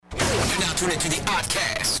Tune into the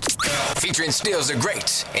Oddcast, featuring Stills the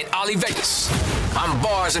Great and Ali Vegas on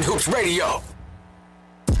Bars and Hoops Radio.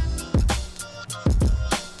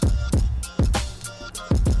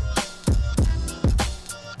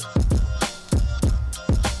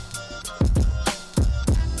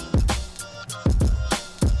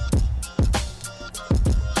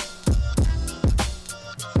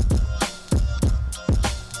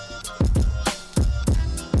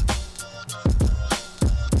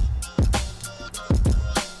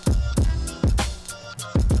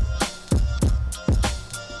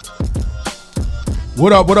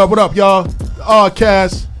 What up, y'all?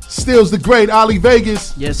 Oddcast, Stills the Great, Ali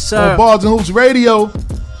Vegas. Yes, sir. On Bars and Hoops Radio.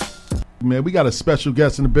 Man, we got a special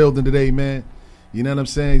guest in the building today, man. You know what I'm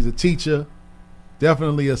saying? He's a teacher,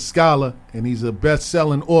 definitely a scholar, and he's a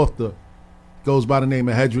best-selling author. Goes by the name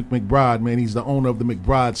of Hedrick McBride, man. He's the owner of the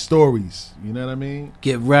McBride Stories. You know what I mean?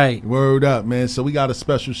 Get right. Word up, man. So we got a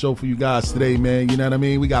special show for you guys today, man. You know what I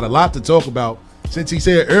mean? We got a lot to talk about. Since he's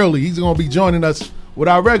here early, he's going to be joining us with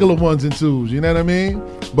our regular ones and twos, you know what I mean?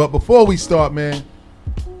 But before we start, man,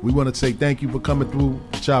 we want to say thank you for coming through,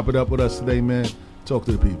 chop it up with us today, man. Talk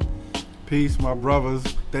to the people. Peace, my brothers.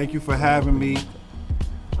 Thank you for having me.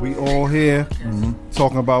 We all here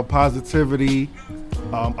talking about positivity,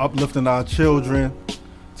 uplifting our children,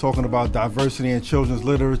 talking about diversity in children's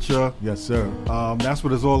literature. Yes, sir. That's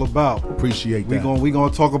what it's all about. Appreciate that. We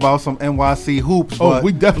gonna talk about some NYC hoops. Oh,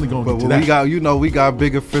 we definitely gonna get to that. We got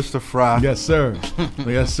bigger fish to fry. Yes, sir.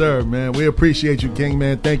 Yes, sir, man. We appreciate you, King,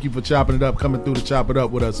 man. Thank you for chopping it up, coming through to chop it up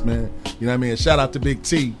with us, man. You know what I mean? Shout out to Big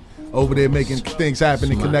T over there making things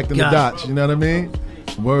happen and connecting the dots. You know what I mean?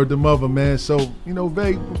 Word to mother, man. So, you know,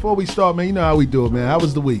 Vay, before we start, man, you know how we do it, man. How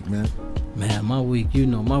was the week, man? Man, my week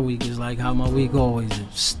is like how my week always is.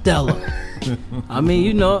 Stellar. I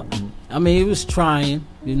mean, it was trying,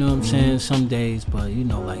 you know what I'm saying, some days, but, you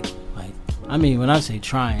know, like, I mean, when I say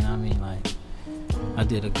trying, I mean, like, I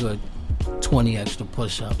did a good 20 extra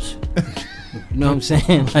push-ups. You know what I'm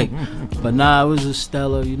saying? Like, but nah, it was a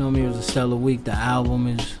stellar, you know what I mean, it was a stellar week. The album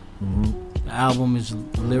is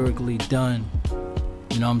lyrically done.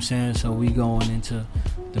 You know what I'm saying? So we going into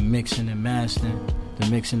the mixing and mastering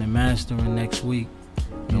next week.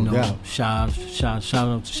 You know, shout out to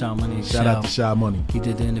Sha Money. Shout out to Sha Money. He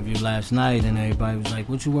did the interview last night, and everybody was like,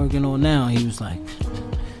 "What you working on now?" And he was like,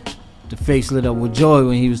 the face lit up with joy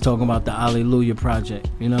when he was talking about the Alleluia project.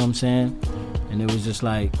 You know what I'm saying? And it was just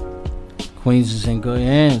like, Queens is in good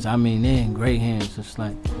hands. I mean, they're in great hands. It's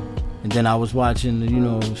like, and then I was watching,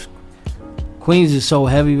 Queens is so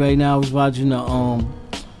heavy right now. I was watching the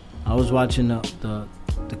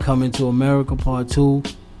Coming to America Part 2.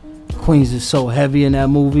 Queens is so heavy in that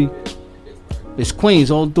movie. It's Queens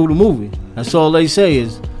all through the movie. That's all they say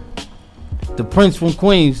is the Prince from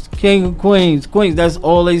Queens, King of Queens, Queens. That's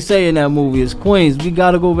all they say in that movie is Queens. We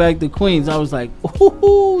gotta go back to Queens. I was like,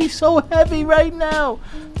 ooh, he's so heavy right now.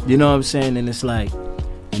 You know what I'm saying? And it's like,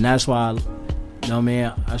 and that's why,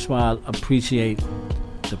 that's why I appreciate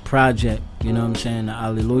the project, you know what I'm saying, the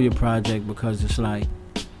Alleluia project, because it's like,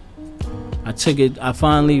 I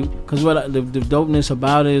finally, because the dopeness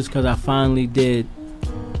about it is because I finally did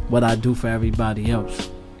what I do for everybody else.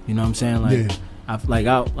 You know what I'm saying? Like,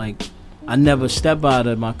 yeah. I never step out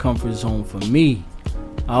of my comfort zone for me.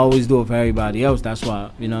 I always do it for everybody else. That's why,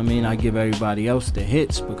 you know what I mean? I give everybody else the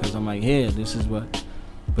hits because I'm like, here, this is what.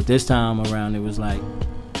 But this time around, it was like,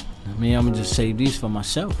 I'm going to just save these for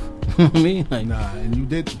myself. You know what I mean? Like, nah, and you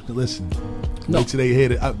did, listen. No. Wait till they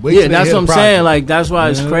hit it. Yeah, that's what I'm saying. Like, that's why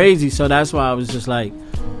it's crazy. So that's why I was just like,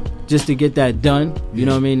 just to get that done. You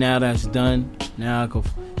know what I mean? Now that's done. Now I can,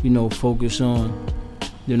 focus on,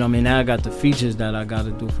 you know what I mean? Now I got the features that I got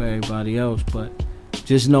to do for everybody else. But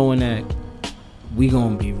just knowing that we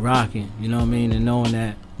going to be rocking, you know what I mean? And knowing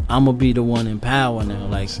that I'm going to be the one in power now.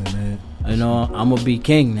 Like, listen, man. I'm going to be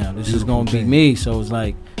king now. This is going to be me. So it's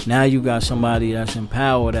like, now you got somebody that's in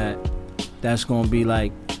power that's going to be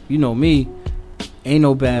like, me, ain't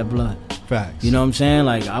no bad blood. Facts. You know what I'm saying?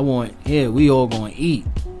 Like, we all going to eat.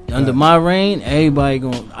 Under my reign, everybody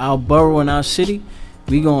our borough and our city,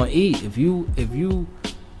 we going to eat. If you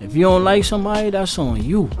don't like somebody, that's on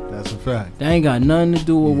you. That's a fact. That ain't got nothing to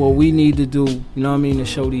do with what we need to do, you know what I mean, to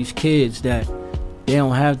show these kids that they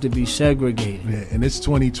don't have to be segregated. Yeah, and it's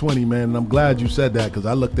 2020, man, and I'm glad you said that because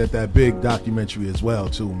I looked at that big documentary as well,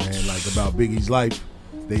 too, man, like about Biggie's life.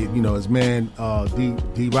 They, his man,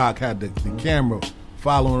 D-Rock had the camera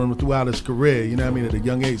following him throughout his career, you know what I mean, at a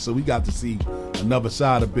young age, so we got to see another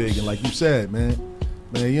side of Big, and like you said, man,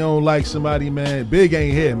 you don't like somebody, man, Big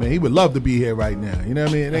ain't here, man, he would love to be here right now, you know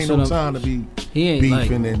what I mean, it ain't no time to be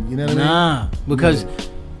beefing, and you know what I mean? Nah, because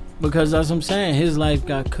because that's what I'm saying. His life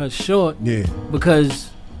got cut short. Yeah.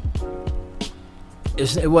 Because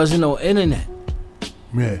it wasn't no internet.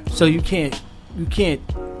 Yeah. So you can't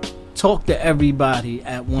talk to everybody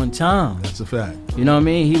at one time. That's a fact. You know what I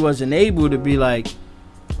mean? He wasn't able to be like,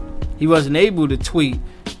 he wasn't able to tweet,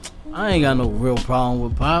 I ain't got no real problem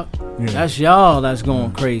with Pop. Yeah. That's y'all that's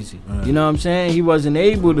going crazy. Right. You know what I'm saying? He wasn't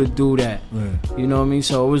able to do that. Yeah. You know what I mean?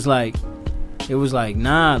 So it was like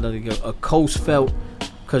nah, like a coach felt,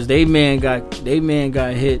 cause they man got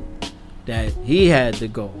hit that he had to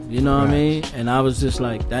go. You know what I mean? And I was just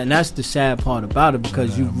like that, and that's the sad part about it,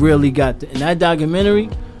 because you really got in that documentary,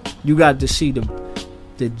 you got to see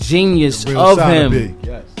the genius The real of side him. Big.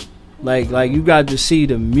 Yes. Like you got to see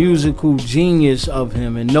the musical genius of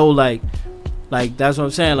him and know like that's what I'm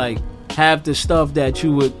saying. Like half the stuff that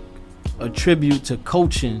you would attribute to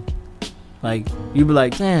coaching, like you'd be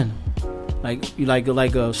like, damn, like you like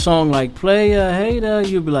a song like Player Hater,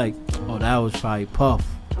 you'd be like, oh, that was probably Puff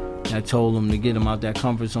that told him to get him out that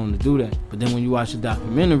comfort zone to do that. But then when you watch the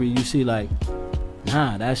documentary, you see like,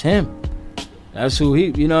 nah, that's him. That's who he.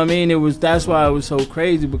 You know what I mean? That's why it was so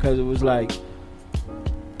crazy, because it was like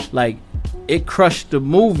it crushed the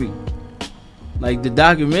movie. Like the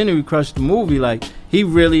documentary crushed the movie. Like he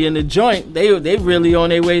really in the joint. They really on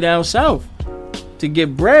their way down south to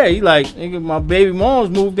get bread. He like, nigga, my baby mom's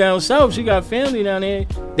moved down south. She got family down there.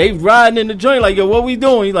 They riding in the joint. Like, yo, what we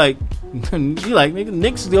doing? He like, nigga,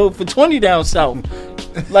 Knicks go for 20 down south.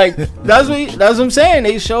 Like that's what I'm saying.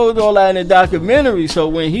 They showed all that in the documentary. So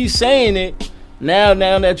when he's saying it now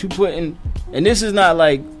that you putting, and this is not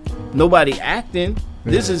like nobody acting.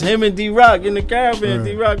 Yeah. This is him and D-Rock in the caravan.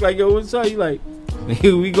 Yeah. D-Rock like, yo, what's up? He like,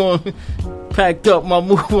 we going packed up my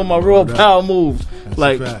move on my raw power moves. That's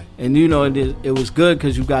like, a fact. and you know, it was good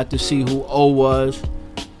because you got to see who O was.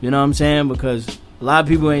 You know what I'm saying? Because a lot of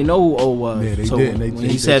people ain't know who O was. Yeah, they so didn't. When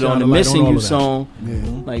he said on the shined a light Missing on all You of that. song,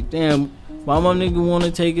 Yeah. like, damn, why my nigga want to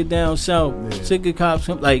take it down south? Yeah. Sick of cops.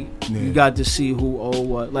 Like, Yeah. you got to see who O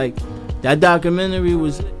was. Like, that documentary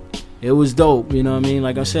was dope. You know what I mean?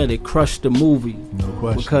 Like I said, it crushed the movie. No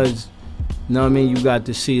question. Because, you know what I mean, you got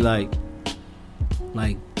to see like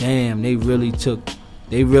damn, they really took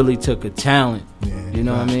a talent. Yeah, You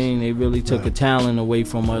know what I facts. mean? They really took a Facts. talent away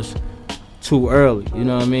from us too early. You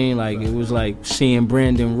know what I mean? Like it was like seeing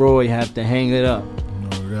Brandon Roy have to hang it up. No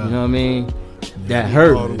doubt. You know what I mean? That All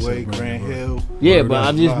hurt. the way, Grant Hill. Yeah, Word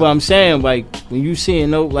but up. what I'm saying, like when you see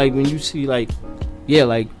like when you see like, yeah,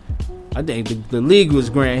 like I think the league was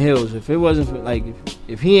Grant Hills. If it wasn't for, like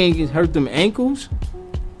if he ain't get hurt them ankles,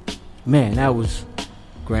 man, that was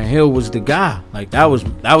Grant Hill was the guy. Like that was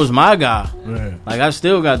my guy. Yeah. Like I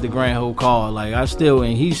still got the Grant Hill call. Like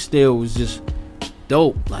and he still was just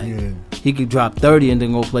dope. Like Yeah. he could drop 30 and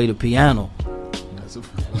then go play the piano. That's a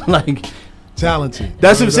Like talented.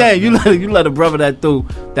 that's what I'm Word saying. up, You let a brother that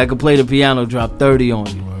could play the piano drop 30 on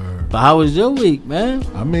you. Word. But how was your week, man?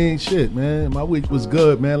 I mean, shit, man. My week was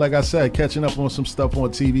good, man. Like I said, catching up on some stuff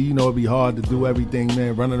on TV. You know, it'd be hard to do everything,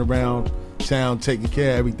 man. Running around town, taking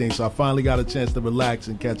care of everything. So I finally got a chance to relax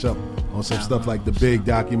and catch up on some stuff like the Big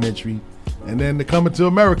documentary, and then the Coming to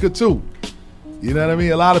America too. You know what I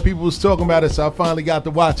mean? A lot of people was talking about it, so I finally got to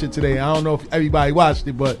watch it today. I don't know if everybody watched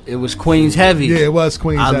it, but It was Queens heavy. yeah, it was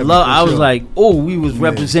Queens. I heavy, love. for I was sure. like, oh, we was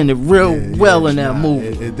represented real Yeah, well yeah, in that nah, movie.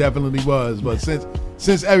 It definitely was. But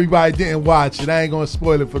since everybody didn't watch it, I ain't gonna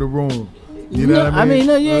spoil it for the room. You know what I mean?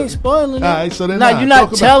 No, you ain't spoiling it. All right, so then nah, nah, you're talk not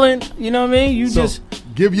about- telling. You know what I mean? You So, just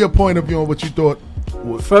give your point of view on what you thought.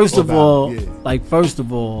 first of about all, it. Yeah. first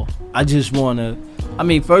of all, I just wanna. I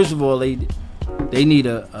mean, first of all, they need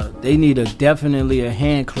a definitely a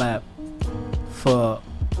hand clap for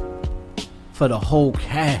the whole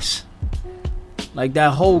cast. Like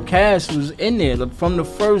that whole cast was in there from the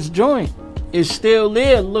first joint. It's still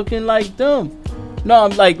there, looking like them. No,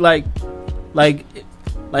 I'm like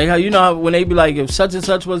how you know how when they be like, if such and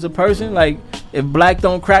such was a person, like if Black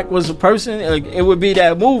Don't Crack was a person, like it would be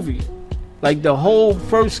that movie. Like the whole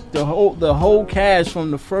cast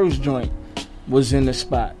from the first joint was in the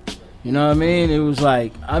spot. You know what I mean? It was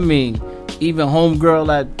like, even homegirl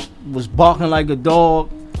that was barking like a dog,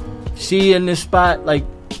 she in this spot. Like,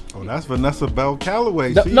 Oh, that's Vanessa Bell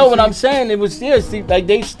Calloway. what I'm saying, it was there. See, like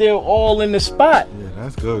they still all in the spot. Yeah,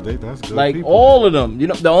 that's good. That's good. Like people. all of them. You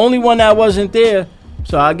know, the only one that wasn't there.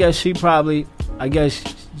 So I guess she probably was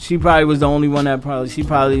the only one that she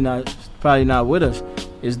probably not with us.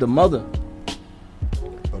 Is the mother.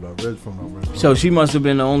 Oh, the original. So she must have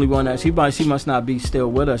been the only one that she must not be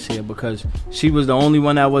still with us here because she was the only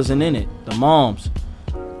one that wasn't in it. The moms,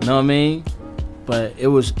 you know what I mean? but it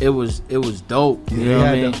was dope. You know what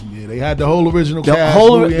I mean? They had the whole original The cast.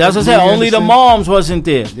 whole, Louis that's what I said. Only the Anderson. moms wasn't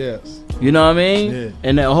there. Yes. You know what I mean? Yeah.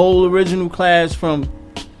 And the whole original class from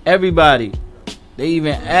everybody. They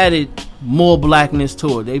even added more blackness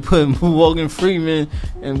to it. They put Morgan Freeman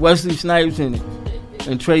and Wesley Snipes in it,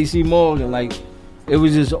 and Tracy Morgan. Like, it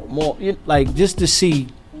was just more like just to see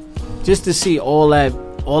all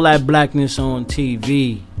that blackness on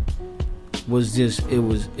TV was just it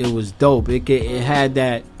was dope. It had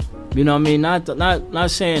that, you know what I mean?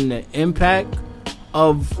 Not saying the impact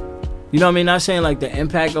of, you know what I mean? Not saying like the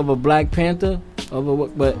impact of a Black Panther of a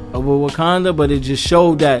Wakanda, but it just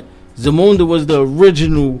showed that Zamunda was the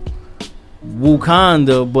original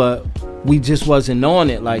Wakanda, but we just wasn't on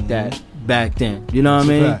it like that back then. You know what I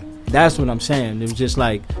mean? fact. That's what I'm saying. It was just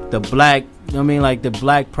like the black, you know what I mean, like the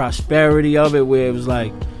black prosperity of it, where it was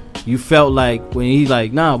like you felt like when he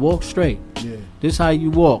like, nah, walk straight. Yeah. This how you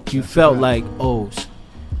walk. You That's felt right. like, oh,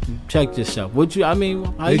 check yourself. What you? I mean,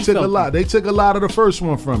 how They you took felt? a lot. They took a lot of the first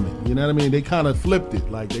one from it. You know what I mean? They kind of flipped it.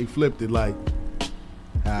 Like they flipped it, like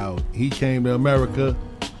how he came to America,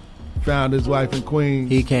 found his wife in Queens.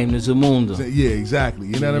 He came to Zamunda. Yeah, exactly.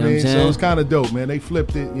 You know what I mean? So it's kind of dope, man. They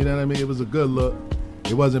flipped it. You know what I mean? It was a good look.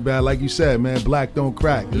 It wasn't bad, like you said, man. Black don't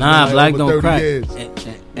crack. It's Nah, been black over don't 30 crack. years. And You know what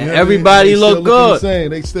I mean? everybody They still looked looking the good. same.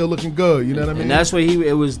 They still looking good. You know what I mean? And that's what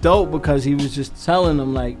it was dope, because he was just telling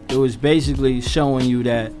them, like, it was basically showing you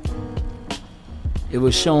that, it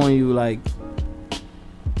was showing you like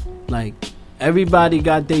everybody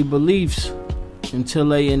got their beliefs until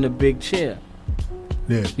they in the big chair.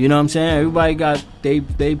 Yeah. You know what I'm saying? Everybody got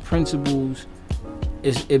they principles.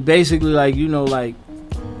 It basically like, you know, like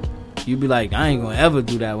you be like, I ain't gonna ever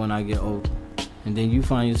do that when I get older. And then you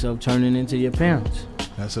find yourself turning into your parents.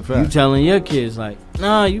 That's a You fact. telling your kids like,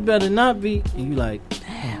 nah, you better not be. And you like,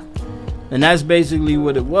 damn. And that's basically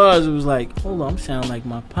what it was. It was like, hold on, I'm sounding like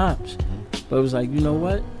my pops. But it was like, you know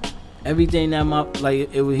what? Everything that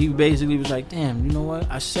he basically was like, damn, you know what?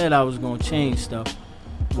 I said I was gonna change stuff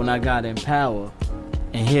when I got in power,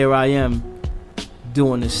 and here I am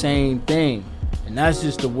doing the same thing. And that's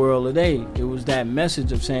just the world today. It was that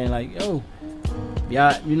message of saying like, yo,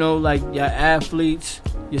 y'all, you know, like y'all athletes,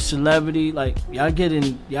 your celebrity, like y'all get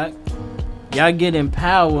in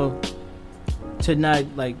power to not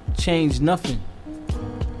like change nothing.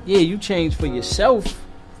 Yeah, you change for yourself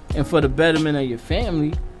and for the betterment of your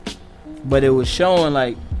family, but it was showing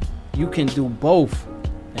like you can do both.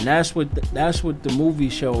 And that's what the movie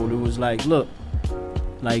showed. It was like, look,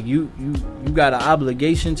 like you got an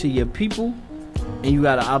obligation to your people, and you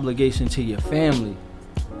got an obligation to your family.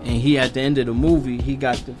 And he, at the end of the movie,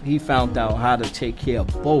 he found out how to take care of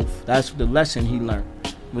both. That's the lesson he learned.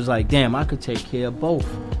 It was like, damn, I could take care of both.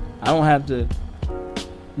 I don't have to, you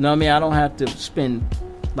know what I mean? I don't have to spend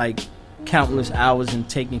like countless hours in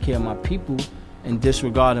taking care of my people and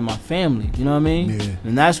disregarding my family. You know what I mean? Yeah.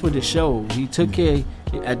 And that's what it showed. He took care.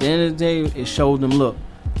 At the end of the day, it showed them, look,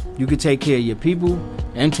 you could take care of your people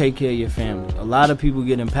and take care of your family. A lot of people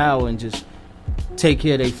get in power and just take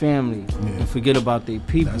care of their family and forget about their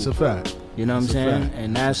people. That's a fact. You know what I'm That's a saying? fact.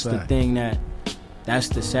 And that's That's a the fact. thing that's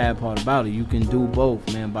the sad part about it. You can do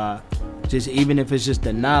both, man, by just, even if it's just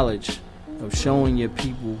the knowledge of showing your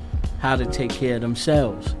people how to take care of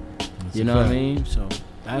themselves. That's You a know what I fact. mean? So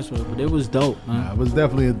that's what, but it was dope, man. Nah, it was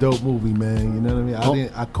definitely a dope movie, man. You know what I mean?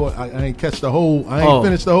 I ain't catch the whole. I ain't Oh.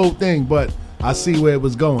 finished the whole thing, but I see where it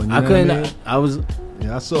was going. You I know couldn't, What I, mean? I was,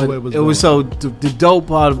 Yeah, I saw but where it was. it going. was so, the dope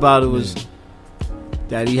part about it was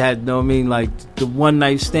that he had, you know what I mean, like the one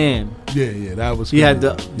night stand. Yeah, that was. He had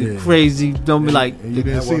the yeah. crazy, don't be like, And you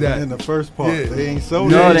didn't see wasn't that in the first part. Yeah. They ain't so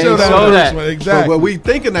No, they ain't show that. Exactly. But we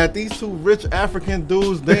thinking that these two rich African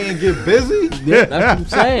dudes, they ain't get busy. yeah,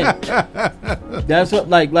 that's what I'm saying. That's what,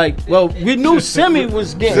 well, we knew Simi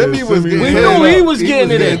was getting Simi was getting we it knew up. he was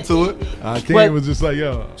getting it in. into it. King But- was just like,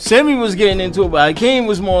 yo. Simi was getting into it, but Akeem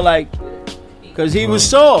was more like, because he was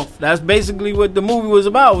soft. That's basically what the movie was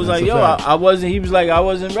about. It was That's like, a yo, fact. I wasn't, he was like, I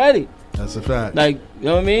wasn't ready. That's a fact. Like, you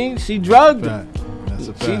know what I mean? She drugged him. Fact. That's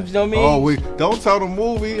a She, you fact. know what I mean? Oh, we don't tell the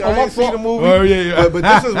movie. Oh, I my ain't see fault. the movie. Oh, yeah. But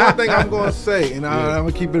this is one thing I'm gonna say, and I'm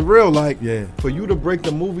gonna keep it real. Like, Yeah. for you to break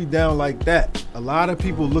the movie down like that, a lot of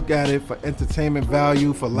people look at it for entertainment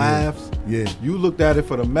value, for laughs. Yeah. You looked at it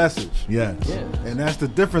for the message, Yes. Yeah. and that's the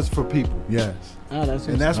difference for people. Yes. Oh, that's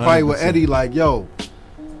And that's probably what 100%. Eddie like. Yo,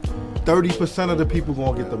 30% of the people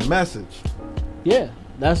gonna get the message. yeah.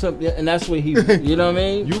 That's what, and that's what he, you know what I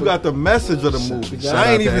mean? You got the message of the movie. Shout I out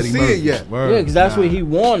ain't to even Eddie see Murphy. it yet. Word. Yeah, because that's what he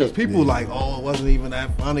wanted. People like, oh, it wasn't even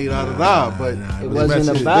that funny, da da da. But nah, It was wasn't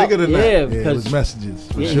messages. about, Bigger than yeah, that. Yeah, it because was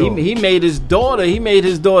messages. For yeah, sure. he made his daughter,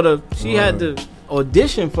 she had Word. to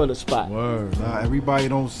audition for the spot. Word. Nah, everybody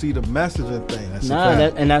don't see the messaging thing. That's a Nah,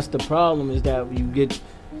 fact. and that's the problem, is that you get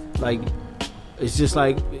like it's just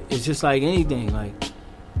like anything. Like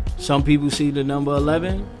some people see the number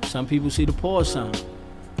 11, some people see the pause sign.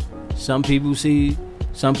 Some people see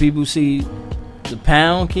the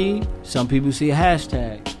pound key, some people see a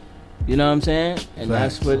hashtag. You know what I'm saying? And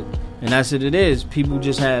Facts. that's what it is. People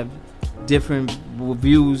just have different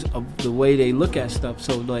views of the way they look at stuff.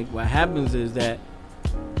 So like what happens is that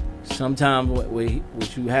sometimes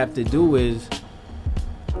what you have to do is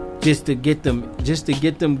just to get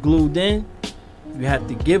them glued in, you have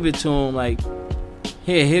to give it to them like,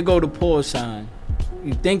 here go the pause sign.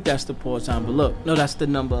 You think that's the pause sign, but look, no, that's the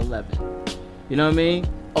number 11. You know what I mean?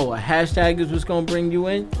 Oh, a hashtag is what's gonna bring you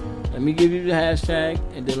in. Let me give you the hashtag,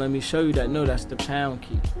 and then let me show you that, no, that's the pound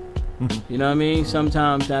key. You know what I mean?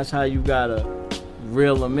 Sometimes that's how you gotta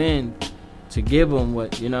reel them in to give them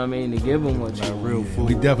what, you know what I mean? To give them what you want. Real food.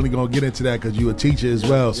 We definitely gonna get into that because you're a teacher as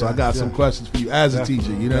well. So I got some questions for you as a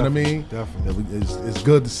teacher. You know what I mean? Definitely. It's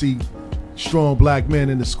good to see strong black men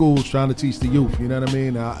in the schools trying to teach the youth. You know what I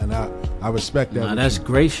mean? I respect that. Nah, with that's you.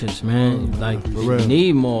 gracious, man. Like, for you real.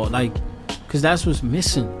 need more. Like, because that's what's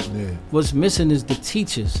missing. Yeah. What's missing is the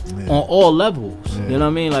teachers Yeah. on all levels. Yeah. You know what I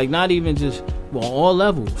mean? Like, not even just, well, on all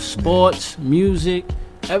levels. Sports, music,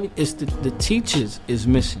 it's the teachers is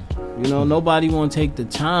missing. You know, nobody want to take the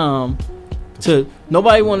time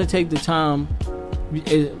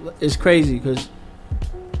It's crazy because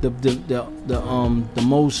the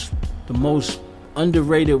most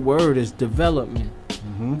underrated word is development.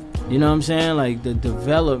 You know what I'm saying? Like the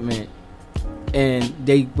development, and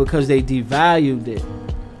because they devalued it.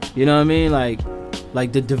 You know what I mean? Like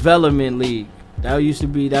the development league.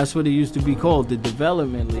 That's what it used to be called, the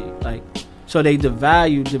development league. Like, so they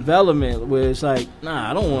devalue development, where it's like, nah,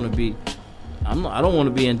 I don't want to be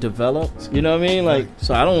in developed. You know what I mean? Like,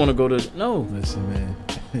 so I don't want to go to Listen, man.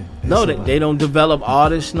 No, they don't develop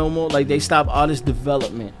artists no more. Like, they stop artist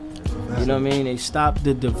development. You know what I mean? They stop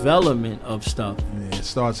the development of stuff. Yeah, it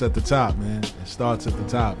starts at the top, man. It starts at the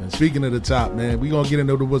top. And speaking of the top, man, we gonna get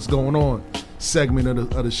into the what's going on segment of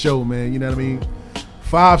the show, man. You know what I mean?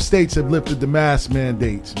 5 states have lifted the mask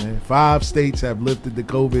mandates, man. 5 states have lifted the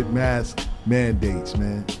COVID mask mandates,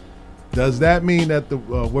 man. Does that mean that the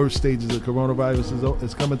worst stages of coronavirus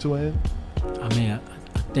is coming to an end? I mean,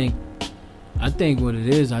 I think what it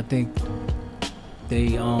is, I think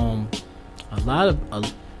they a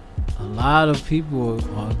lot of people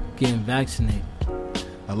are getting vaccinated.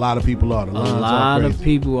 A lot of people are. A lot of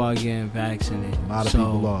people are getting vaccinated. A lot of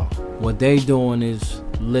people are. What they doing is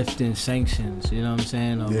lifting sanctions. You know what I'm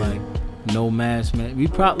saying? Of like no mask, man. We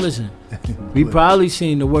probably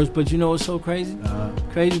seen the worst. But you know what's so crazy?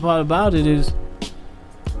 Crazy part about it is,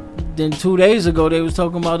 then 2 days ago they was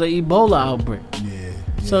talking about the Ebola outbreak. Yeah.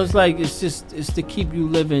 So it's like it's to keep you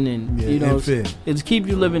living in in fear. It's keep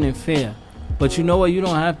you living in fear. But you know what? You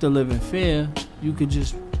don't have to live in fear. You could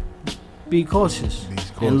just be cautious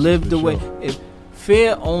and live the way. If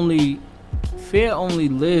fear only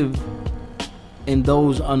live in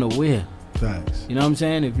those unaware. Facts. You know what I'm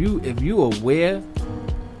saying? If you aware,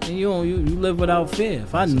 then you live without fear.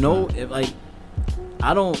 If I know, if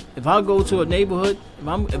I go to a neighborhood,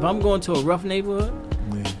 if I'm going to a rough neighborhood,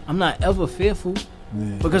 I'm not ever fearful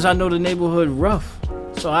because I know the neighborhood rough.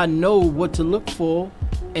 So I know what to look for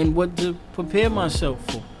and what to prepare myself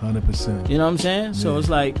for. 100%. You know what I'm saying? So it's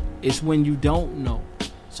like, it's when you don't know.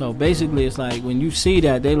 So basically it's like when you see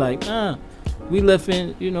that, they like, we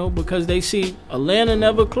lifting, because they see Atlanta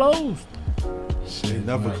never closed. They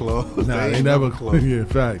never closed. Nah, they never closed. Yeah,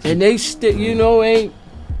 facts. And they still, ain't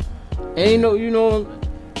no,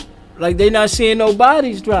 like they not seeing no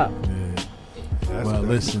bodies drop. Well,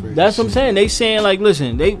 listen. That's what I'm saying. They saying like,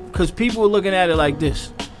 listen, because people are looking at it like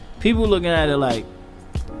this. People looking at it like,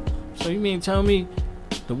 so you mean tell me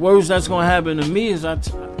the worst that's gonna happen to me is I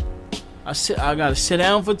gotta sit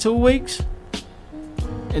down for 2 weeks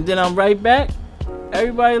and then I'm right back?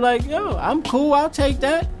 Everybody like, yo, I'm cool, I'll take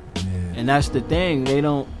that. And that's the thing. They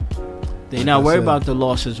not worried about the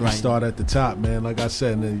losses right now. Start at the top, man. Like I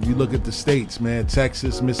said, and you look at the states, man.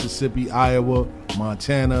 Texas, Mississippi, Iowa,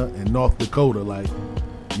 Montana, and North Dakota. Like,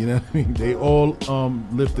 you know what I mean? They all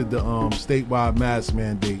lifted the statewide mask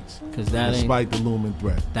mandates. Despite the looming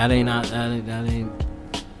threat. That ain't us. You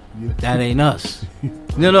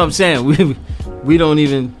know what I'm saying? We don't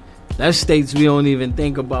even. That's states we don't even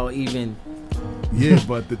think about even. Yeah,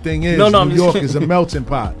 but the thing is, New York is a melting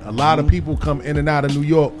pot. A lot of people come in and out of New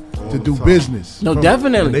York to do business. No,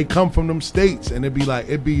 definitely. And they come from them states, and it be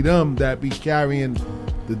them that be carrying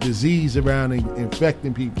the disease around and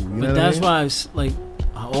infecting people. You know that's what I mean? why it's like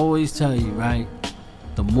I always tell you, right?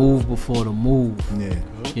 the move before the move. Yeah.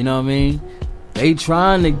 You know what I mean? They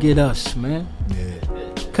trying to get us, man.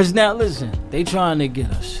 Yeah. Cause now listen, they trying to get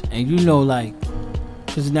us, and you know, like,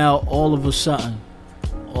 cause now all of a sudden,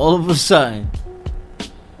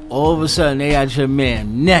 they at your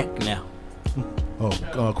man neck now. Oh,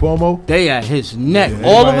 Cuomo? They at his neck. Yeah,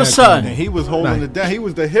 all of everybody a at sudden. And he was holding Nah. it down. He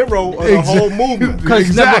was the hero of the whole movement.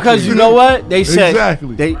 Because you know what they said.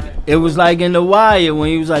 Exactly. It was like in The Wire when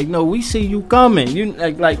he was like, "No, we see you coming." You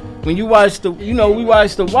like when you watch we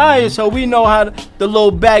watch The Wire, so we know how the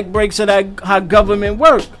little back breaks of that how government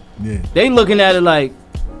work. Yeah. They looking at it like,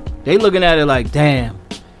 damn.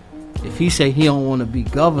 If he say he don't want to be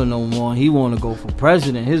governor no more, he want to go for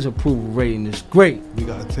president. His approval rating is great. We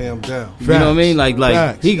gotta tear him down. You know what I mean? Like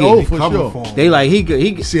Facts. he Oh, get, for coming sure. for him. they like he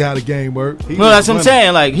could. See how the game works. No, that's what I'm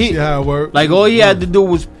saying. Like See how it works. like all he had to do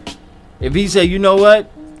was, if he said, you know what,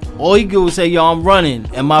 all he could was say, yo, I'm running,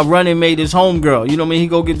 and my running mate is homegirl. You know what I mean? He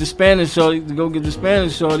go get the Spanish shorty.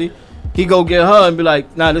 He go get her and be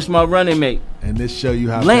like, nah, this is my running mate. And this show you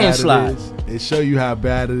how Landslide. bad it is. It show you how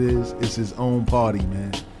bad it is. It's his own party,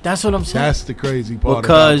 man. That's what I'm saying. That's the crazy part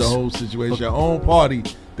Because- about the whole situation. Your own party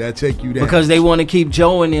that take you down. Because they want to keep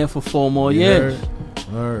Joe in there for 4 more You years.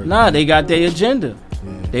 heard? Nah, they got their agenda.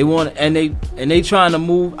 Yeah. They want and they trying to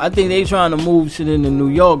move. I think they trying to move shit into New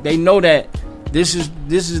York. They know that this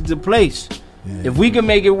is the place. Yeah. If we can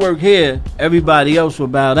make it work here, everybody else will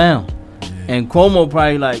bow down. Yeah. And Cuomo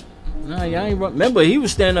probably like, nah, y'all ain't run. Remember, he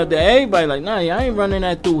was standing up there. Everybody like, nah, y'all ain't running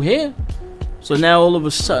that through here. So now all of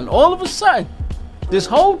a sudden, this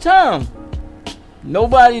whole time,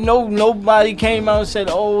 nobody came out and said,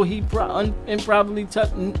 oh, he improperly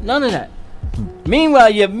touched. None of that.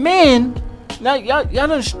 Meanwhile, your man, now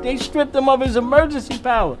they stripped him of his emergency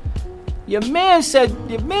power. Your man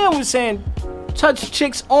was saying, touch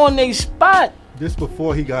chicks on their spot. This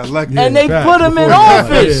before he got elected. And they facts. put him in Before he got-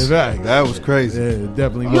 office. Yeah, facts. That was crazy. Yeah,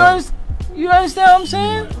 definitely You, was. you understand what I'm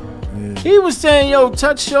saying? Yeah. He was saying, yo,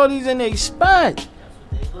 touch shorties in their spot.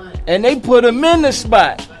 And they put him in the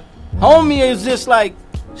spot. Homie is just like,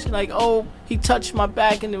 she's like, oh, he touched my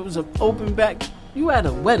back and it was an open back. You at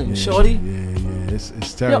a wedding, shorty. Yeah.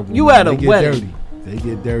 It's terrible. you man. at a They get wedding. dirty. They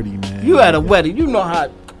get dirty, man. You at a wedding. You know how.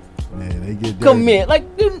 Man, they get dirty. Come in.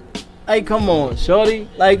 Like, come on, shorty.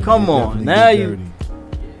 Like, come They on. definitely Now get you.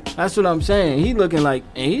 dirty. That's what I'm saying. He looking like,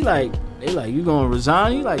 and he like, they like, you gonna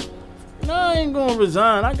resign? He like, no, I ain't gonna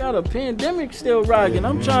resign. I got a pandemic still rocking.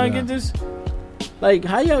 I'm trying to get this. Like,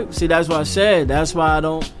 how you see? That's why I said. That's why I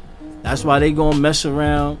don't. That's why they gonna mess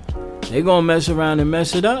around. They gonna mess around and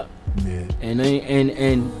mess it up. Yeah.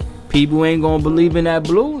 And people ain't gonna believe in that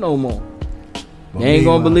blue no more. But They ain't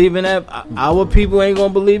gonna meanwhile- believe in that. Our people ain't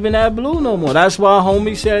gonna believe in that blue no more. That's why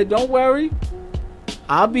homie said, don't worry.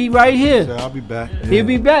 I'll be right here. So I'll be back. He'll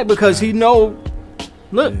be back because he know.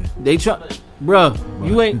 Look, Yeah. they try, bruh.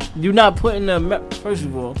 You not putting the.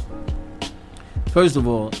 First of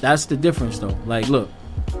all, that's the difference though. Like, look,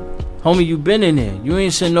 homie, you been in there. You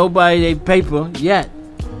ain't sent nobody they paper yet.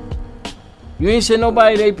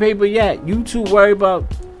 You too worried about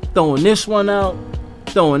throwing this one out,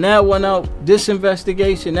 throwing that one out. This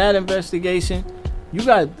investigation, that investigation. You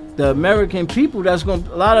got the American people. A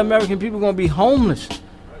lot of American people gonna be homeless.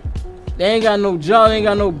 They ain't got no job, they ain't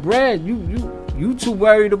got no bread. You too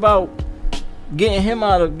worried about getting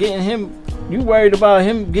him. You worried about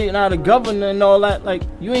him getting out of governor and all that. Like,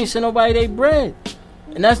 you ain't send nobody they bread.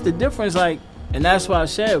 And that's the difference, like, and that's why I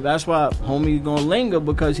said, that's why homie gonna linger,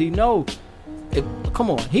 because he know. Come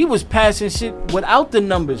on, he was passing shit without the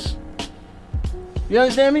numbers. You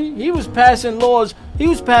understand me? He was passing laws. He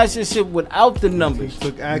was passing shit without the He numbers.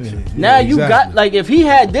 took action. Now you exactly. got, like, if he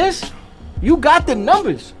had this, you got the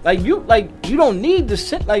numbers. You don't need to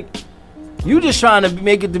sit, like, you just trying to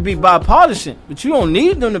make it to be bipartisan, but you don't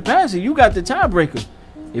need them to pass it. You got the tiebreaker.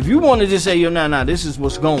 If you want to just say, yo, nah, this is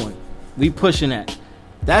what's going, we pushing that.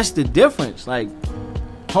 That's the difference. Like,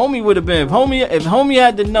 homie would have been, if homie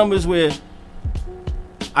had the numbers where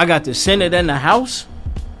I got the Senate and the House,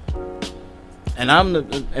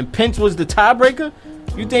 and Pence was the tiebreaker,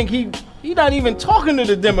 you think he not even talking to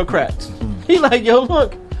the Democrats? He like, yo,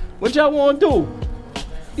 look, what y'all want to do?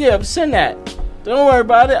 Yeah, send that. Don't worry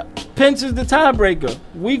about it. Pence is the tiebreaker.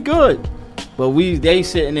 We good. But they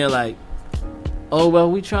sitting there like, oh, well,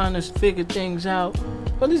 we trying to figure things out.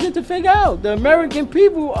 What is it to figure out? The American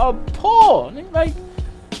people are poor.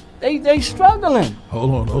 They struggling.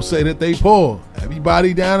 Hold on, don't say that they poor.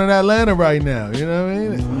 Everybody down in Atlanta right now, you know what I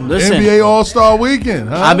mean? Listen. NBA All-Star Weekend,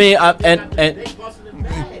 huh? I mean, you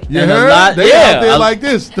and a heard? lot- They yeah, out there a- like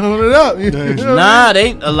this, throwing it up. You know what I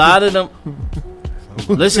mean? a lot of them.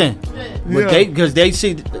 Listen, Yeah. because they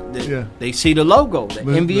see they see the logo. The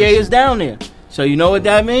NBA listen. is down there. So you know what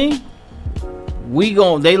that means?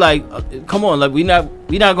 They like, come on, like we not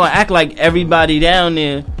gonna act like everybody down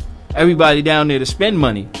there to spend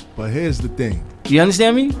money. But here's the thing. You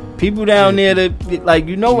understand me? People down there that, like,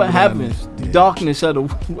 you know what happens. The darkness of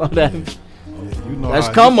that. You know Let's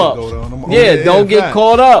how come it up. used to go down. Don't get fact.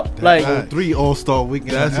 caught up. That's Like, fact. 3 All-Star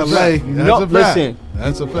weekend That's in a LA. fact. No, That's a fact. listen.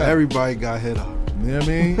 That's a fact. Everybody got hit up. You know what I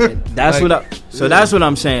mean? that's Like, that's what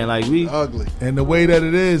I'm saying. Like, we Ugly. And the way that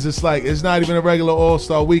it is, it's like it's not even a regular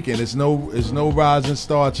All-Star weekend. It's no Rising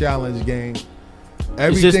Star Challenge game.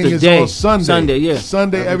 Everything the is day. on Sunday. Sunday, yeah.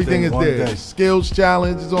 Sunday, everything is one there. day. Skills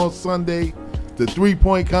Challenge is on Sunday. The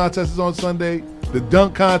 3-point contest is on Sunday. The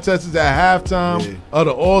dunk contest is at halftime of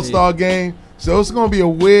the All-Star game. So it's going to be a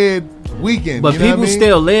weird weekend. But you know what people I mean?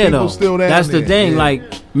 still there, People though. still down That's the there. thing. Yeah. Like,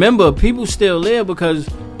 remember, people still there because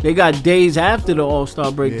they got days after the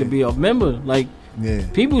All-Star break to be off. Remember, like,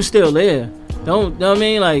 people still there. Don't, know what I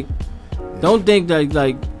mean? Like, don't think that,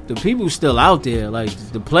 like, the people still out there. Like,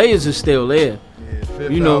 the players are still there.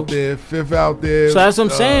 Fifth out there. So that's what I'm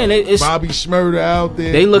saying. It's Bobby Schmurda out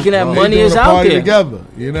there. They looking at money doing is a out party there together.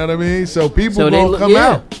 You know what I mean? So people so gonna come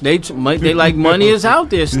out. They like money is out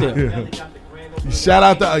there still. Shout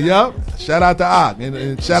out to shout out to Ock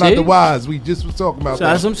and shout out to Wise. We just was talking about So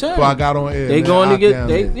that. that's what I'm saying. Before I got on air. They man. going to Ock get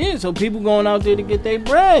down there. so people going out there to get their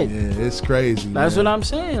bread. Yeah, it's crazy. That's man. what I'm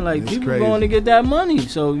saying. Like, It's people crazy. going to get that money.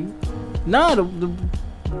 So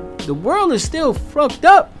the world is still fucked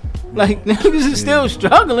up. Like, niggas is still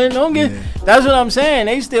struggling. That's what I'm saying.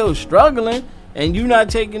 They still struggling, and you not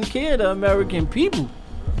taking care of the American people.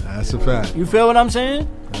 That's a fact. You feel what I'm saying?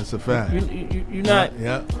 That's a fact. You not.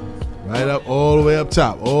 Yeah. Right up, all the way up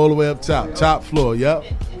top, top floor. Yep.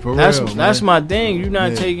 For real. That's man. my thing. You're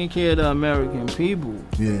not taking care of the American people.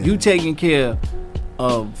 Yeah. You taking care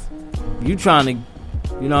of. You trying to,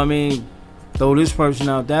 you know what I mean? Throw this person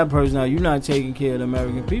out, that person out. You're not taking care of the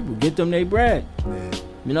American people. Get them their bread. Yeah.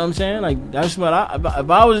 You know what I'm saying? Like, that's what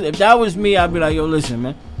if that was me, I'd be like, yo, listen,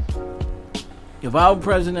 man. If I was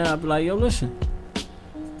president, I'd be like, yo, listen.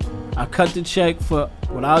 I cut the check for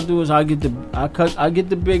what I'll do is I get the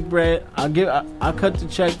big bread. I cut the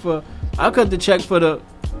check for the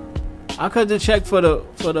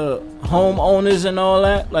homeowners and all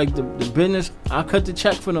that, like the business. I cut the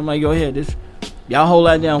check for them. Like, yo, here, this, y'all hold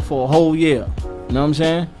that down for a whole year. You know what I'm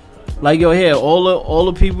saying? Like, yo, here, all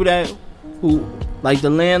the people who like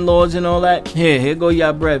the landlords and all that. Here go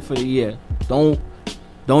y'all bread for the year. Don't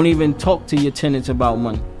even talk to your tenants about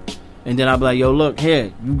money. And then I'll be like, yo, look,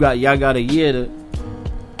 here, y'all got a year to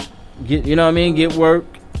get, you know what I mean, get work.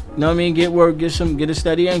 You know what I mean? Get work, get a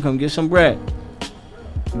steady income, get some bread.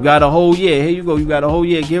 You got a whole year. Here you go. You got a whole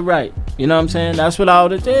year. Get right. You know what I'm saying? That's what I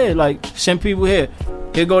would have did. Like, send people here.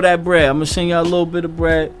 Here go that bread. I'm gonna send y'all a little bit of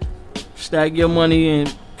bread. Stack your money in.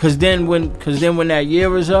 Cause then when that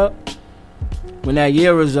year is up,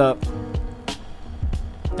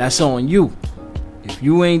 that's on you. If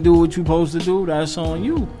you ain't do what you supposed to do, that's on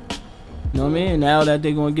you. You know what I mean? Now that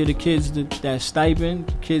they're gonna get the kids that stipend,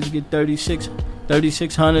 the kids get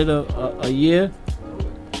 $3,600 a year.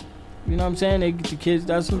 You know what I'm saying? They get the kids.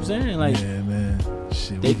 That's what I'm saying. Like, yeah, man.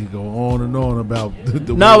 Shit, we could go on and on about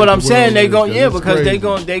the no, way what the I'm saying, they world is, go, because crazy.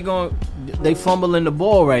 they fumbling the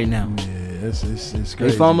ball right now. Yeah, it's crazy.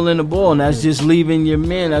 They fumbling the ball, and that's just leaving your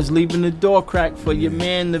man. That's leaving the door crack for your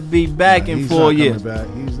man to be back in 4 years. Back.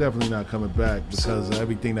 He's definitely not coming back because of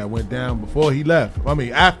everything that went down before he left. I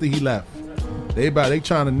mean, after he left, they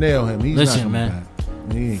trying to nail him. He's Listen, not coming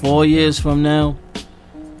man. back. 4 years from now,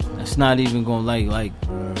 that's not even gonna like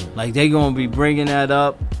they gonna be bringing that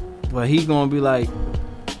up, but he gonna be like,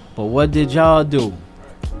 but what did y'all do?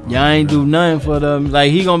 Y'all ain't do nothing for them.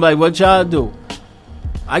 Like, he gonna be like, what y'all do?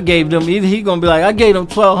 I gave them. He gonna be like, I gave them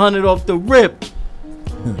 $1,200 off the rip.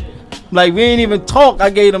 Like, we ain't even talk. I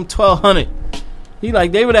gave them $1,200. He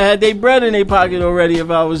like, they would have had their bread in their pocket already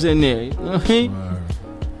if I was in there. You know what I mean?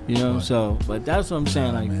 You know, so, but that's what I'm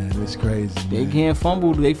saying. Like, man, it's crazy. They man. can't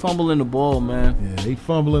fumble. They fumbling the ball, man. Yeah, they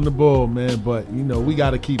fumbling the ball, man. But you know, we got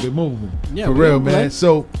to keep it moving. Yeah, for we real, gonna man. play.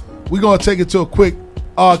 So we're gonna take it to a quick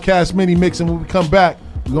Cast mini mix, and when we come back,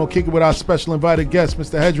 we're gonna kick it with our special invited guest,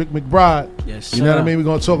 Mr. Hedrick McBride. Yes, You know what I sir. mean? We're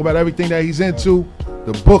gonna talk about everything that he's into,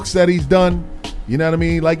 the books that he's done. You know what I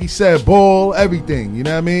mean? Like he said, ball, everything. You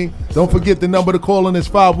know what I mean? Don't forget the number to call in is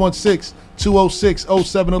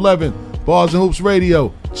 516-206-0711. Bars and Hoops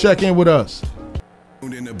Radio. Check in with us.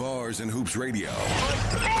 Tuned into Bars and Hoops Radio,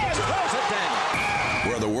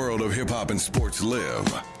 where the world of hip hop and sports live.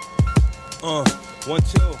 1,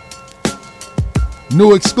 2.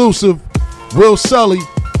 New exclusive, Will Sully.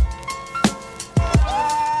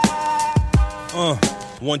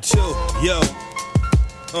 1, 2, yo.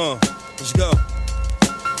 Let's go.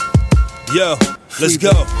 Yo, let's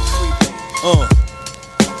go.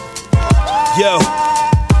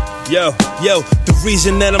 Yo, the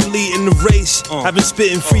reason that I'm leading the race, I've been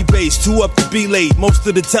spitting free bass, too up to be late. Most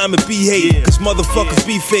of the time it be hate, cause motherfuckers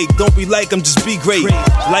be fake. Don't be like them, just be great.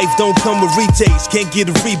 Life don't come with retakes, can't get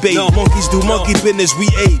a rebate. Monkeys do monkey business, we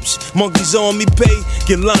apes. Monkeys on me pay,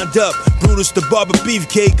 get lined up. Brutus the barber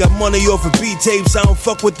beefcake, got money off of B-tapes. I don't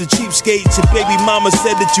fuck with the cheapskates. Your baby mama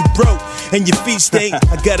said that you broke and your feet stink.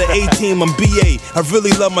 I got an A-team, I'm BA. I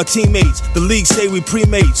really love my teammates. The league say we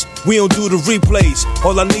pre-mates, we don't do the replays.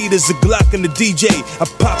 All I need is a Glock and the DJ. I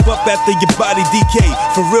pop up after your body decay.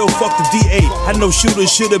 For real, fuck the DA. I know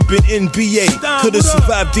shooters should've been NBA. Could've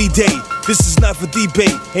survived D-Day. This is not for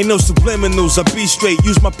debate. Ain't no subliminals, I be straight.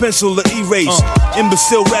 Use my pencil to erase.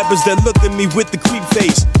 Imbecile rappers that look at me with the creep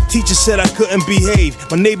face. Teacher said I couldn't behave.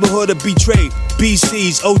 My neighborhood a betrayed.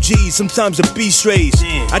 BCs, OGs, sometimes a B strays.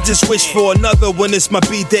 I just wish for another when it's my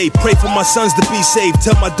B-day. Pray for my sons to be safe.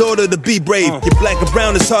 Tell my daughter to be brave. You're black and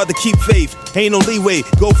brown, it's hard to keep faith. Ain't no leeway.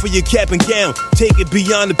 Go for your cap and gown. Take it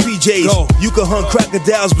beyond the PJs. You can hunt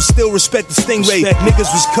crocodiles but still respect the stingray.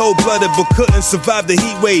 Niggas was cold-blooded but couldn't survive the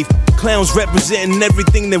heat wave. Clowns representing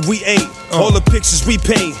everything that we ain't. All the pictures we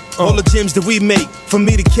paint, all the gems that we make. For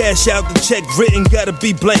me to cash out the check written, gotta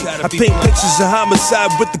be blank. I paint pictures of homicide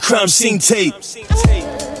with the crime scene tape.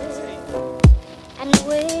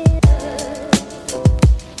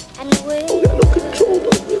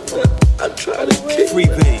 Free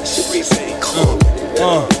base.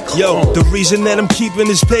 Yo, the reason that I'm keeping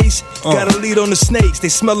this pace, gotta lead on the snakes. They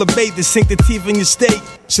smell a bait, they sink the teeth in your steak.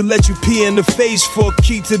 She'll let you pee in the face for a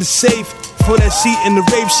key to the safe. For that seat in the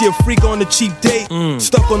rape, she a freak on a cheap date.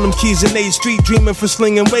 Stuck on them keys in 8th Street, dreaming for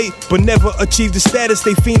slinging weight, but never achieved the status.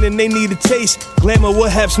 They fiendin', they need a taste. Glamour will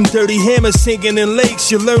have some dirty hammers sinking in lakes.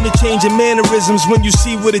 You learn to change your mannerisms when you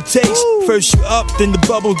see what it takes. First you up, then the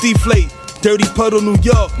bubble deflate. Dirty Puddle, New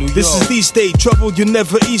York. This is the state. Trouble you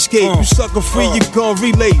never escape. You sucker free, you gon'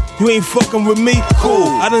 relate. You ain't fucking with me? Cool.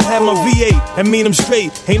 I done had my V8. I mean I'm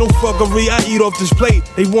straight. Ain't no fuckery. I eat off this plate.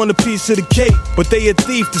 They want a piece of the cake, but they a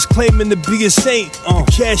thief that's claiming to be a saint.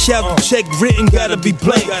 The cash out the check written gotta be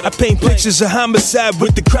blank. I paint pictures of homicide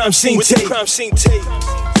with the crime scene tape.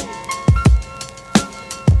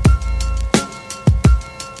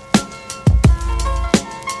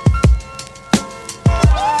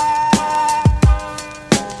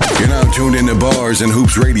 Tuned into Bars and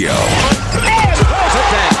Hoops Radio,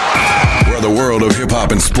 where the world of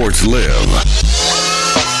hip-hop and sports live.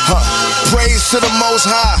 Praise to the Most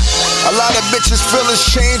High. A lot of bitches feelings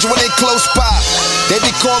change when they close by. They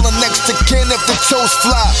be calling next to kin if the toast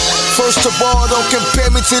fly. First of all, don't compare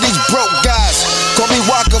me to these broke guys. Call me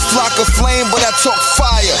Waka Flocka Flame, but I talk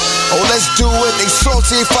fire. Oh, let's do it. They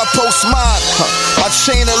salty if I post mine. My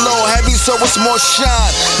chain a little heavy, so it's more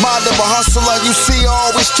shine. Mind of a hustler, you see, I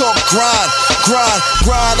always talk grind.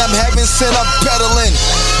 Grind, I'm heaven sent, I'm peddling.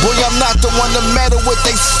 Boy, I'm not the one to meddle with,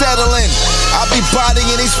 they settling. I be bodying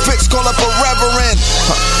these fits, call up a reverend.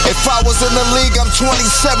 If I was in the league, I'm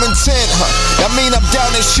 27-10. That mean I'm down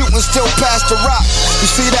there shooting, still past the rock. You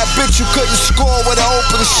see that bitch you couldn't score with an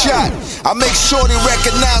open shot. I make sure they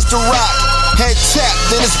recognize the rock. Head tap,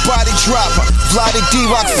 then his body drop. Vladi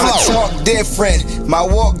D-Rock flow. I talk different, my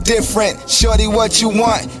walk different. Shorty, what you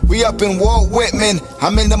want? We up in Walt Whitman.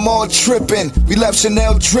 I'm in the mall tripping. We left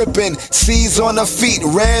Chanel dripping. C's on the feet,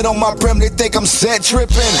 red on my brim. They think I'm set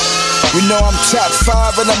tripping. You know I'm top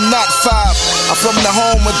 5 and I'm not 5. I'm from the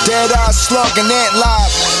home with dead eyes, slug and ant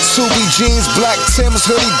live. Subi jeans, black Timbs,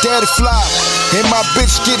 hoodie, dead fly. And my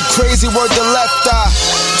bitch get crazy, word the left eye.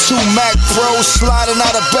 2 Mac Pros sliding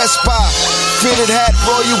out of Best Buy. Fitted hat,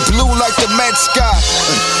 roll you blue like the Met sky.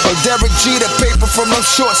 But Derek G, the paper from them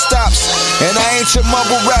shortstops. And I ain't your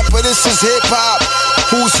mumble rapper, this is hip hop.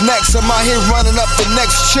 Who's next? I'm out here running up the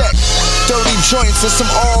next check. 30 joints and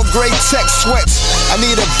some all gray tech sweats. I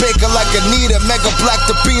need a baker like Anita, mega black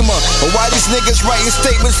the beamer. But why these niggas writing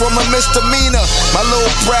statements from a misdemeanor? My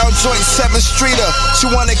little brown joint 7th Streeter.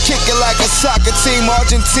 She wanna kick it like a soccer team,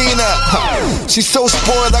 Argentina. She's so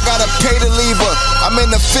spoiled, I gotta pay to leave her. I'm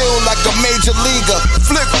in the field like a major leaguer.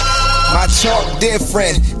 Flip. My talk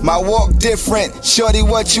different, my walk different. Shorty,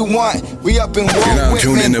 what you want? We up in Walt Whitman. You're now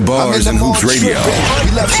tuned into Bars and Hoops Radio,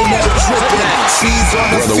 we left Chanel dripping. C's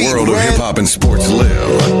on where the the world of hip-hop and sports live.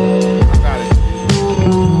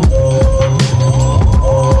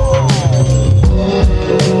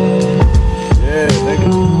 Yeah, nigga.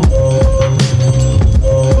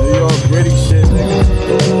 New York gritty shit, nigga.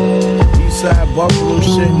 Eastside Buffalo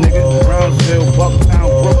shit, nigga. Brownsville,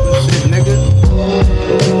 Bucktown, Brooklyn shit, nigga.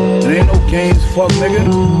 There ain't no games fuck, nigga.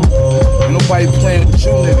 Ain't nobody playing with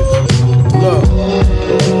you niggas. Look,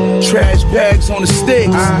 trash bags on the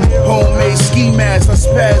sticks, homemade ski masks, I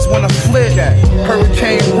spaz when I flip.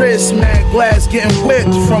 Hurricane wrist, mad glass getting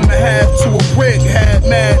whipped from a half to a brick. Had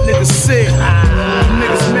mad niggas sick.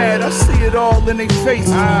 Niggas mad, I see it all in their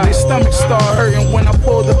faces. Their stomachs start hurting when I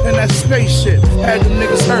pulled up in that spaceship. Had them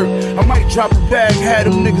niggas hurt. I might drop a bag, had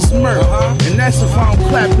them niggas murk. And that's if I don't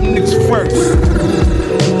clap them niggas first.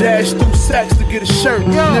 Dash through sacks to get a shirt.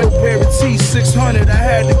 Little pair of T600, I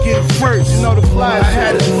had to get it first. You know the fly, I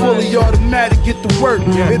had it fully automatic, get to work.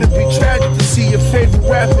 It'd be tragic to see your favorite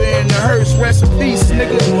rapper in the hearse. Rest in peace,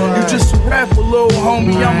 nigga. You just a rapper, little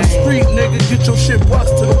homie. I'm a street nigga. Get your shit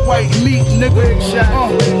bust to the white meat, nigga.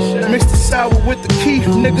 Mix the sour with the keef,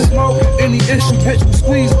 nigga. Any issue, bitch, we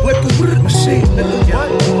squeeze blicker. Machine, nigga.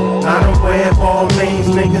 What? I don't wear ball lanes,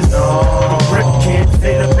 niggas. My grip can't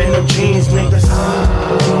fit up in them jeans, niggas.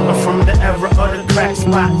 I'm from the era of the crack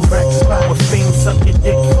spots. Where fiends suck your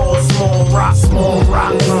dick for a small rock.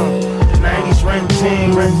 The 90s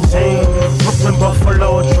renting. Brooklyn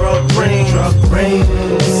Buffalo drug rings.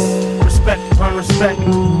 Respect upon respect.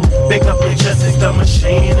 Big up your chest, it's the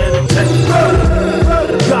machine and the tech.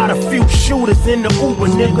 Got a few shooters in the Uber,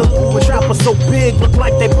 nigga. Chopper so big, look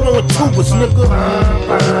like they blowing tubers, nigga.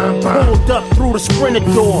 Pulled up through the sprinter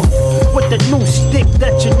door with the new stick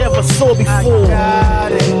that you never saw before.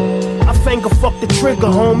 I finger fuck the trigger,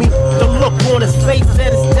 homie. The look on his face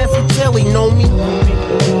said it's death until he know me.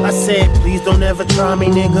 I said, please don't ever try me,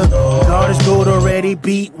 nigga. God is good already,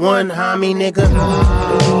 beat one homie, nigga.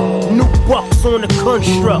 New bucks on the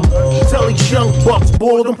construct. Tell these young bucks,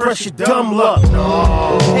 boy, don't press your dumb luck.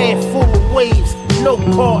 Handful of waves, no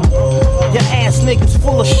part. Your ass niggas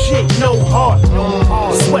full of shit, no heart.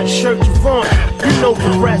 Sweatshirt Javon, you know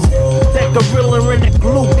the rest. That gorilla and that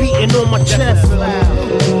glue beating on my chest.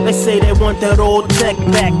 They say they want that old tech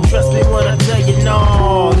back. Trust me when I tell you,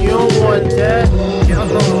 no, you don't want that.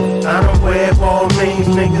 I don't wear ball lanes,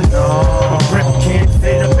 niggas. My grip can't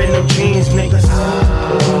fit up in them jeans, niggas.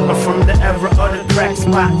 I'm from the era of the crack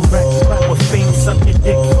spots. Where fiends suck your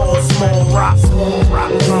dick for a small rock.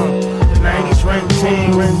 The 90s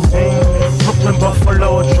renting. Brooklyn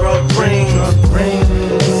Buffalo drug rings.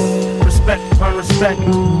 Respect upon respect.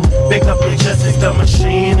 Big up your chest, it's the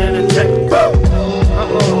machine and the tech. I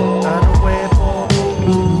don't wear ball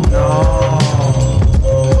lanes, no.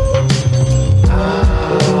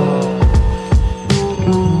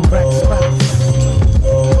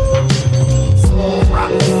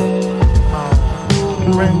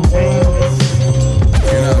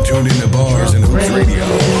 You're now tuned into Bars and Hoops Radio,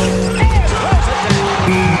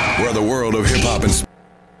 where the world of hip hop and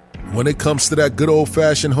When it comes to that good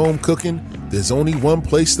old-fashioned home cooking, there's only one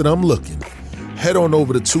place that I'm looking. Head on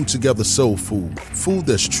over to Two Together Soul Food, food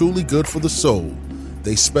that's truly good for the soul.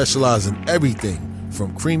 They specialize in everything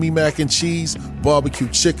from creamy mac and cheese, barbecue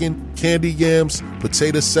chicken, candy yams,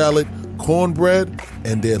 potato salad, cornbread,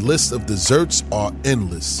 and their list of desserts are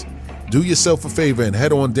endless. Do yourself a favor and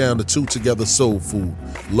head on down to Two Together Soul Food,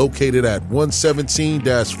 located at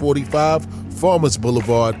 117-45 Farmers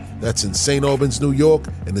Boulevard. That's in St. Albans, New York,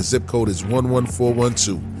 and the zip code is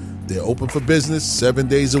 11412. They're open for business 7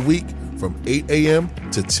 days a week from 8 a.m.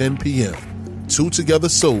 to 10 p.m. Two Together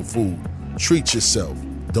Soul Food. Treat yourself.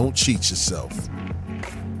 Don't cheat yourself.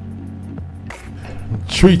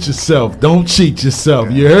 Treat yourself. Don't cheat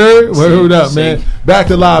yourself. You heard? Word up, man. Back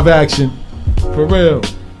to live action. For real.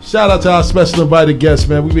 Shout out to our special invited guest,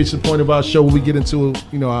 man. We reached the point of our show where we get into,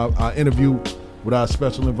 our interview with our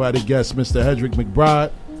special invited guest, Mr. Hedrick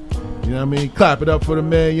McBride. You know what I mean? Clap it up for the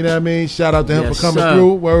man, you know what I mean? Shout out to him for coming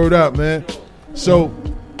through. Word up, man. So,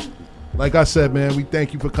 like I said, man, we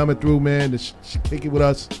thank you for coming through, man, to kick it with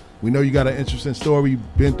us. We know you got an interesting story.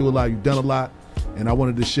 You've been through a lot. You've done a lot. And I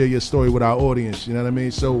wanted to share your story with our audience, you know what I mean?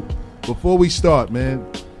 So, before we start, man,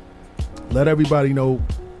 let everybody know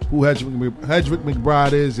who Hedrick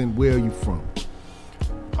McBride is and where are you from.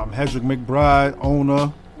 I'm Hedrick McBride,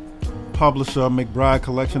 owner, publisher of McBride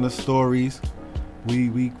Collection of Stories.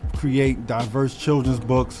 We create diverse children's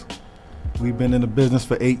books. We've been in the business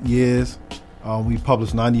for 8 years. We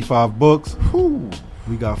published 95 books.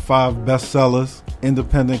 We got 5 bestsellers,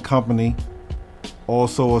 independent company.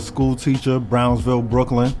 Also a school teacher, Brownsville,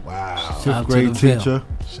 Brooklyn. Wow. 5th grade teacher.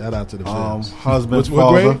 Shout out to the Bills. Husband, what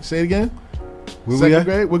father. Grade? Say it again. Second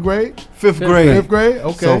grade? What grade? 5th grade. 5th grade?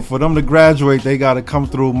 Okay. So for them to graduate, they got to come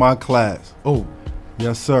through my class. Oh.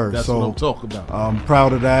 Yes, sir. That's what I'm talking about. I'm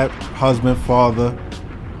proud of that. Husband, father,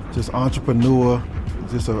 just entrepreneur,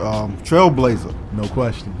 just a trailblazer. No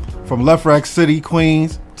question. From Left Rack City,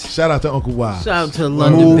 Queens Shout out to Uncle Wise. Shout out to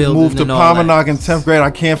London building. Moved to and all that. Pominock in 10th grade.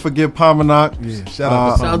 I can't forget Pominock. Yeah, shout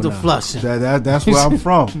out to Shout out to Pominock. Flushing. That's where I'm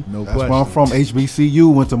from. No That's where question. I'm from.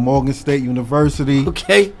 HBCU, went to Morgan State University.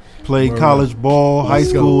 Okay. Played Word college ball, high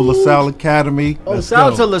school, LaSalle Academy. Oh, Let's shout out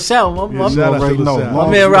go. to LaSalle. Yeah, My shout out to already know.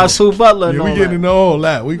 LaSalle. man Rasul Butler. Yeah, and we all getting that. into all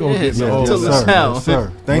that. We gonna Yeah, get into shout all out to that. LaSalle. Yes,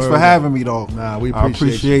 sir. Thanks for Word. having me, though. Nah, we I appreciate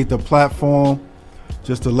appreciate the platform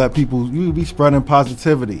just to let people, you be spreading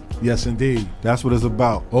positivity. Yes, indeed. That's what it's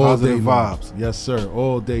about. All Positive day long. vibes. Yes, sir.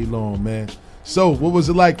 All day long, man. So, what was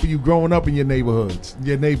it like for you growing up in your neighborhoods? 'Cause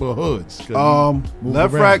you moved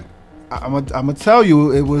Left around. Rack, I'm gonna tell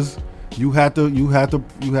you, it was you had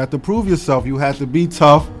to prove yourself. You had to be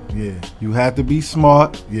tough. Yeah, You had to be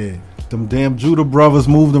smart. yeah. Them damn Judah brothers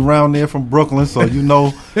moved around there from Brooklyn, so in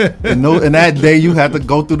that day you had to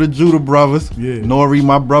go through the Judah brothers. Yeah. Nori,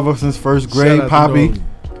 my brother since first Shout grade, out to Poppy.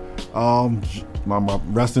 Nori. My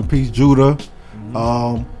rest in peace, Judah.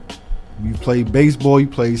 You played baseball, you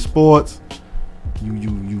played sports. You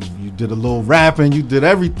did a little rapping, you did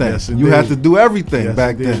everything. Yes, you had indeed. to do everything Yes,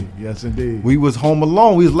 back indeed. then. Yes, indeed. We was home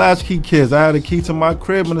alone. We was latchkey kids. I had a key to my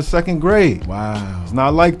crib in the 2nd grade. Wow. It's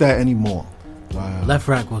not like that anymore. Wow. Left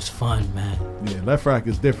Rack was fun, man. Yeah, Left Rack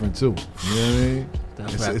is different too. You know what I mean?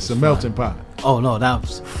 Left It's, Rack it's was a melting pot. Oh no, that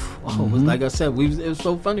was. Oh, it was like I said, it was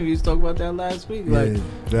so funny. We was talking about that last week. Like,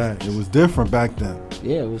 Yeah, It was different back then.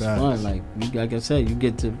 yeah, it was Facts. fun. Like I said, you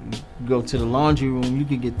go to the laundry room. You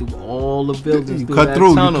could get through all the buildings. You through cut that through.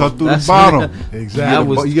 You tunnel. cut through That's- the bottom. exactly. That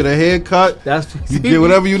was- You get a haircut. That's You get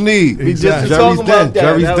whatever you need. We just Exactly. was Jerry's talking about Den. that.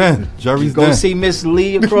 Jerry's That Den. was- Jerry's you go Den. see Miss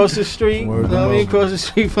Lee across the street. Word You know what I of mean? mouth. Across the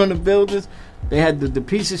street from the buildings. They had the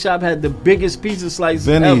pizza shop had the biggest pizza slices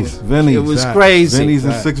Vinny's. ever. Vinny's. It was Facts. crazy. Vinny's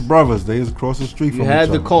and Facts. 6 brothers. They was across the street You from had each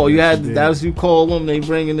to other. call. You Yes, had you did. that's you call them. They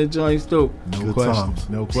bringing the joints through. No Good question. times.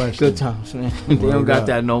 No question. Good times, man. They Word don't got up.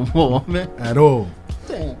 that no more, man. At all.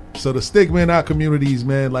 Damn. So the stigma in our communities,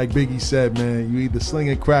 man, like Biggie said, man, you either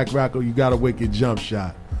slinging crack rock or you got a wicked jump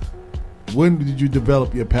shot. When did you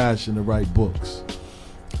develop your passion to write books?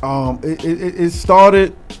 It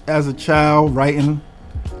started as a child writing,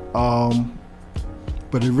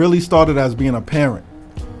 but it really started as being a parent.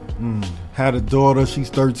 Had a daughter, she's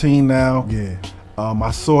 13 now. Yeah.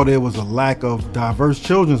 I saw there was a lack of diverse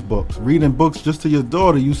children's books. Reading books just to your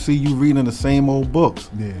daughter, you see you reading the same old books.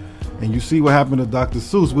 Yeah. And you see what happened to Dr.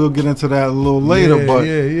 Seuss. We'll get into that a little later, yeah, but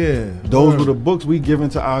yeah. those Word. were the books we given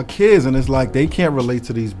to our kids, and it's like they can't relate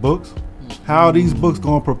to these books. How are these books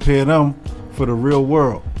gonna prepare them for the real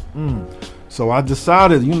world? So I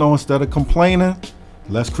decided, instead of complaining,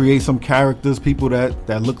 let's create some characters, people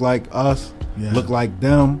that look like us, Yeah. look like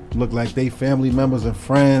them, look like they family members and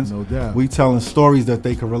friends. No doubt. We telling stories that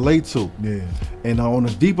they can relate to. Yeah. And on a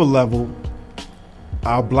deeper level,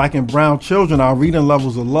 our black and brown children, our reading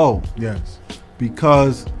levels are low Yes.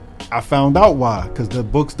 because I found out why. Because the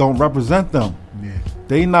books don't represent them. Yeah.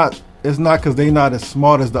 It's not because they not as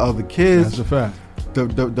smart as the other kids. That's a fact.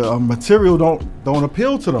 The material don't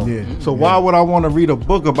appeal to them. Yeah. So why would I want to read a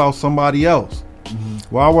book about somebody else?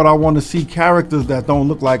 Why would I want to see characters that don't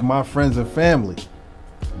look like my friends and family?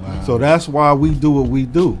 Wow. So that's why we do what we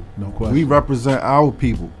do. No question. We represent our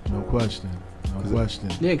people. No question. No question.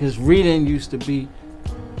 Yeah, because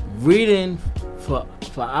reading for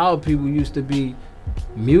our people used to be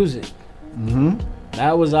music.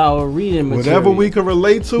 That was our reading material. Whatever we can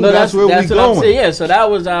relate to, No, that's where we what I'm going. saying. Yeah, so that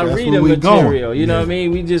was our That's reading where we material. going. You know Yeah. what I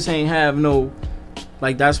mean? We just ain't have no,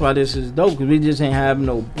 like that's why this is dope because we just ain't have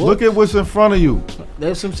no book. Look at what's in front of you.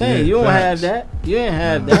 That's what I'm saying. Yeah, You don't facts. have that. You ain't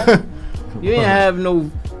have that. You ain't have no.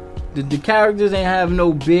 The characters ain't have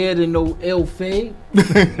no beard and no ill fade.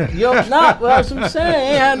 Yo, nah, that's what I'm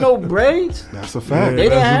saying. Ain't have no braids. That's a fact. They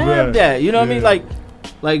didn't that's a have fact. that. You know what I mean? Yeah.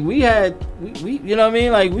 Like we had, we you know what I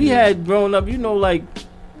mean? Like we had growing up. You know, like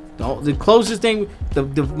the closest thing, the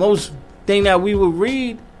most thing that we would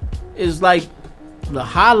read is like the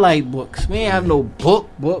highlight books. We ain't have no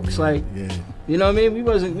books. Like Yeah. you know what I mean?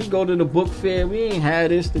 We go to the book fair. We ain't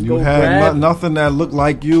had this to You go had grab. nothing that looked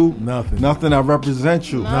like you. Nothing. Nothing that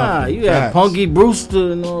represents you. Nah, nothing. you had Facts. Punky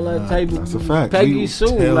Brewster and all that type of that's a fact. Peggy We- Sue.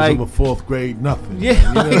 Tales Like of a 4th grade nothing. Yeah,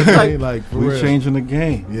 You know what I like- mean? Like for We real. changing the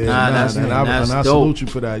game. Yeah, Nah, that's and I dope. salute you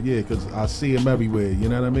for that. Yeah, because I see him everywhere. You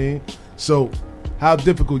know what I mean? So, how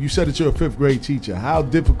difficult? You said that you're a 5th grade teacher. How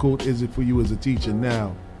difficult is it for you as a teacher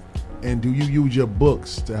now? And do you use your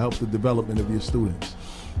books to help the development of your students?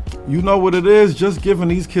 You know what it is? Just giving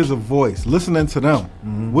these kids a voice, listening to them.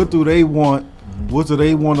 What do they want? What do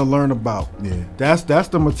they want to learn about? Yeah. That's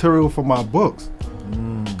the material for my books.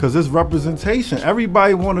 Because it's representation.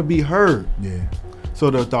 Everybody want to be heard. Yeah. So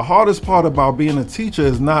the hardest part about being a teacher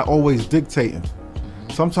is not always dictating.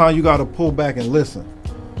 Sometimes you got to pull back and listen.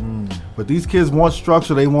 But these kids want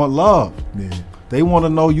structure. They want love. Yeah. They want to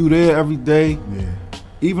know you there every day. Yeah.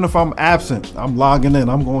 Even if I'm absent, I'm logging in.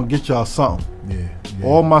 I'm going to get y'all something. Yeah.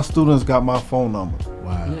 All my students got my phone number.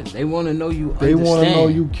 Wow. Yeah, they want to know you. They want to know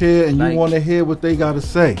you care and Like- you want to hear what they got to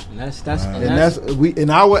say. And that's And that's we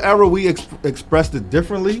in our era we expressed it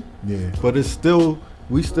differently. Yeah. But it's still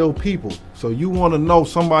we still people. So you want to know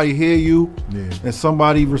somebody hear you Yeah. and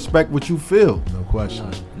somebody respect what you feel. No question.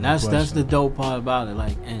 And that's the dope part about it.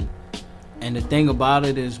 Like, and the thing about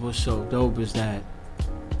it is what's so dope is that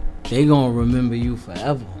they gonna remember you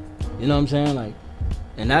forever. You know what I'm saying? Like,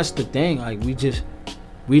 and that's the thing. Like, we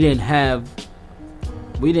didn't have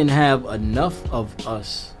enough of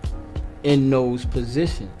us in those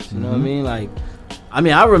positions. You know what I mean? Like,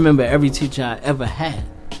 I remember every teacher I ever had.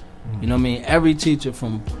 You know what I mean? Every teacher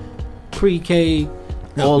from pre-K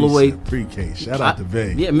all the way pre-K. Shout out to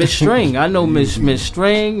Vay. Yeah, Miss String. I know Miss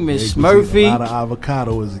String, Miss They Murphy. A lot of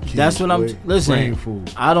avocado as a kid. That's what I'm. Brain Listen,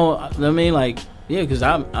 food. I because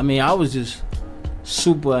I was just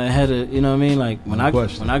super ahead of. You know what I mean? Like when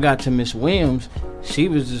I got to Miss Williams, she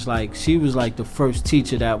was like the first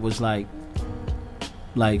teacher that was like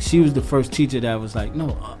she was the first teacher that was like,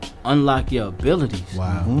 no, unlock your abilities.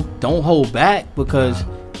 Wow. Don't hold back because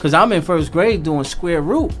I'm in first grade doing square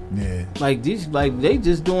root. Yeah. Like these, like they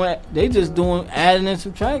just doing adding and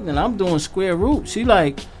subtracting. I'm doing square root. She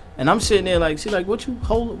like, and I'm sitting there like, she like, what you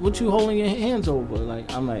holding your hands over?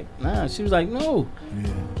 Like I'm like, nah. She was like, no,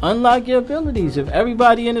 unlock your abilities. If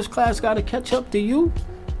everybody in this class got to catch up to you,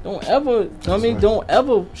 don't ever. Don't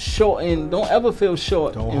ever shorten. Don't ever feel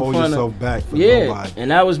short. Don't hold yourself back for nobody. nobody. And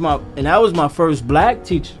that was my first black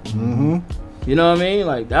teacher. Mm-hmm. You know what I mean?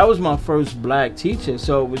 Like that was my first black teacher.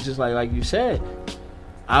 So it was just like you said,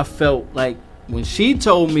 I felt like when she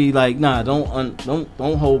told me like, nah, don't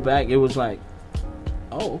hold back. It was like,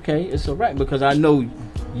 oh, okay, it's all right because I know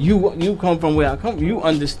you come from where I come. You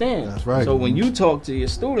understand. That's right. So when you talk to your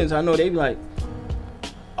students, I know they be like,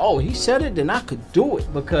 oh, he said it, then I could do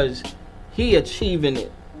it because he achieving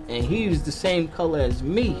it and he's the same color as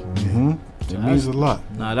me. Mm-hmm. It means a lot.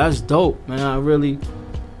 Nah, that's dope, man. I really,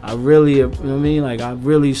 you know what I mean? Like, I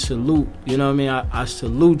really salute, you know what I mean? I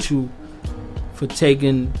salute you for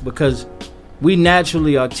taking, because we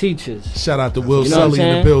naturally are teachers. Shout out to Will You know what I'm Sully in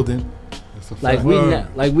the saying? building.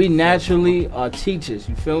 Like we naturally are teachers,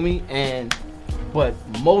 you feel me? But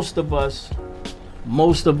most of us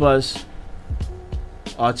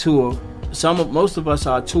are most of us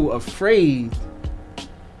are too afraid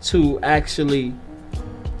to actually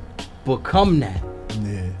become that.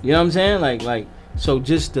 Yeah. You know what I'm saying? Like so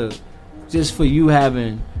just for you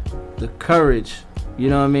having the courage, you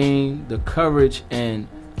know what I mean? The courage and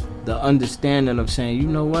the understanding of saying, you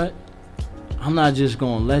know what? I'm not just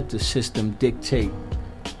gonna let the system dictate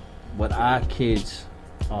what our kids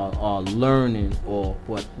are learning or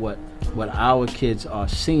what our kids are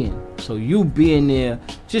seeing. So you being there,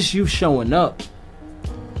 just you showing up,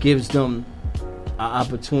 gives them an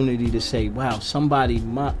opportunity to say, wow, somebody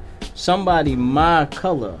my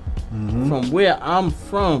color from where I'm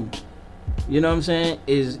from, you know what I'm saying,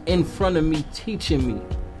 is in front of me teaching me.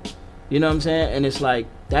 You know what I'm saying? And it's like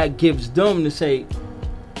that gives them to say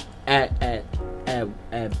at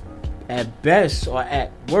best or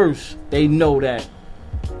at worst, they know that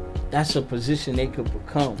that's a position they could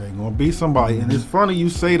become. They're gonna be somebody. And it's funny you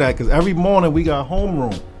say that because every morning we got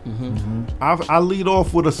homeroom. I lead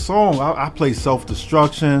off with a song. I play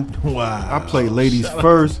Self-Destruction. Wow. I play Ladies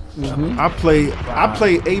First. I play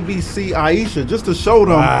ABC Aisha just to show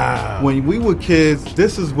them when we were kids,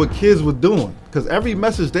 this is what kids were doing. Because every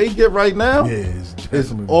message they get right now is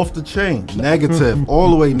off the chain, negative, all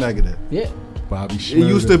the way negative. Yeah. Bobby It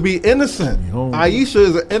used to be innocent. Aisha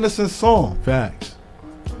is an innocent song. Facts.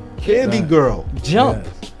 Candy Girl. Jump.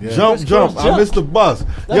 Yes. Jump. I missed the bus.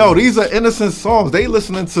 Yo, these are innocent songs. They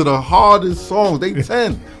listening to the hardest songs. They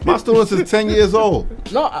 10. My students is 10 years old.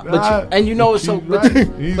 No, but you know it's so.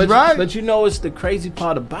 He's right. But you know it's the crazy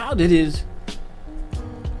part about it is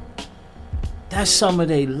that's some of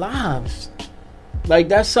their lives. Like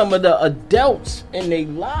that's some of the adults in their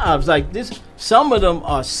lives. Like this, some of them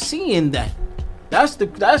are seeing that. That's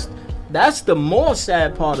the more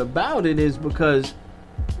sad part about it is because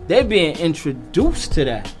they're being introduced to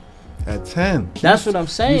that. At 10. That's what I'm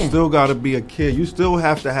saying. You still got to be a kid. You still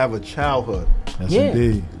have to have a childhood. That's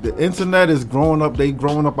indeed. The internet is growing up. They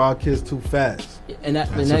growing up our kids too fast.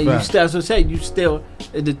 That's what I say. You still,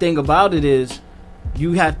 the thing about it is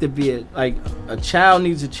you have to be a child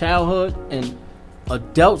needs a childhood and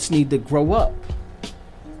adults need to grow up.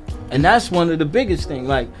 And that's one of the biggest things.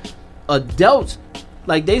 Like adults,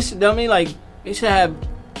 like they should have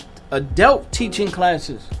adult teaching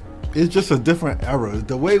classes it's just a different era.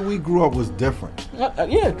 The way we grew up was different.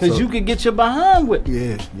 Yeah, because you could get your behind whipped.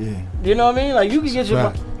 Yeah. You know what I mean? Like you could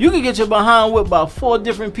get your behind whipped by 4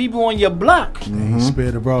 different people on your block. Mm-hmm.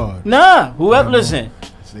 Spared abroad. Nah, whoever listen.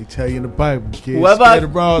 They tell you in the Bible, kids. Whoever spared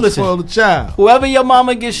abroad, spoil the child. Whoever your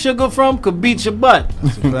mama gets sugar from could beat your butt.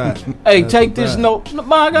 That's a fact. Hey, take this note.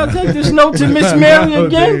 Ma, I gotta take this note to Miss Mary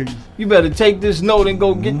again. You better take this note and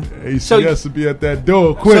go get. So you has to be at that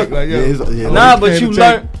door quick. But you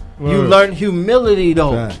learn humility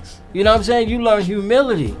though. Facts. You know what I'm saying? You learn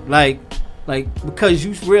humility, like because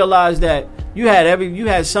you realize that you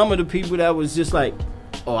had some of the people that was just like,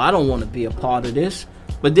 oh, I don't want to be a part of this,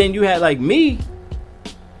 but then you had like me.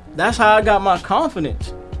 That's how I got my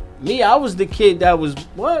confidence. Me, I was the kid that was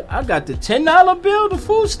I got the $10 bill, the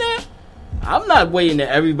food stamp. I'm not waiting to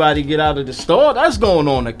everybody get out of the store. That's going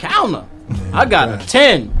on the counter. I got a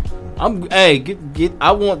 10. I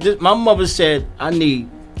want this. My mother said I need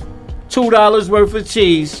 $2 worth of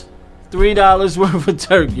cheese, $3 worth of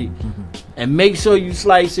turkey, and make sure you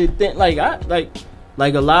slice it thin. Like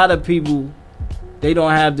a lot of people, they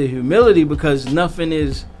don't have the humility because nothing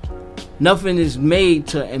is made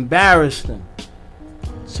to embarrass them.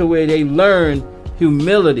 So where they learn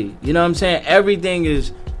humility. You know what I'm saying? Everything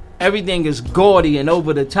is gaudy and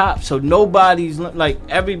over the top. So nobody's like,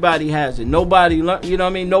 everybody has it. Nobody you know what I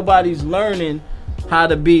mean? Nobody's learning how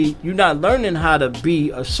to be. You're not learning how to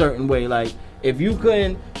be a certain way. Like if you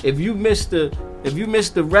missed the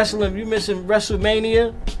wrestling, if you missing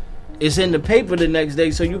WrestleMania, it's in the paper the next day,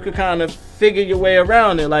 so you could kind of figure your way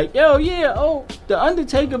around it. Like, the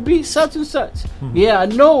Undertaker beat such and such. Mm-hmm. Yeah, I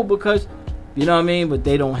know, because, you know what I mean? But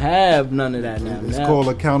they don't have none of that now. It's called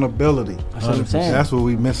accountability. That's what I'm saying. That's what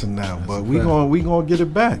we missing now. But we gonna get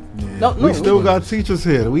it back. Yeah. We still got teachers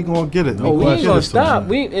here. We gonna get it. We ain't gonna stop.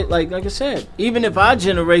 Like I said, even if our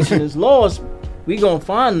generation is lost, we gonna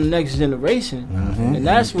find the next generation, and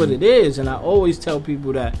that's what it is. And I always tell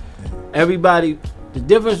people that everybody. The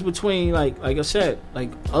difference between like I said, like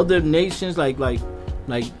other nations, like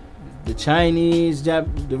the Chinese, the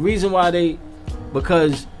reason why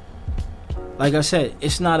because like I said,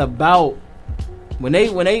 it's not about when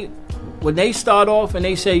they start off and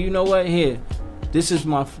they say, you know what, here, this is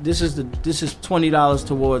 $20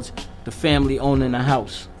 towards the family owning a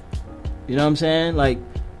house. You know what I'm saying? Like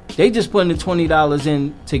they just putting the $20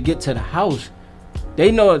 in to get to the house.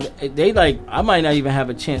 They know I might not even have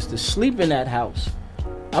a chance to sleep in that house.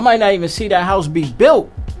 I might not even see that house be built,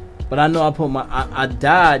 but I know I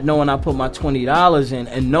died knowing I put my $20 in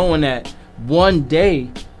and knowing that one day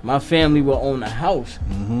my family will own a house.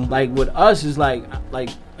 Mm-hmm. Like with us is like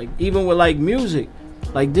even with like music,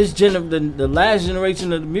 like this the last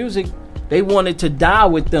generation of the music, they wanted to die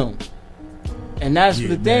with them. And that's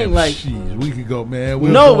the thing, like we could go, man.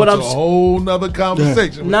 But I'm a whole nother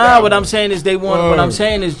conversation. What I'm saying is what I'm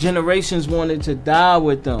saying is generations wanted to die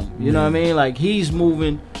with them. You know what I mean? Like he's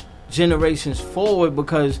moving generations forward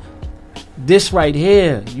because this right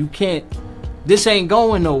here, you can't. This ain't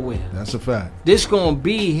going nowhere. That's a fact. This gonna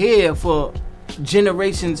be here for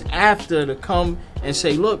generations after to come and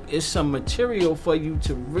say, look, it's some material for you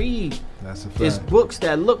to read. That's a fact. It's books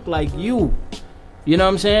that look like you. You know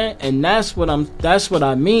what I'm saying? And that's what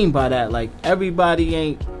I mean by that. Like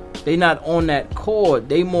everybody they not on that chord.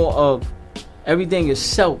 They more of everything is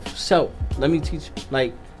self. Let me teach you.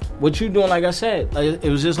 Like what you doing, like I said, like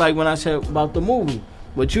it was just like when I said about the movie.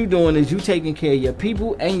 What you doing is you taking care of your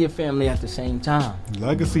people and your family at the same time.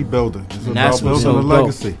 Legacy building. It's and about building a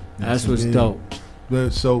legacy. That's what's dope.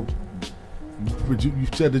 So you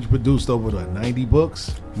said that you produced over 90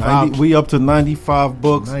 books? 90, we up to 95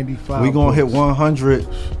 books. 95 we going to hit books. 100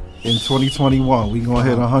 in 2021. We going to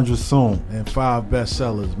hit 100 soon. And 5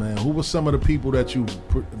 bestsellers, man. Who were some of the people that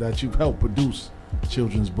you've helped produce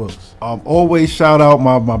children's books? Always shout out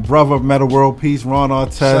my brother, Meta World Peace, Ron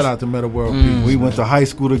Artest. Shout out to Meta World Peace. We went to high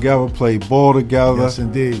school together, played ball together. Yes,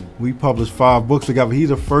 indeed. We published 5 books together. He's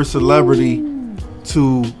the first celebrity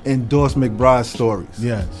to endorse McBride Stories.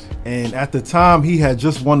 Yes. And at the time, he had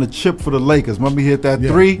just won the chip for the Lakers. Remember, he hit that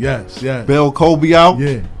 3? Yes. Bailed Kobe out.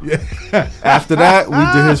 Yeah. After that, we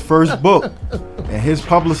did his first book. And his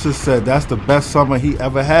publicist said that's the best summer he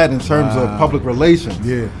ever had in terms of public relations.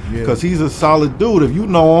 Yeah. Because he's a solid dude. If you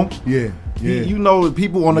know him, you know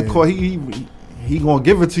people on the court, he gonna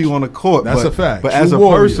give it to you on the court. That's a fact. But as a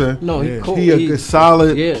person, he a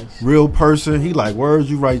solid, real person. He like words.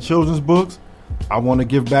 You write children's books. I want to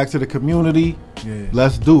give back to the community. Yeah.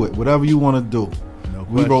 Let's do it. Whatever you want to do.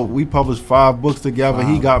 No we published 5 books together.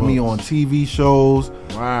 He got me on TV shows.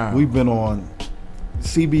 Wow. We've been on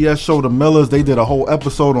CBS show The Millers, they did a whole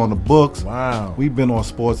episode on the books. Wow. We've been on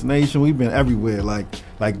Sports Nation. We've been everywhere. Like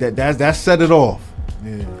that set it off.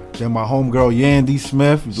 Yeah. Then my homegirl Yandy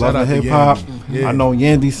Smith, Shout out loving to hip hop. Yandy. Yeah. I know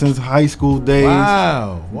Yandy since high school days.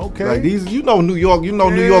 Wow. Okay. Like these, you know New York. You know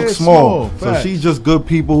New Yeah, York's small. So facts. she's just good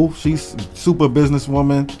people. She's super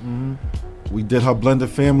businesswoman. Mm-hmm. We did her blended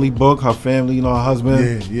family book. Her family, you know, her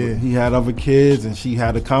husband. Yeah. He had other kids, and she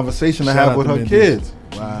had a conversation to Shout have out with to her Mindy. kids.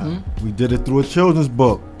 Wow. We did it through a children's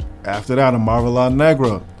book. After that, Amara La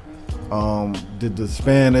Negra. Did the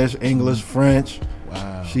Spanish, English, French.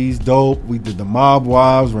 Wow. She's dope. We did the Mob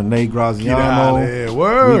Wives, Renee Get out Graziano. of here.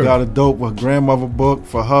 Word. We got a dope grandmother book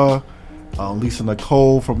for her. Lisa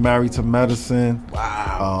Nicole from Married to Medicine.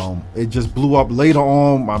 Wow. It just blew up later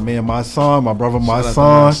on. My man, my son, my brother, my Shout out to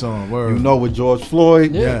son. my son. Word. You know, with George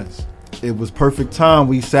Floyd. Yes. It was perfect time.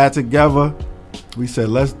 We sat together. We said,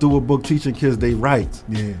 let's do a book teaching kids they rights.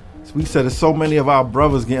 Yeah. So we said, there's so many of our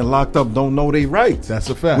brothers getting locked up don't know they rights. That's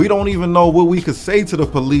a fact. We don't even know what we could say to the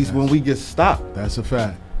police when we get stopped That's a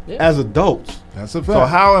fact. as adults. That's a fact. So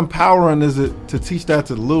how empowering is it to teach that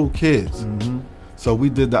to the little kids? Mm-hmm. So we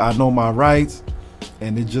did the I Know My Rights,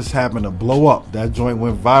 and it just happened to blow up. That joint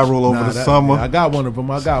went viral over the summer. I got one of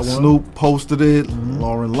them. I got one. Snoop posted it,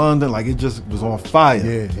 Lauren London, like it just was on fire.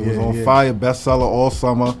 Yeah, it was on fire, bestseller all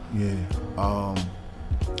summer. Yeah.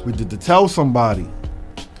 We did to Tell Somebody.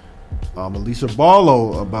 Alicia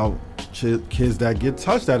Barlow about kids that get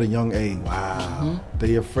touched at a young age. Wow.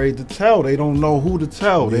 They afraid to tell. They don't know who to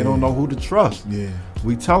tell. They don't know who to trust. Yeah.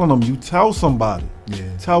 We telling them, you tell somebody.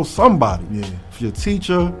 Yeah. Tell somebody. Yeah. If your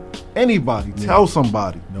teacher, anybody, tell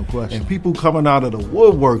somebody. No question. And people coming out of the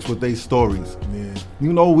woodworks with their stories. Yeah.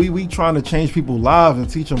 You know, we trying to change people's lives and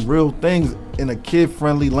teach them real things in a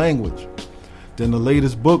kid-friendly language. Then the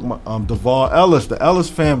latest book, Duval Ellis, the Ellis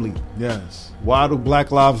family. Yes. Why do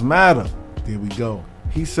Black Lives Matter? There we go.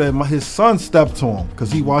 He said his son stepped to him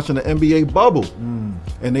because he watching the NBA bubble,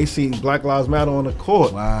 and they see Black Lives Matter on the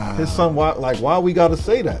court. Wow. His son, why we got to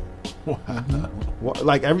say that?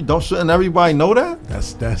 Shouldn't everybody know that?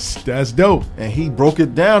 That's dope. And he broke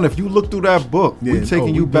it down. If you look through that book, Yeah, we're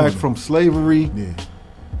taking we you back doing it. from slavery, Yeah.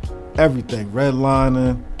 everything,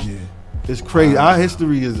 redlining. Yeah. It's crazy. Our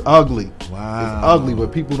history is ugly. Wow. It's ugly,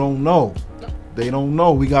 but people don't know. They don't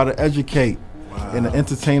know. We got to educate in an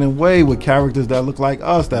entertaining way with characters that look like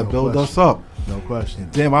us, that build us up. No question.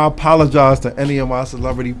 Damn, I apologize to any of my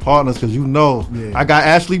celebrity partners because I got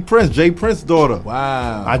Ashley Prince, Jay Prince's daughter.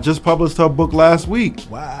 Wow. I just published her book last week.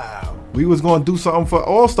 Wow. We was going to do something for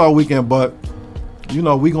All-Star Weekend, but,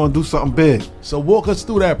 we going to do something big. So walk us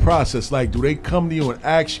through that process. Like, do they come to you and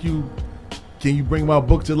ask you, can you bring my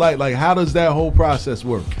book to light? Like, how does that whole process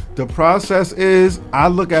work? The process is I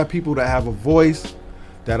look at people that have a voice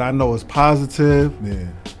that I know is positive,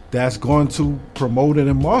 that's going to promote it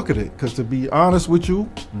and market it. Because to be honest with you,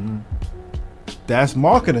 that's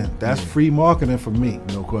marketing. That's free marketing for me.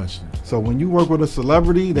 No question. So when you work with a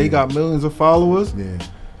celebrity, they got millions of followers. Yeah.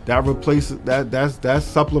 That replaces that's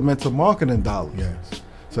supplement to marketing dollars. Yes.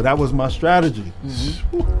 So that was my strategy.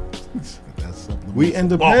 That's something. We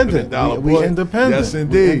independent. We independent. Yes,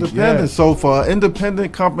 indeed. We independent. Yes. So for an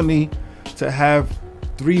independent company to have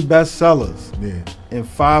 3 bestsellers in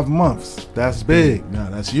 5 months, that's big. Nah,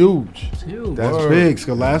 that's huge. It's huge. That's Word. big.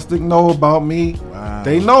 Scholastic know about me. Wow.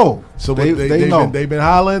 They know. So they know. They've been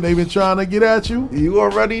hollering. They've been trying to get at you. You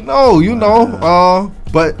already know. You know.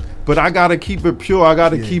 But I gotta keep it pure. I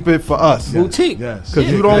gotta keep it for us. Boutique. Yes. Because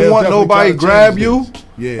Yeah. you don't They'll want definitely nobody try to grab change you, things.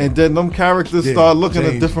 Yeah. and then them characters Yeah, start looking a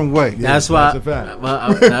change. different way. Yeah. That's why. That's a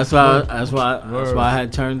fact. That's why I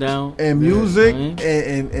had turned down. And music Yeah.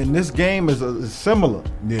 and this game is similar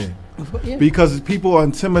Yeah. Yeah. because people are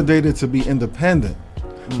intimidated to be independent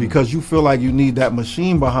because you feel like you need that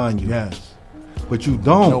machine behind you. Yes. But you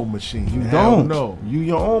don't. No machine. You Hell don't. no. You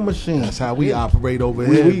your own machine. That's how we operate over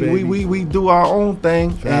we, here, we, baby. we do our own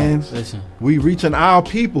thing and Listen. we reaching our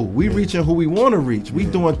people. We reaching who we want to reach. We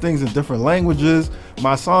doing things in different languages.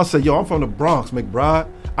 My son said, "Yo, I'm from the Bronx, McBride.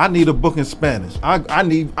 I need a book in Spanish. I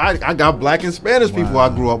got black and Spanish people I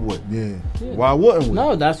grew up with. Yeah. Why wouldn't we?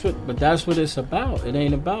 No, that's what it's about. It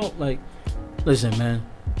ain't about like, listen, man.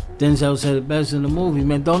 Denzel said it best in the movie,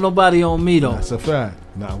 man. Don't nobody own me though. That's a fact.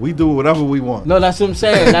 Nah, we do whatever we want. No, that's what I'm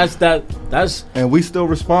saying. That's And we still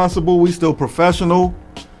responsible. We still professional.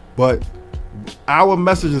 But our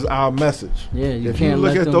message is our message. Yeah, you if can't you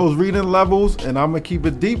look let at them- those reading levels, and I'm gonna keep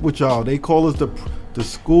it deep with y'all. They call us the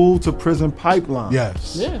school to prison pipeline.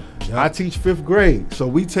 Yes. yeah. I teach 5th grade, so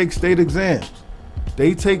we take state exams.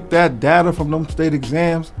 They take that data from them state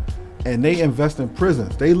exams and they invest in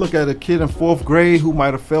prisons. They look at a kid in 4th grade who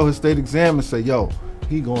might have failed his state exam and say, yo,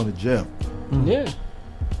 he going to jail. Yeah.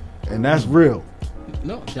 and that's real.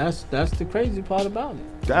 No, that's the crazy part about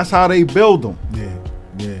it. That's how they build them.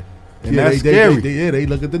 Yeah. And that's scary. They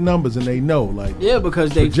look at the numbers and they know, like, because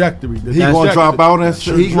they trajectory. He gonna drop out and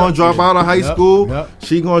he gonna drop out of high school. Yep.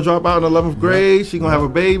 She gonna drop out in 11th grade. She gonna have a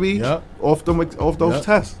baby. Off those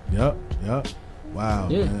tests. Yep. Wow.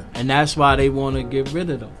 Yeah, man. and that's why they want to get rid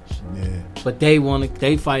of those. Yeah. But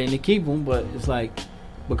they fighting to keep them. But it's like,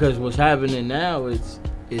 because what's happening now is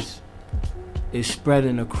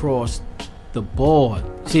spreading across the board.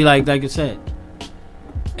 See, like I said,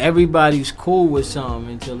 everybody's cool with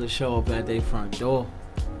something until they show up at their front door,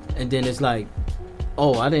 and then it's like,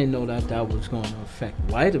 oh, I didn't know that was going to affect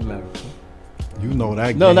white America. You know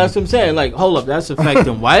that. No, game. that's what I'm saying. Like, hold up, that's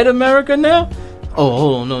affecting white America now. Oh,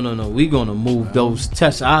 hold on, no. We gonna move those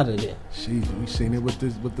tests out of there. Jeez, we seen it with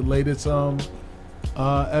the latest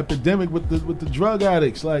epidemic with the drug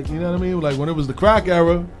addicts. Like, you know what I mean? Like when it was the crack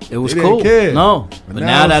era, it was they cool. Didn't care. No, but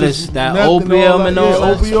now that it's that opium and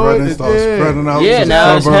all that, spreading out. Yeah,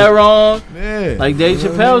 now it's heroin. Yeah, like Dave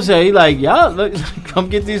Chappelle said, he like, y'all look, come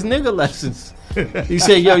get these nigga lessons. He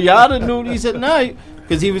said, yo, y'all the new. He said, nah.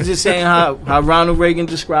 Because he was just saying how Ronald Reagan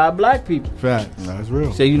described black people. Facts. That's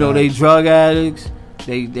real. So, they drug addicts.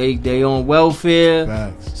 They on welfare.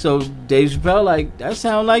 Facts. So Dave Chappelle, like, that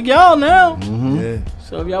sound like y'all now. Mm-hmm. Yeah.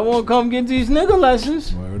 So if y'all want to come get these nigga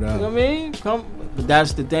lessons, Word you out. know what I mean? Come. But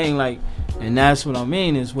that's the thing, like, and that's what I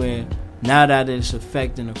mean is where now that it's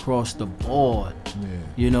affecting across the board,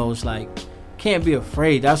 it's like, can't be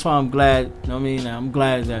afraid. That's why I'm glad, you know what I mean? I'm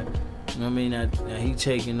glad that, you know what I mean, that he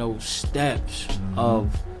taking those steps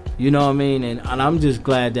of, you know what I mean, and I'm just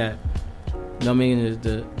glad that, you know what I mean, is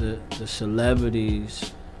the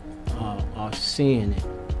celebrities are seeing it.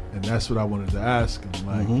 And that's what I wanted to ask him.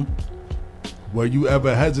 Like, were you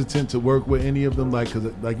ever hesitant to work with any of them? Like, cause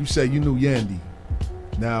like you said, you knew Yandy.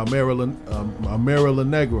 Now Marilyn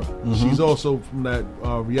Negra, she's also from that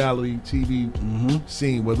reality TV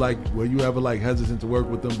scene. Were you ever like hesitant to work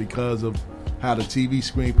with them because of how the TV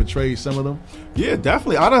screen portrays some of them? Yeah,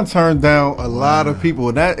 definitely. I done turned down a lot of people,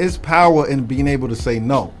 and that is power in being able to say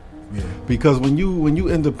no. Yeah. Because when you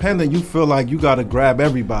independent, you feel like you got to grab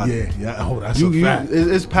everybody. Yeah. Oh, that's a fact.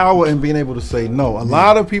 It's power in being able to say no. A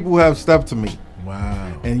lot of people have stepped to me.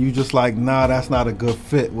 Wow. And you just like, nah, that's not a good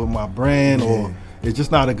fit with my brand, or it's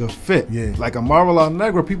just not a good fit. Yeah. Like a Marla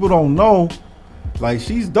Negra, people don't know. Like,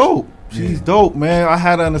 she's dope. She's dope, man. I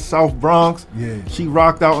had her in the South Bronx. Yeah. She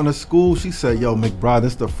rocked out in the school. She said, yo, McBride,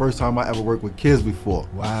 this is the first time I ever worked with kids before.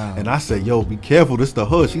 Wow. And I said, yo, be careful. This the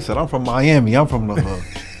hood. She said, I'm from Miami. I'm from the hood.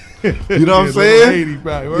 You know what I'm saying?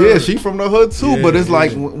 Yeah, she from the hood too. But it's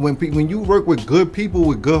like when you work with good people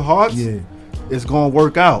with good hearts, it's gonna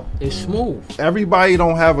work out. It's smooth. Everybody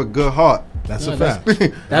don't have a good heart. That's a fact.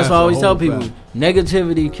 That's why I always tell people,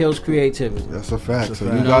 negativity kills creativity. That's a fact. That's a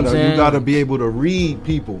So fact. you gotta be able to read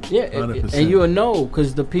people. Yeah, 100%. and you will know,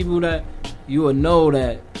 because the people that you will know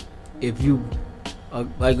that if you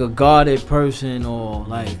like a guarded person or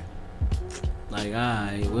like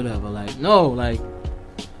alright, whatever, like no, like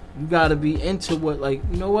you gotta be into what, like,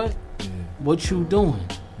 you know what you doing.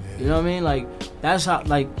 You know what I mean? Like that's how,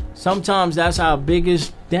 like sometimes that's our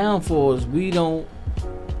biggest downfall is we don't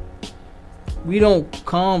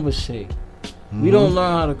conversate. We don't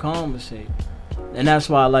learn how to conversate, and that's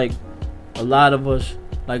why like a lot of us,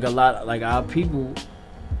 like our people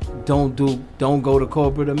don't go to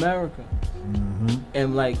corporate America.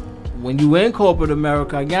 And like when you in corporate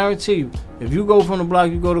America, I guarantee you, if you go from the block,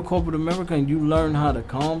 you go to corporate America and you learn how to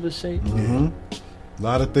conversate. A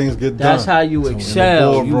lot of things get done. That's how you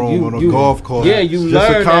excel. In a boardroom, on a golf course. Yeah, you just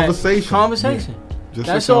learn a conversation. Conversation. Yeah.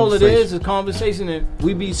 That's all it is conversation. And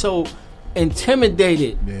we be so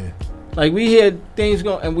intimidated. Yeah. Like we hear things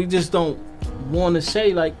go, and we just don't want to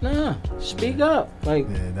say, like, nah, speak up. Like,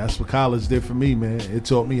 that's what college did for me, man. It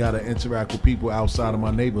taught me how to interact with people outside of my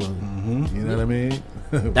neighborhood. You know what I mean?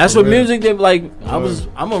 That's what music did. Like,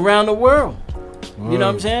 I'm around the world. You know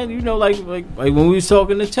what I'm saying? You know, like when we was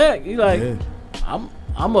talking to Tech, you like,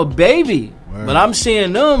 I'm a baby, but I'm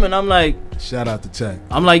seeing them, and I'm like, shout out to Tech.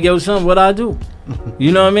 I'm like, yo, son, what I do?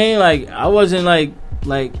 You know what I mean? Like, I wasn't like,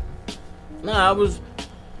 nah, I was,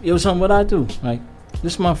 yo, son, what I do? Like,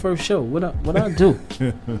 this is my first show. What I do?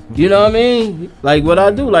 You know what I mean? Like, what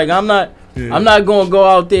I do? Like, I'm not gonna go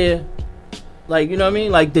out there. Like, you know what I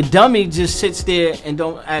mean? Like, the dummy just sits there and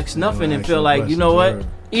don't ask nothing and feel like, you know what?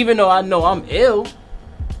 Even though I know I'm ill,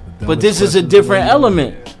 but this is a different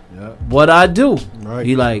element. What I do. Right.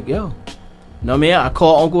 He like, yo. You know what I mean? I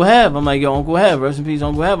call Uncle Hav. I'm like, yo, Uncle Hav. Rest in peace,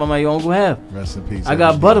 Uncle Hav. I'm like, yo, Uncle Hav. Rest in peace. I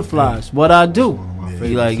got butterflies. What I do.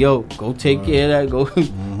 He like, yo, go take care of that.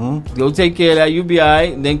 Go, go take care of that. You be all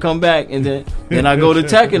right. And then come back. And then I go to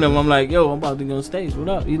teching him. I'm like, yo, I'm about to go on stage. What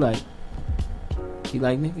up? He like,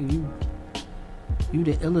 nigga, you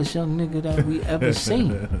the illest young nigga that we ever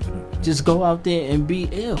seen. Just go out there and be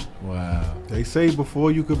ill. Wow. They say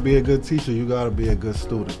before you could be a good teacher, you got to be a good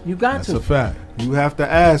student. You got That's to. a fact. You have to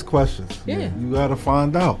ask questions. Yeah. You got to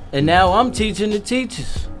find out. And now I'm teaching the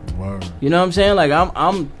teachers. Word. You know what I'm saying? Like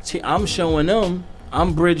I'm showing them.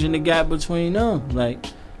 I'm bridging the gap between them. Like,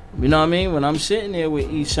 you know what I mean? When I'm sitting there with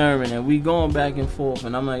E. Sherman and we going back and forth,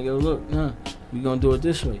 and I'm like, yo, look, we gonna do it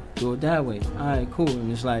this way, do it that way. All right, cool. And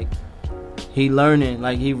it's like he learning,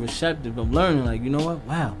 like he receptive of learning. Like, you know what?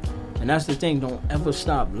 Wow. And that's the thing. Don't ever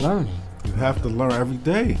stop learning. You have to learn every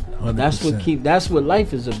day. 100%. That's what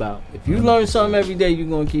life is about. If you learn something every day, you're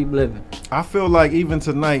gonna keep living. I feel like even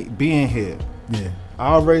tonight being here,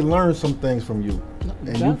 I already learned some things from you.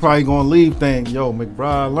 And you probably gonna leave thinking, yo, McBride,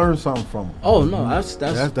 I learned something from him. Oh no,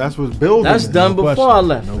 that's what's building. That's done before I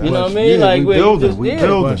left. You know what I mean? Yeah, like we building.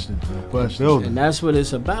 No question. And that's what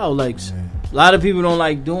it's about. Like a lot of people don't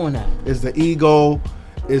like doing that. It's the ego,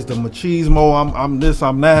 it's the machismo. I'm this,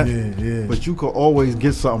 I'm that. Yeah. But you could always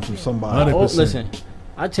get something from somebody. 100%. Listen,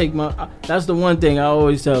 I take that's the one thing I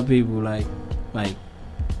always tell people. Like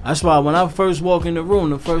that's why when I first walk in the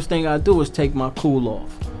room, the first thing I do is take my cool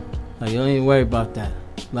off. Like, you don't even worry about that.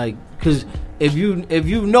 Like, cause if you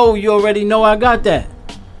know, you already know I got that.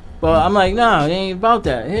 But I'm like, nah, it ain't about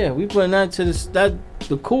that. Here, we putting that to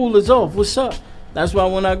the cool is off. What's up? That's why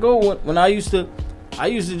when I go, when I used to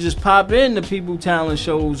just pop in to people talent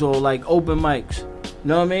shows or like open mics. You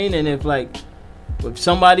know what I mean? And if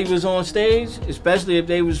somebody was on stage, especially if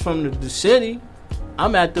they was from the city,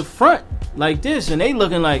 I'm at the front like this, and they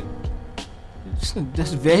looking like,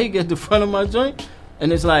 that's vague at the front of my joint.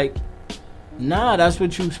 And it's like, nah, that's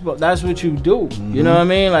what you do. Mm-hmm. You know what I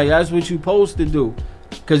mean? Like, that's what you supposed to do.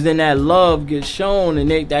 Because then that love gets shown, and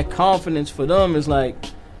that confidence for them is like,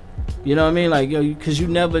 you know what I mean? Like, yo, because you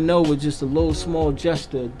never know what just a little small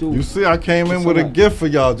gesture do. You see, I came in with a gift for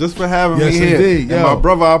y'all just for having me here. Indeed. And my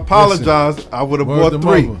brother, I apologize. I would have bought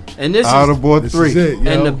 3. And this I would have bought 3.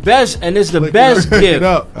 And the best, and it's the best gift.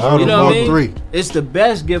 I would have bought 3. It's the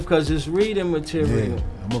best gift because it's reading material. Yeah.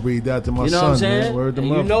 I'm gonna read that to my son. You know son, what I'm saying? Man. Word to and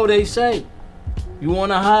mother. you know they say, you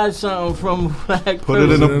want to hide something from black Put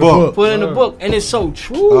it in a book. Put it in a book. And it's so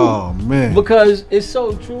true. Oh, man. Because it's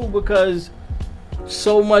so true because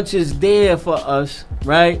so much is there for us,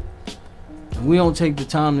 right? And we don't take the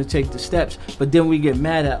time to take the steps. But then we get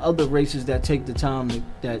mad at other races that take the time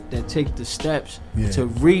that take the steps to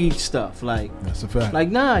read stuff. Like, that's a fact.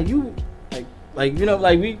 Like, nah, you like you know,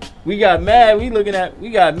 like we got mad. We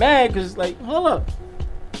got mad because like, hold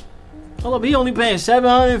up, he only paying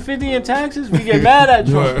 $750 in taxes. We get mad at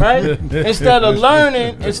Trump, right? Instead of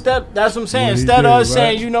learning, that's what I'm saying. Instead of us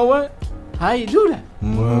saying, you know what, how you do that?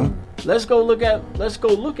 Mm-hmm. Let's go look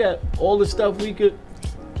at all the stuff we could.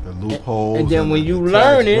 The loopholes. And then when you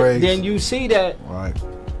learn it, then you see that. Right.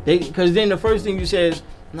 Because then the first thing you say is,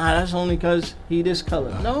 nah, that's only because he this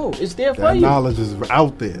color. No, it's there for you. Knowledge is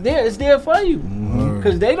out there. It's there for you.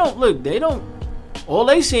 Because they don't, all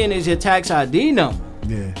they seeing is your tax ID number.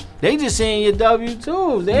 Yeah. They just seeing your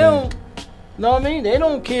W-2s. They don't, know what I mean? They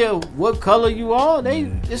don't care what color you are.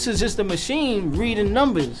 This is just a machine reading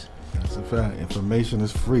numbers. That's a fact. Information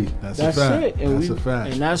is free. That's a fact. It. And that's a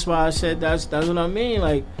fact. And that's why I said that's what I mean.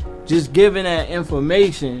 Like, just giving that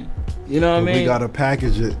information, you know what I mean? We gotta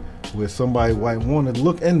package it where somebody might want to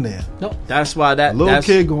look in there. No, that's why that little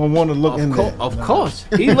kid gonna want to look in there. Of course,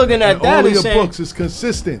 he's looking at and that. All of your saying, books is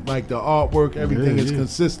consistent, like the artwork, everything is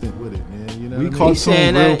consistent with it, man. You know, we call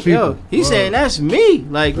saying real that. people. Yo, he's saying that's me.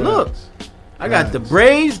 Like, look, I got the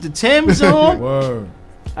braids, the Timbs on. Word.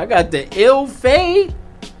 I got the ill fade.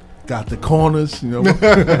 Got the corners, you know. You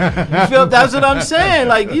feel? That's what I'm saying.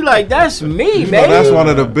 Like, you like, that's me, man. That's one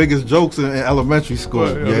of the biggest jokes in elementary school.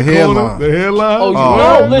 Your hairline. The hairline. Oh, you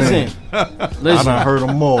know, listen. I done heard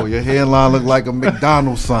them all. Your hairline look like a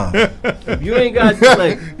McDonald's sign. You ain't got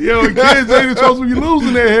like, yo, kids ain't supposed to be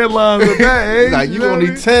losing their hairlines at that age. Like, you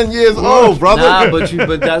only 10 years old, brother. Nah,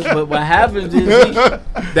 but what happens is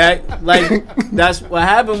that's what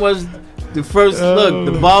happened was. The first look,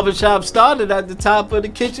 the barbershop started at the top of the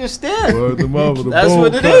kitchen step. That's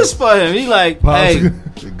what it is for him. He like, hey,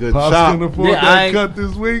 good chop. Cut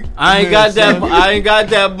this week. I ain't got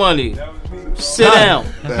that money. Sit down.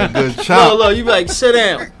 That good chop. Look, you be like, sit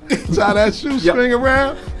down. Tie that shoestring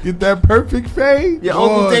around. Get that perfect fade. Your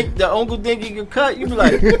uncle think you can cut. You be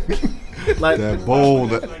like that bowl.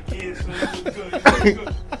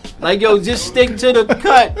 Like, yo, just stick to the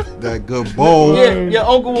cut. That good bowl. Yeah, your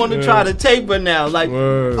uncle want to try to taper now. Like,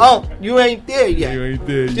 Word. oh, you ain't there yet. You ain't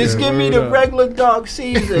there Just yet. give me Word the up. regular dark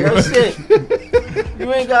Caesar. That's it.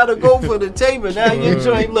 You ain't got to go for the taper. Now your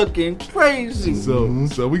joint looking crazy.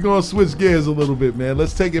 So we gonna switch gears a little bit, man.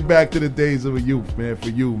 Let's take it back to the days of a youth, man. For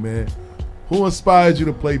you, man. Who inspired you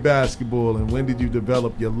to play basketball, and when did you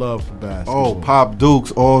develop your love for basketball? Oh, Pop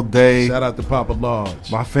Dukes all day. Shout out to Papa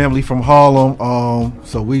Large. My family from Harlem.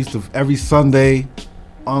 So we used to every Sunday,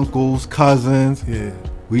 uncles, cousins. Yeah.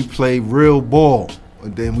 We played real ball.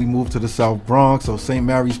 And then we moved to the South Bronx, so St.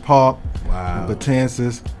 Mary's Park, Wow. and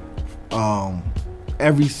Betances.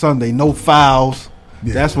 Every Sunday, no fouls.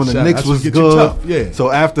 Yeah, That's when the shout- Knicks that's what was get you good. tough, yeah. So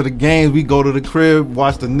after the games, we go to the crib,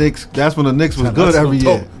 watch the Knicks. That's when the Knicks was good every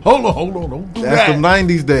year. Hold on, don't do That's that. the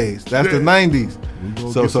 90s days. That's the Yeah. 90s.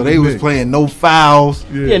 gonna So get so to they the was Knicks. playing no fouls.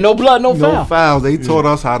 Yeah, no blood, no No foul. fouls. They taught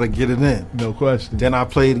us how to get it in. No question. Then I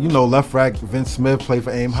played, left rack. Vince Smith played for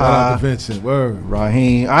Aim Shout out High. to Vincent. Word.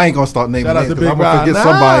 Raheem. I ain't gonna start naming Shout out names to 'cause I'm Big gonna Rod. forget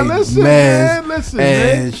Nah, somebody. listen, Mez, man, listen,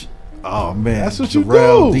 man. Edge. Oh man, That's what you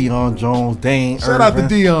Jarrell, do. Deion Jones, Dane. Shout out to Irvin.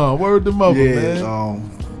 Dion. Word to mother, Yeah, man.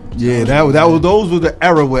 those were the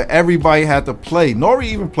era where everybody had to play. Nori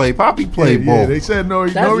even played. Poppy played ball. Yeah, they said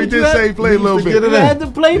Nori. That's Nori what you did had- say he played a He little used to bit. get it You in. had to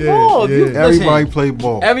play Yeah, ball. yeah. Listen, Everybody played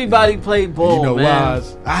ball. Everybody played ball, You know, man.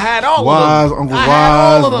 Wise. I had all Wise, of them. Uncle I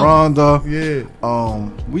had all of Wise, them. Rhonda. Yeah,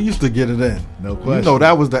 We used to get it in. no question. You know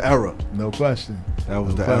that was the era. No question. That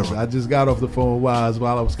was No the question. era. I just got off the phone with Wise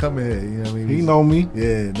while I was coming here. You know what I mean? He know me.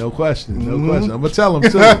 Yeah, no question. No Mhm. question. I'm going to tell him,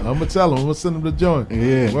 too. I'm going to tell him. I'm going to send him the joint.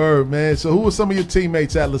 Yeah. Word, man. So who were some of your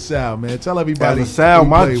teammates at LaSalle, man? Tell everybody. At LaSalle,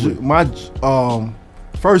 who you played with. my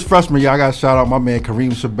first freshman year, I got to shout out my man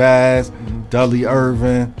Kareem Shabazz, Dudley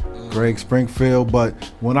Irvin, Greg Springfield. But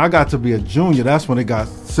when I got to be a junior, that's when it got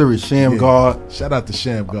serious. Shamgar, Shout out to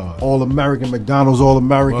Shamgar. All-American, McDonald's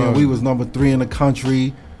All-American. Word. We was number 3 in the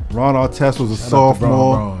country. Ron Artest was a Shout out to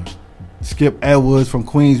sophomore. Ron. Skip Edwards from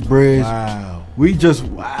Queensbridge. Wow. We just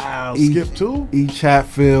Wow. E- Skip too? E.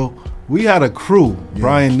 Chatfield. We had a crew. Yeah.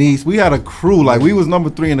 Brian Neese. We had a crew. Like we was number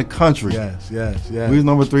 3 in the country. Yes. We was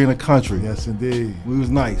number 3 in the country. Yes, indeed. We was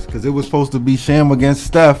nice because it was supposed to be Sham against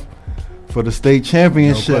Steph for the state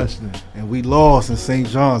championship, question. and we lost in St.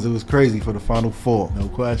 John's. It was crazy for the Final Four. No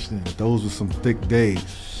question. Those were some thick days.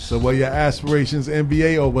 So were your aspirations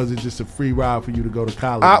NBA, or was it just a free ride for you to go to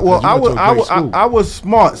college? I Because you went to a great school. I was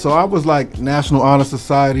smart, so I was like National Honor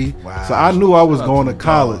Society. Wow. So I knew I was Shout out going to to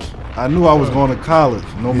college. I knew I was going to college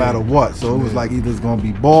no matter what. So it was like either it's going to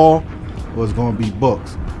be ball or it's going to be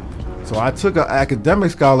books. So I took an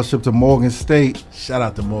academic scholarship to Morgan State, Shout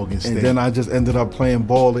out to Morgan State. and then I just ended up playing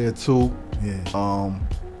ball there too. yeah.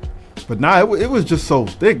 But nah, it was just so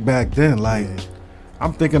thick back then. Like Yeah.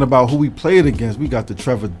 I'm thinking about who we played against. We got the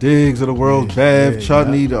Trevor Diggs of the world, Yeah, Bev, yeah,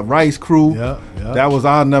 Chutney, the Rice crew. Yeah, yeah. That was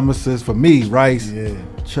our nemesis for me, Rice, Yeah.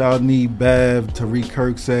 Chutney, Bev, Tariq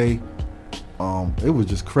Kirksey. It was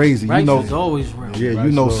just crazy. Rice you know, was always real. yeah, Rice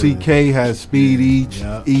you know, Roller. CK has Speed Each,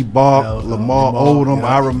 Yeah. E. Bop, Yeah, Lamar Lamar, Odom, yeah.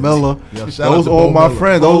 Ira Miller. Yeah, shout out Those to all Bo my Miller.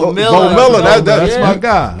 friends. Bo Those, Miller, Bo Miller, that's that's That's my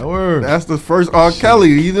guy. Word. that's the first R. Kelly.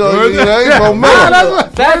 You know, Word. Bo Nah, Miller.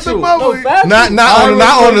 that's factual. No, factual.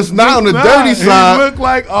 Not on the dirty side. He looked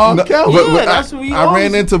like R. No, Kelly. Yeah, that's what he I ran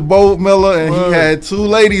always- into Bo Miller and Word. he had 2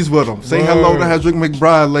 ladies with him. Say hello to Word. Hedrick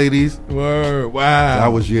McBride, ladies. Word. Wow. That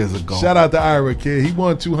was years ago. Shout out to Ira Kid. He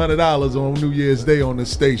won $200 on New Year's Day on the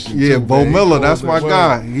station. Yeah, too, Bo man. He Miller, called that's it. my Word.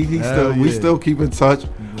 guy. He Hell still we yeah. still keep in touch.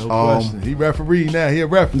 No question. He referee now. He a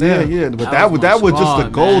ref now. Yeah. But That that was was my just the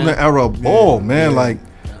squad, golden man. era of ball, man. yeah. Like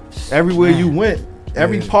everywhere you Man. went,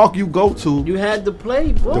 every Yeah. park you go to, You had to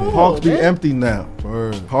play ball. the parks be man. empty now.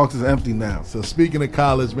 Word. Parks is empty now. So speaking of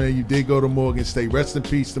college, man, you did go to Morgan State. Rest in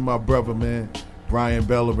peace to my brother, man, Brian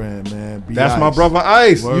Bellerin, man. B. That's my Ice. brother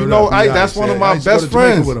Ice. Word you know, up, B. Ice. That's one of yeah. my I used to go best to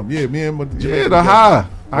Jamaica friends. with him. Yeah, me and him. Yeah, the high.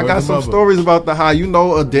 I Word got to some mother. stories about the high. You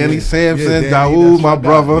know, Danny Yeah. Sampson, Yeah, Danny, Dawood, that's my guy.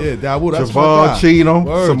 brother. Yeah, Dawood, that's my Javar guy. Cheatham,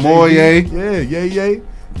 Word, Samoye. JB.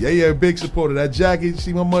 Yeah, big supporter. That jacket,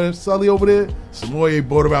 see my mother Sully over there? Samoye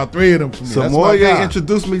bought about 3 of them for me. That's my Samoye guy.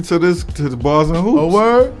 introduced me to the bars and hoops. Oh,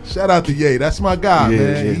 word? Shout out to Ye. That's my guy, Yeah,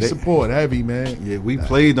 man. yeah, He they- support heavy, man. Yeah, we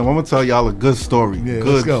played them. I'm gonna tell y'all a good story. Yeah,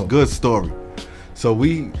 let's go. Good story. So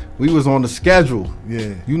we was on the schedule. Yeah.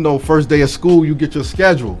 You know, first day of school, you get your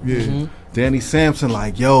schedule. Yeah. Danny Sampson,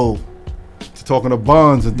 like, yo, talking to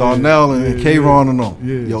Bonds and Darnell and yeah, K-Ron and them.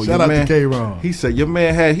 Yeah. Yo, Shout your out man, to K-Ron. He said, your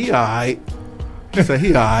man he all right. He said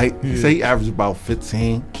he all right. He said he averaged about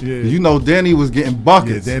 15. Yeah. You know, Danny was getting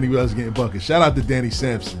buckets. Yeah, Danny was getting buckets. Shout out to Danny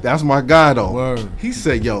Sampson. That's my guy though. Word. He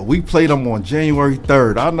said, yo, we played him on January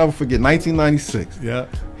 3rd. I'll never forget, 1996. Yeah.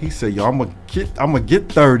 He said, yo, I'm gonna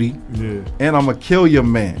get 30, and I'm gonna kill your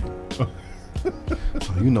man.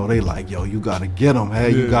 So you know they like, yo, you gotta get him.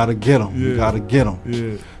 Hey, you gotta get him. You gotta get him.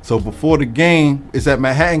 Yeah. So before the game, it's at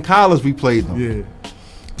Manhattan College we played them. Yeah.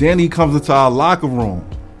 Danny comes into our locker room.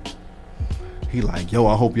 He like, yo,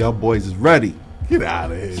 I hope y'all boys is ready. Get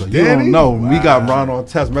out of here. So Danny? you don't know. Wow. We got Ron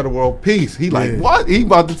Artest, Meta World Peace. He like, what? He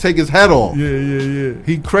about to take his head off. Yeah.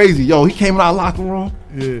 He crazy. Yo, he came in our locker room.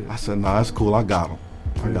 Yeah. I said, nah, that's cool. I got him.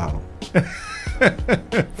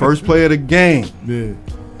 First play of the game. Yeah.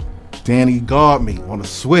 Danny guard me on a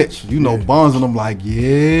switch. You know, Bonds and them like,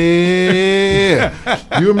 yeah.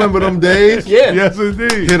 You remember them days? Yeah. Yes,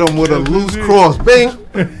 indeed. Hit him with a loose cross. Bing.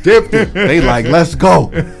 Dipped it. They like, let's go.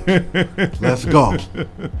 Let's go.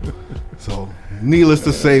 So, needless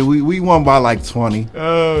to say, we won by like 20.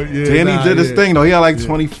 Oh, yeah. Danny did his thing, though. He had like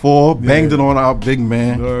 24. Banged it on our big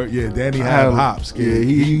man. Yeah, Danny had hops. Yeah,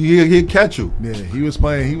 he'd catch you. Yeah, he was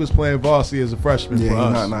playing varsity as a freshman for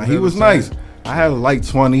us. Nah, he was nice. I had like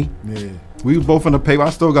 20. Yeah. We were both in the paper.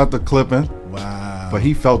 I still got the clipping. Wow. But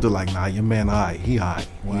he felt it like, nah, your man, he all right.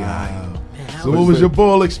 Wow. So what was your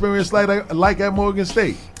ball experience like at Morgan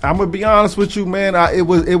State? I'm going to be honest with you, man. It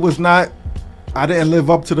was not, I didn't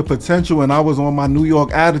live up to the potential, and I was on my New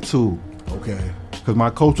York attitude. Okay. Because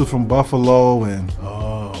my coach was from Buffalo, and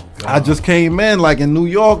God. I just came in. Like in New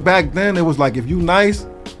York back then, it was like, if you nice,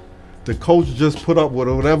 the coach just put up with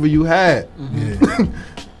whatever you had. Yeah.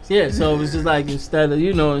 Yeah, so it was just like instead of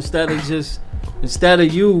you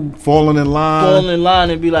falling in line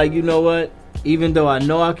and be like, you know what? Even though I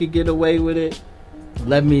know I could get away with it,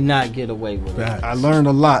 let me not get away with it. I learned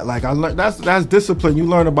a lot. Like I learned that's discipline. You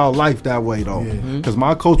learn about life that way though. Because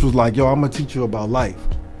my coach was like, yo, I'm gonna teach you about life.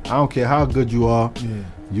 I don't care how good you are. Yeah.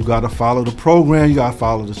 You gotta follow the program. You gotta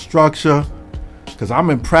follow the structure. Because I'm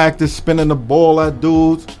in practice spinning the ball at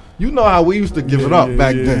dudes. You know how we used to give it up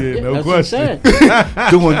back then. Yeah, no that's question.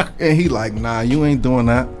 And he like, nah, you ain't doing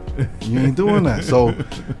that. You ain't doing that. So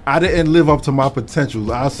I didn't live up to my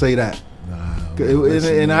potential. I'll say that.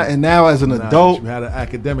 And now as an adult, you had an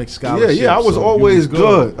academic scholarship. Yeah, I was so always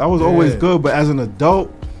good. I was always good. But as an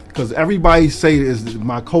adult, because everybody say it's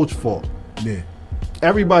my coach fault. Yeah.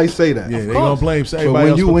 Everybody say that. Yeah, they gonna blame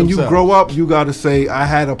everybody but else when you themselves. grow up, you got to say I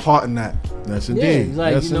had a part in that. That's Yeah, indeed. it's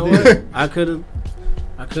like, That's you know indeed. what? I could have,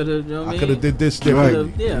 you know what I mean? I could have did this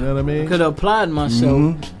differently. Yeah. You know what I mean? I could have applied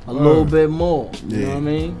myself a little bit more. You know what I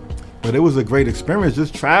mean? But it was a great experience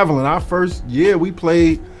just traveling. Our first year, we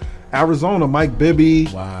played Arizona, Mike Bibby.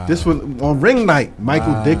 Wow. This one on ring night,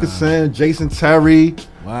 Michael Dickinson, Jason Terry.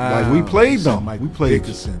 Wow. Like we played them. Mike we played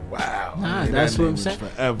Dickinson. Wow. Nah, Man, that's that what I'm name saying. was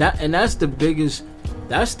forever. And that's the biggest.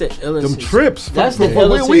 That's the illest. them trips. That's the from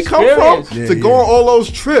where illest we come experience. from to go on all those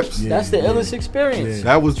trips. Yeah. That's the illest experience. Yeah.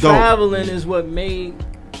 That was dope. Traveling is what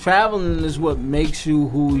makes you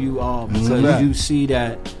who you are, because you see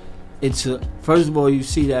that first of all, you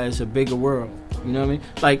see that it's a bigger world. You know what I mean?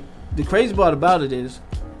 Like, the crazy part about it is,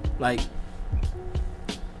 like,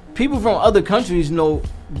 people from other countries know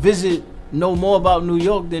more about New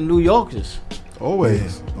York than New Yorkers.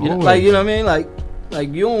 Always. You know, like, you know what I mean?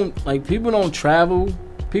 Like you don't, like, people don't travel.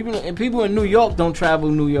 People in New York don't travel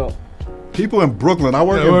New York. People in Brooklyn. I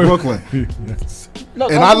work in Brooklyn. No,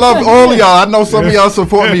 And I love all of y'all. I know some of y'all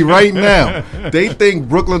support me right now. They think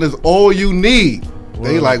Brooklyn is all you need.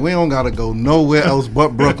 They like, we don't gotta go nowhere else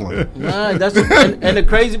but Brooklyn. Nah, and the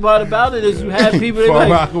crazy part about it is you have people that Far like,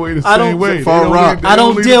 Rockaway the I same don't- way. Far They don't Rock. leave- they I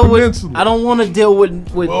don't leave deal the with. peninsula. I don't want to deal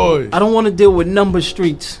with. Boy. I don't want to deal with number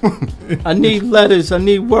streets. I need letters. I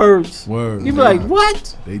need words. Word. You be like,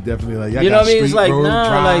 what? They definitely like, y'all You know got what I mean? It's street, like, road, nah,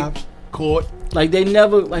 drive, like- court. Like they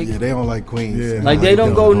never like. Yeah, they don't like Queens. Yeah. Like Nah, they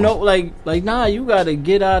don't go no. nah, you gotta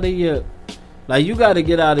get out of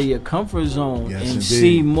your comfort zone Yes, and indeed.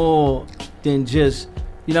 see more than just,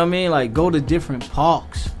 you know what I mean? Like, go to different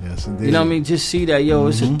parks. Yes, indeed. You know what I mean? Just see that, yo,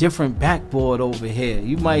 it's a different backboard over here.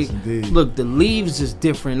 You might indeed. look, the leaves is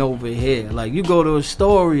different over here. Like, you go to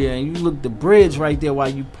Astoria and you look the bridge right there while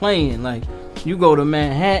you playing. Like, you go to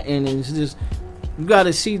Manhattan and it's just, you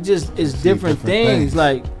gotta see just different things.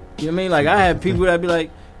 Like, you know what I mean? Like, I had people that be like,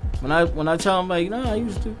 when I tell them, like, nah, I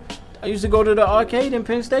used to go to the arcade in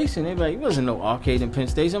Penn Station. They be like, it wasn't no arcade in Penn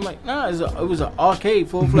Station. I'm like, nah, it was an arcade,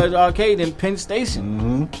 full-fledged arcade in Penn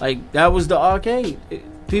Station. Like, that was the arcade.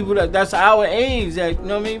 People that's our age, that, you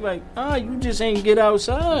know what I mean? Like, you just ain't get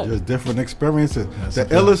outside. Just different experiences. That's The a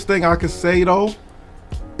fact. illest thing I could say though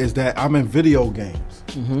is that I'm in video games.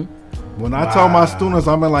 When I tell my students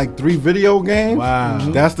I'm in like 3 video games,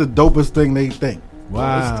 that's the dopest thing they think.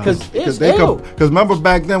 Wow. Because remember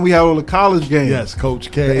back then we had all the college games. Yes, Coach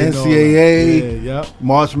K. The NCAA,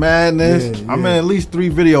 March Madness. I'm in at least 3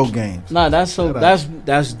 video games. Nah, that's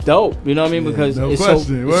dope. You know what I mean? Because it's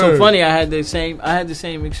so funny. I had the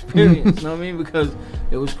same experience. You know what I mean? Because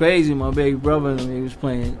it was crazy. My baby brother, he was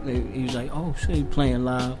playing. He was like, "Oh shit, he playing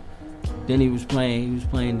live." Then he was playing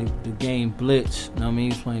the game Blitz. You know what I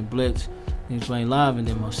mean? He was playing Blitz. He was playing live, and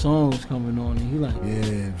then my song was coming on, and he like,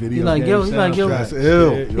 video. He like, yo, that's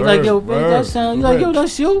ill. He like, yo, babe, that sound. He like, yo,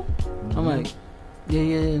 that's you. I'm like,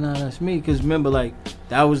 yeah, nah, that's me. Cause remember, like,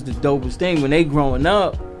 that was the dopest thing when they growing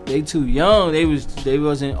up. They too young. They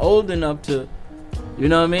wasn't old enough to, you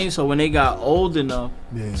know what I mean. So when they got old enough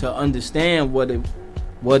to understand what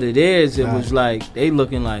it is, it was like they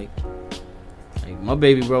looking like my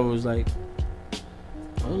baby brother was like,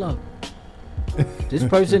 hold up. This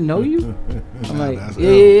person know you? I'm like,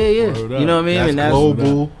 yeah. You know what I mean? That's and that's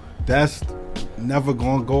global. That's never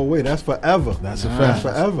gonna go away. That's forever. That's a fact.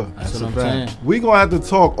 Forever. That's what I'm saying. We gonna have to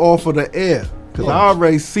talk off of the air because I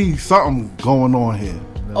already see something going on here.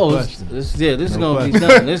 This is gonna be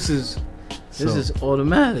done. This is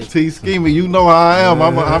automatic. T Schema, you know how I am.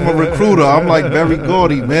 I'm a recruiter. I'm like Berry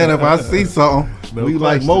Gordy, man. If I see something, we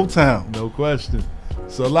like Motown. No question.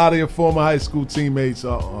 So a lot of your former high school teammates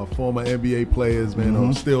are former NBA players, man,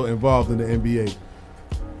 or still involved in the NBA.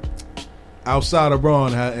 Outside of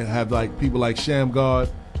Ron, have like people like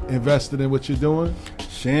Shamgard invested in what you're doing?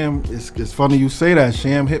 Sham, it's funny you say that.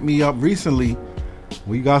 Sham hit me up recently.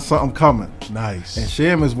 We got something coming. Nice. And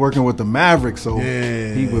Sham is working with the Mavericks, so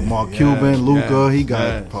he with Mark Cuban, Luka. He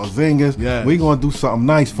got Porzingis. We gonna do something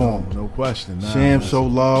nice for him. No question. Sham show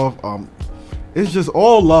love. It's just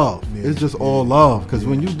all love. It's just all love. Because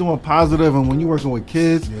when you're doing positive and when you're working with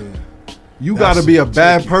kids, you got to be a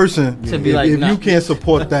bad person to be like, if you can't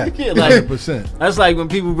support that. 100%. That's like when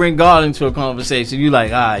people bring God into a conversation. You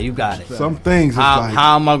like, you got it. Some things.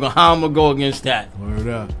 How am I gonna go against that? Word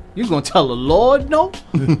up. You gonna tell the Lord no?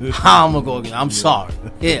 How am I gonna go against? I'm sorry.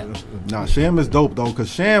 Yeah. Nah, Sham is dope though. Because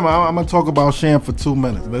Sham, I'm gonna talk about Sham for 2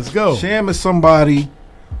 minutes. Let's go. Sham is somebody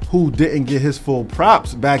who didn't get his full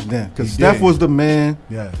props back then. Because Steph was the man.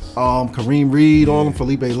 Yes. Kareem Reed, all them,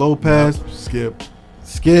 Felipe Lopez. Skip.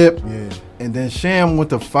 Yeah. And then Sham went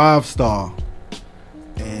to 5-star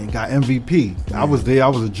and got MVP. I was there. I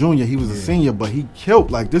was a junior. He was a senior, but he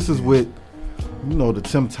killed. Like, this is with, the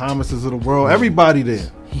Tim Thomases of the world. Everybody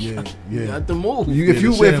there. Yeah. Got the move. If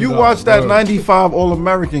you watch that 95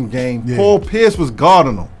 All-American game, Paul Pierce was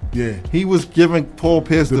guarding him. Yeah. He was giving Paul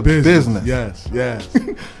Pierce the business. Yes.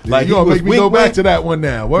 Like, you gonna make me go back to that one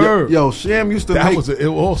now. Word. Yo, Sham used to that make... was it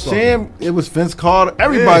also. Sham, it was Vince Carter.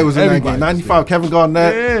 Everybody was in that game. 95, Kevin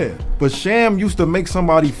Garnett. Yeah. But Sham used to make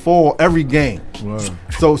somebody fall every game. Word.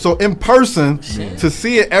 So in person, to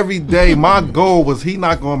see it every day, my goal was he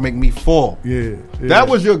not going to make me fall. Yeah. That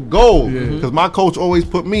was your goal. Because my coach always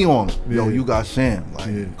put me on. Yo, you got Sham. Like,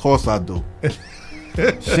 of course I do.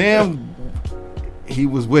 Sham... He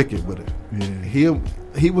was wicked with it. Yeah.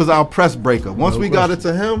 He was our press breaker. Once we got it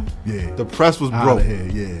to him, the press was broke.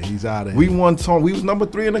 He's out of here. We won. We was number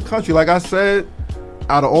 3 in the country. Like I said,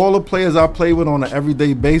 out of all the players I play with on an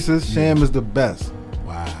everyday basis, Sham is the best.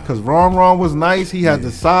 Wow. Because Ron was nice. He had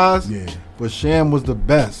the size. But Sham was the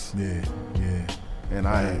best. And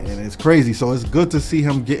it's crazy. So it's good to see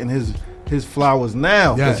him getting his flowers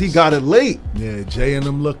now because he got it late. Yeah, Jay and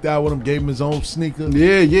them looked out with him, gave him his own sneaker.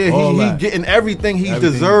 Yeah, he getting everything he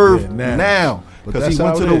deserved now because he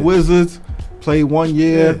went to the Wizards, played 1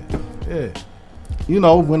 year.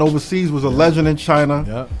 Went overseas, was a legend in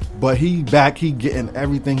China. But he getting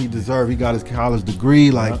everything he deserved. He got his college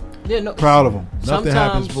degree. Proud of him. Nothing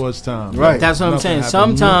happens for its time. Right. That's what I'm saying.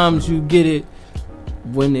 Sometimes you get it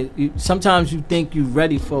sometimes you think you're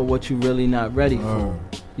ready for what you're really not ready for.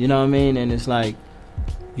 You know what I mean? And it's like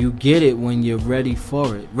you get it when you're ready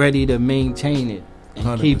for it, ready to maintain it and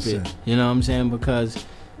 100%. Keep it. You know what I'm saying? Because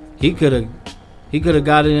he could have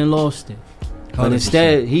got it and lost it. 100%. But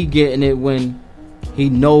instead he getting it when he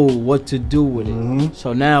know what to do with it.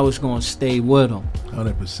 So now it's gonna stay with him.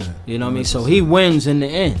 100%. You know what I mean? So he wins in the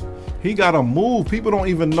end. He gotta move. People don't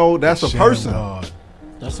even know that's a person.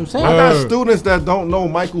 That's what I'm saying. I got students that don't know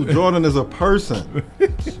Michael Jordan is a person.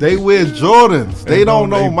 They wear Jordans. They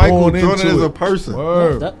don't know Michael Jordan is a person.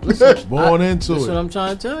 Born into it. That's what I'm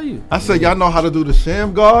trying to tell you. I said, y'all know how to do the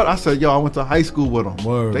sham guard? I said, I went to high school with them.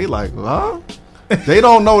 Word. They like, huh? They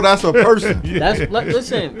don't know that's a person.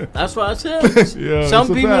 Listen, that's what I said. Some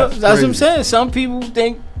people, that's what I'm saying. Some people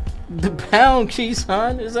think the pound key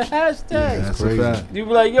sign is a hashtag. Yeah, that's crazy. a fact. You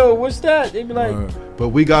be like, yo, what's that? They be like, Word. But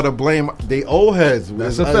we gotta blame the old heads.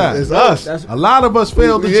 That's a fact. It's us. That's- A lot of us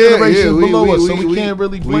failed the generations below us, so we can't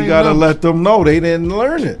really blame We gotta them. let them know they didn't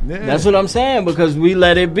learn it. Yeah. That's what I'm saying, because we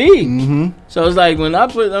let it be. Mm-hmm. So it's like when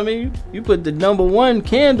you put the number one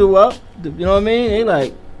candle up, you know what I mean? They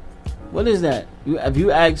like, what is that? If you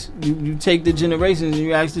ask, you take the generations and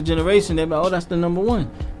you ask the generation, they're like, oh, that's the number one.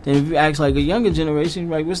 Then if you ask like a younger generation,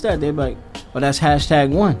 you're like, what's that? They're like, oh, that's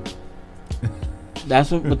 #1.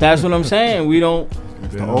 That's what I'm saying. We don't.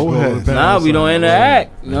 It's the old heads. Nah, we don't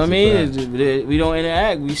interact. You know what I mean? That's a We don't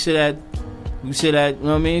interact. We sit at, you know what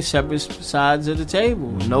I mean, separate sides of the table.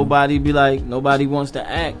 Mm-hmm. Nobody wants to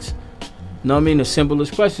ask. You know what I mean? The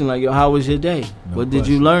simplest question, like, yo, how was your day? No What did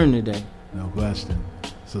you question. learn today? No question.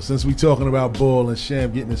 So since we talking about Ball and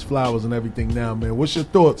Sham getting his flowers and everything now, man, what's your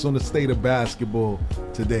thoughts on the state of basketball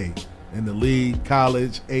today? In the league,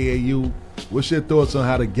 college, AAU, what's your thoughts on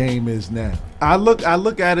how the game is now? I look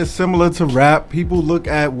at it similar to rap. People look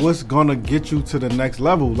at what's gonna get you to the next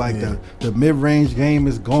level. Like the mid-range game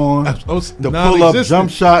is gone. The pull-up Non-existent. jump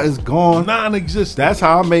shot is gone. Non-existent. That's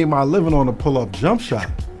how I made my living, on the pull-up jump shot.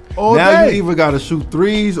 All Now day. you either gotta shoot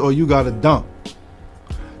threes or you gotta dunk.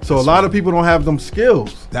 So a lot of people don't have them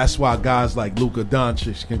skills. That's why guys like Luka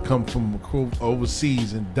Doncic can come from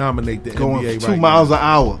overseas and dominate the Going NBA 2 right miles now. an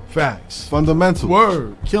hour. Facts. Fundamental.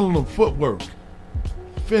 Word. Killing them footwork.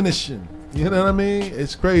 Finishing. You know what I mean?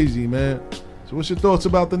 It's crazy, man. So what's your thoughts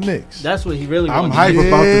about the Knicks? That's what he really I'm wants. hype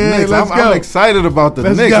about the Yeah, Knicks. let's I'm go. excited about the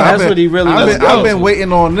Let's Knicks. go. I've That's been- what he really I've wants. been, I've been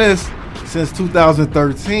waiting on this since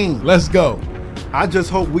 2013. Let's go. I just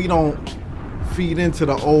hope we don't feed into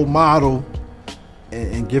the old model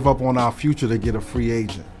and give up on our future to get a free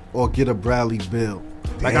agent or get a Bradley Beal.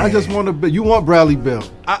 Like, I just want to. You want Bradley Beal?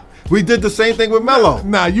 We did the same thing with Melo.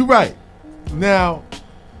 Nah, you right. Now,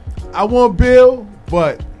 I want Bill,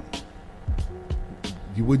 but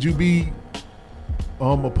would you be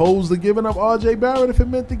opposed to giving up R.J. Barrett if it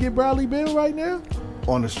meant to get Bradley Beal right now?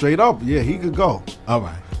 On the straight up, yeah, he could go. All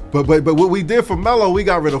right. But what we did for Melo, we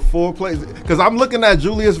got rid of 4 players. Because I'm looking at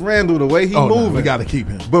Julius Randle, the way he No, moving. we got to keep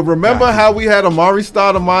him. But remember how we had Amari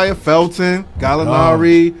Stoudemire, Felton,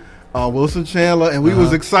 Gallinari, Wilson Chandler, and we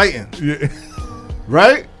was exciting, Yeah.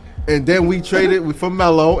 right? And then we traded for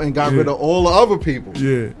Melo and got rid of all the other people.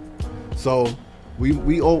 Yeah. So I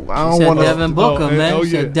He don't said want Devin Booker, man. He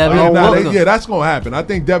said Oh, Devin yeah, Booker. yeah, that's gonna happen. I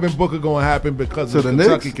think Devin Booker gonna happen because To of the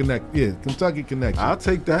Kentucky Knicks? Connect. Yeah, Kentucky connection. I'll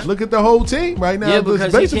take that. Look at the whole team right now. Yeah, It's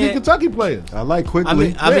because he basically can't- Kentucky players. I like quickly. I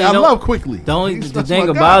mean, I no, love Quickly. The only He's- the that's thing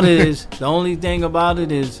my about guy. it is the only thing about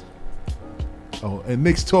it is Oh, and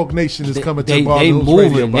Knicks Talk Nation is coming they to Bar Hills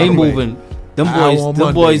moving. Radio, by They the way. moving. Them Hour boys, on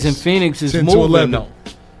them boys in Mondays, Phoenix is 10 to moving 11. though.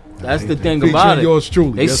 That's the thing Featuring about it. yours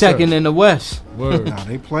truly. They Yes, second sir. in the West. Word. Nah,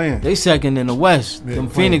 they playing. They second in the West. Yeah, Them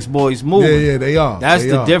playing. Phoenix boys moving. Yeah, they are. That's They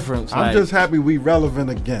the are. difference. I'm like, just happy we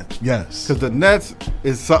relevant again. Yes. Because the Nets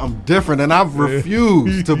is something different, and I've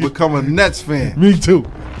refused to become a Nets fan. Me too.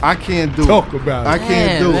 I can't do Talk it. about it. I can't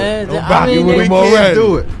Man, do man, it. Don't I back mean, it with they- him we already. can't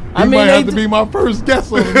do it. He I mean, might they have to do- be my first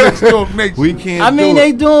guest on the Knicks Talk Nation. We can't. I mean, do they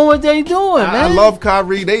it. doing what they doing, man. I love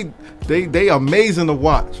Kyrie. They amazing to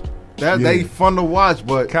watch. They Yeah. fun to watch,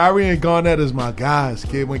 but Kyrie and Garnett is my guys,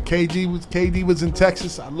 kid. When KD was in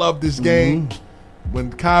Texas, I loved this game.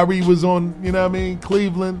 When Kyrie was on, you know what I mean,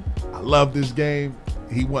 Cleveland, I loved this game.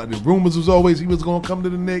 The rumors was always he was gonna come to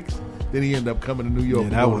the Knicks. Then he ended up coming to New York. yeah,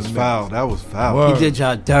 and that going was to the foul. Nets. That was foul. Word. He did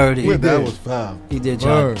y'all dirty. We That did. was foul. He did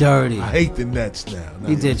y'all Word. dirty. I hate the Nets now.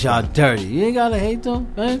 He did y'all dirty. You ain't gotta hate them,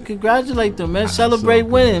 man. Congratulate them, man. it's Celebrate all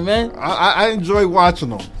good. winning, man. I enjoy watching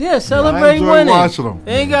them. Yeah, I celebrate enjoy winning. watching them.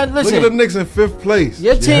 They ain't got Look listen. at the Knicks in 5th place.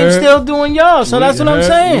 Your team's heard? still doing y'all, so that's what I'm heard? We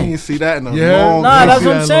saying. didn't see that in a Yeah. long Nah, I time. that's see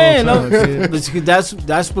what I'm that saying. long time, kid.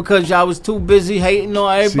 That's because y'all was too busy hating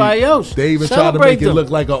on everybody See, else. They even try to Celebrate make it them. look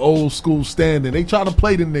like an old school standing. They try to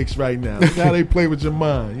play the Knicks right now. Look how they play with your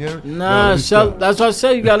mind. You know? Nah, that's what I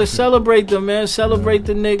say. You gotta celebrate them, man. Celebrate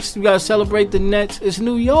the Knicks. You gotta celebrate the Nets. It's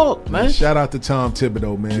New York, man. Shout out to Tom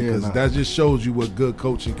Thibodeau, man, Yeah, because nah. that just shows you what good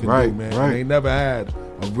coaching can do, Right, man. right. They never had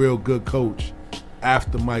a real good coach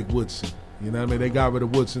after Mike Woodson. You know what I mean? They got rid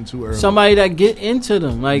of Woodson too early. Somebody that get into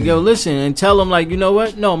them, like yo, listen, and tell them, like, you know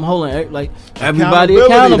what? No, I'm holding like everybody Accountability,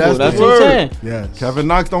 accountable. that's That's the what I'm word. saying. Yes. Kevin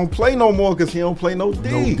Knox don't play no more because he don't play no D.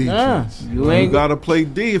 No defense. You You ain't. gotta play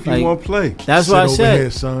D if you Like- want to play. That's Sit what I over said. here,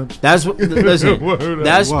 son. That's what. Listen, Word up.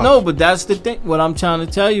 that's Watch. no, but that's the thing. What I'm trying to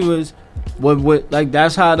tell you is, what like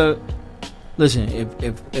that's how the. Listen,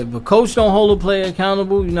 if a coach don't hold a player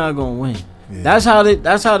accountable, you're not gonna win. Yeah. That's how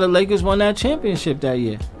the Lakers won that championship that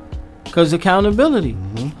year. Cause accountability.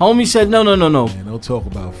 Homie said no. Man, don't talk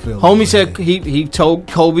about Philly. Homie man. said he told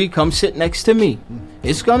Kobe, come sit next to me.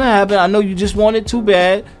 It's gonna happen. I know you just want it too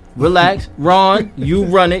bad. Relax, Ron. You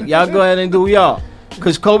run it. Y'all go ahead and do y'all.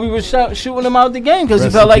 Cause Kobe was shooting him out the game because he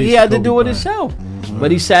Rest felt in like he peace, had to Kobe do it Bryant. himself.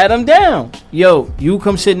 But he sat him down. Yo, you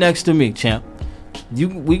come sit next to me, champ.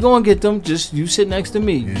 We gonna get them. Just you sit next to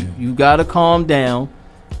me. Yeah. You gotta calm down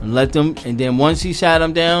and let them. And then once he sat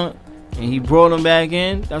him down and he brought him back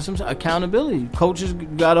in, that's some accountability. Coaches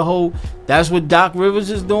gotta hold. That's what Doc Rivers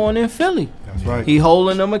is doing in Philly. That's right. He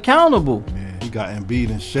holding them accountable. He got Embiid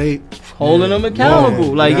in shape. Holding them accountable.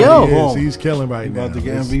 Yeah, like, yeah, yo. he is. He's killing right He now. about to get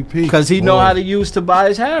It's- MVP. Because he know Boy. how to use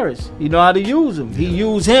Tobias Harris. He know how to use him. He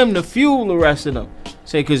use him to fuel the rest of them.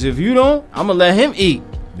 Say, because if you don't, I'm going to let him eat.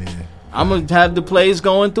 Yeah, I'm going to have the plays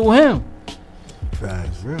going through him.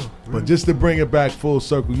 facts. Real. But just to bring it back full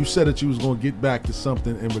circle, you said that you was going to get back to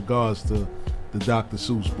something in regards to the Dr.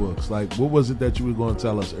 Seuss books. Like, what was it that you were going to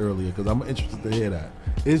tell us earlier? Because I'm interested to hear that.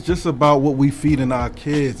 It's just about what we feed in our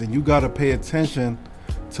kids, and you got to pay attention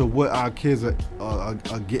to what our kids are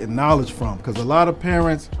getting knowledge from. Because a lot of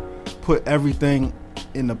parents put everything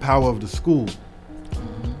in the power of the school.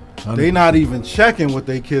 They not even checking what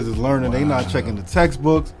their kids is learning. They not checking the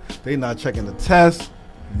textbooks. They not checking the tests.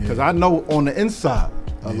 Because I know on the inside,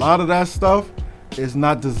 a lot of that stuff is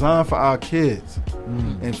not designed for our kids.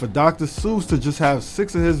 And for Dr. Seuss to just have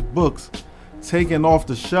 6 of his books taken off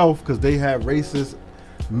the shelf because they had racist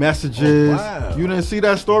messages. Oh, wow. You didn't see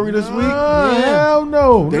that story this week? Hell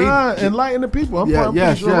no. They- Enlighten the people. I'm Yeah, pretty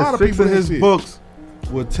yes, sure a lot yes. of 6 people of didn't his see it. books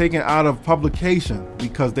were taken out of publication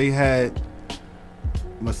because they had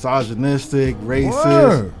misogynistic, racist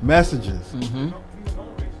Word. messages.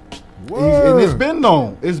 Word. And it's been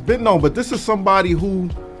known. It's been known. But this is somebody who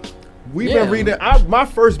we've Yeah. been reading. My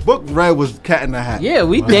first book read was Cat in the Hat. Yeah,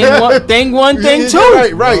 we think one, thing Yeah,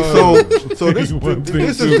 two. Right. So this One thing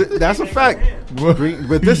this is that's a fact.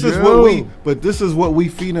 But this is what we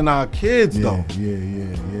feed in our kids though.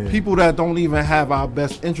 Yeah. People that don't even have our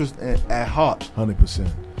best interest at heart. 100%.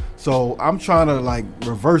 So I'm trying to like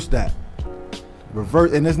reverse that.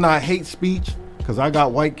 And it's not hate speech because I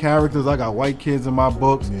got white characters, I got white kids in my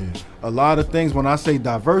books. Yeah. A lot of things when I say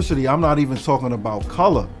diversity, I'm not even talking about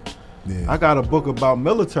color. Yeah. I got a book about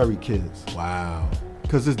military kids Wow.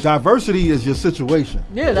 because this diversity is your situation.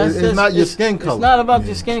 Yeah, that's it's just, not your skin color. It's not about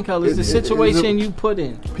your skin color. It's the It's situation you put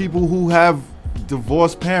in. People who have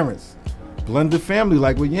divorced parents, blended family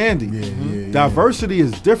like with Yandy. Yeah. Diversity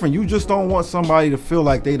is different. You just don't want somebody to feel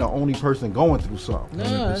like they the only person going through something. No,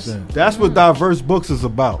 that's- 100%. That's what diverse books is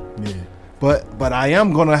about. Yeah. But I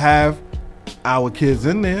am gonna have our kids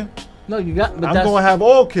in there. no, you got. But I'm that's, gonna have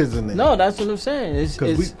all kids in there. No, that's what I'm saying. It's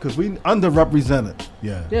because we underrepresented.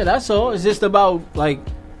 Yeah. yeah, that's all. It's just about like,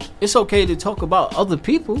 it's okay to talk about other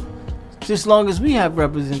people, just long as we have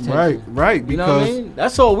representation. Right. You know what I Because mean?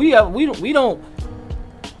 That's all we have.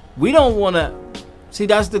 We don't want to. See,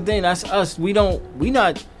 that's the thing. That's us. We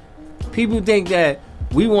not. People think that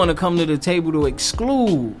we want to come to the table to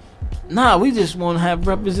exclude. Nah, we just want to have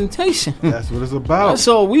representation. that's what it's about. That's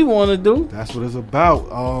all we want to do. That's what it's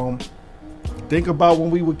about. Think about when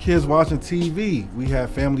we were kids watching TV. We had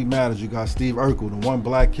Family Matters. You got Steve Urkel, the one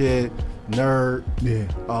black kid, nerd. Yeah.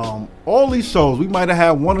 All these shows, we might have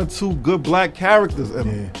had 1 or 2 good black characters in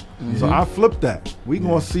them. Yeah. So I flipped that. We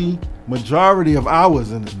gonna see majority of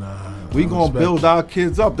ours in it. We gonna respect build it. our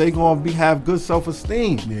kids up. They gonna have good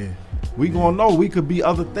self-esteem. Yeah. We gonna know we could be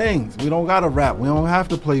other things. We don't gotta rap. We don't have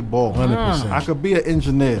to play ball. 100%. I could be an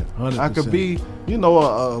engineer. 100%. I could be, a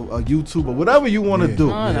YouTuber, whatever you want to Yeah. do.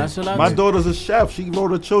 That's what I My do. daughter's a chef. She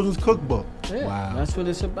wrote a children's cookbook. Yeah, Wow. that's what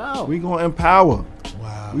it's about. We gonna empower.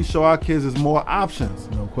 Wow. We show our kids there's more options.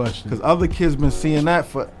 No question. Because other kids been seeing that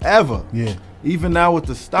forever. Yeah. Even now with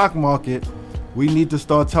the stock market, we need to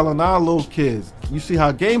start telling our little kids. You see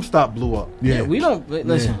how GameStop blew up. yeah, we don't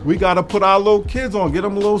listen. We got to put our little kids on, get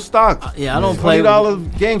them a little stock. Yeah, I don't play with-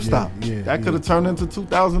 $20 GameStop. Yeah, that could have turned into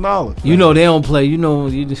 $2,000. You know they don't play. You know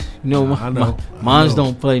I know. Mines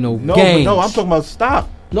don't play no No, games. but no, I'm talking about stock.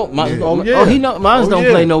 No, mine, Yeah. oh, yeah. he know mines Oh, don't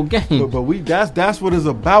yeah. play no game. But we that's what it's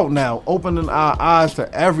about now. Opening our eyes to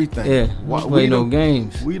everything. Yeah, Why- we play no the-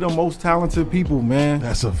 games. We the most talented people, man.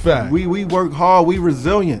 That's a fact. We work hard. We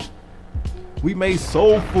resilient. We made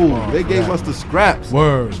soul food. They gave us the scraps.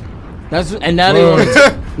 Word. That's and now they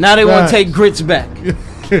want to take grits back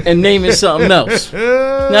and name it something else.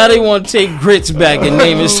 Now they want to take grits back and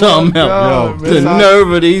name it something God, else. man. The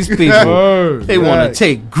nerve of these people. Word. They want Right. to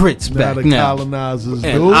take grits Now back the now. colonizers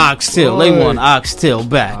And do. oxtail. They Word. want oxtail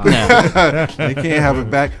back now. They can't have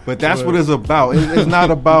it back. But that's what it's about. It's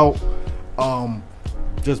not about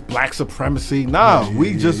just black supremacy. Nah,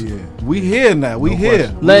 we here now. We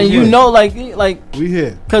here. Letting you know, like we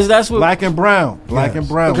here. Because that's what black and brown.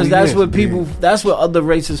 Because that's what people. That's what other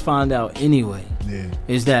races find out anyway. Yeah.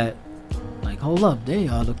 Is that like, hold up, they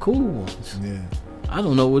are the cool ones. Yeah. I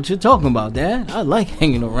don't know what you're talking about, Dad. I like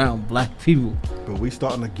hanging around black people. But we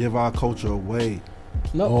starting to give our culture away.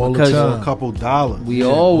 No, all because the time. For a couple dollars. We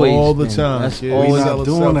always all the time. That's Yeah, we always not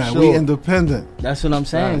doing that. We independent. That's what I'm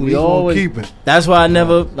saying. Right, we always keep it. That's why I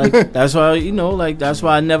never like. That's why that's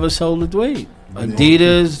why I never sold a tweet.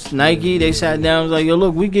 Adidas, Nike, they sat down and was like, yo,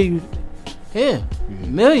 look, we give you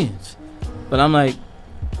millions. But I'm like,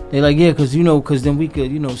 they like, yeah, because then we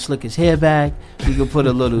could, slick his hair back. We could put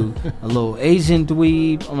a little Asian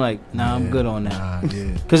dweeb. I'm like, nah, I'm good on that.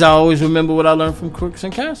 Because I always remember what I learned from Crooks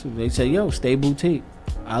and Castles. They say, yo, stay boutique.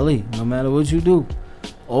 Ali, no matter what you do,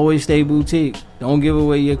 always stay boutique. Don't give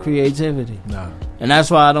away your creativity. Nah. And that's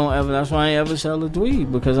why I ain't ever sell a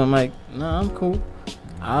dweeb, because I'm like, nah, I'm cool.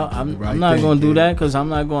 I'm not going to do that, because I'm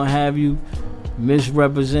not going to have you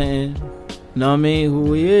misrepresenting,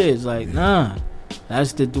 who he is. Like, nah.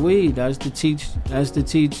 That's the dweeb. That's to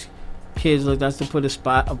teach kids. Like, that's to put a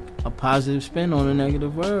positive spin on a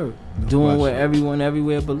negative word. Doing what everyone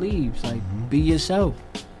everywhere believes. Like, be yourself.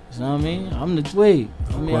 You know what I mean? I'm the dweeb.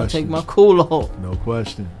 I take my cool off. No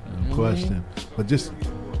question. No question. But just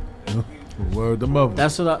word the mother.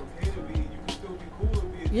 That's what I.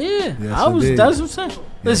 Yeah, yes, I was. Indeed. That's what I'm saying.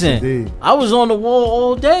 Listen, I was on the wall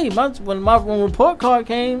all day. When my report card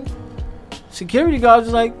came, security guards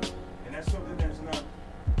was like.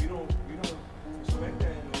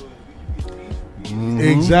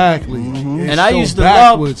 Exactly. And I used to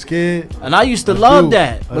love, kid. And I used to love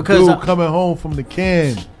that because a dude coming home from the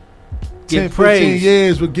can, 10, praised. 15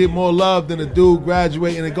 years would get more love than a dude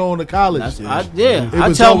graduating and going to college. It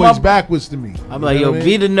was always backwards to me. I'm like, yo,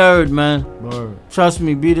 be the nerd, man. Trust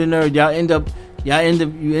me, be the nerd.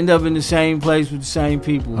 You end up in the same place with the same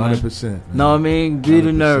people, man. 100%. Know what I mean? Be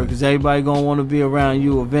the nerd, because everybody gonna want to be around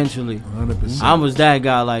you eventually. 100%. I was that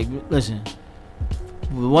guy. Like, listen.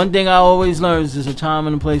 The one thing I always learn is there's a time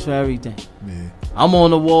and a place for everything. Yeah. I'm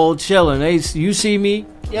on the wall chilling. You see me,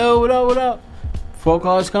 yo, what up? 4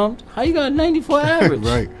 cars come. How you got 94 average?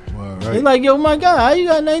 Right. They like, yo, my God, how you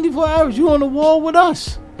got 94 average? You on the wall with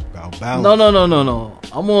us? About balance. No.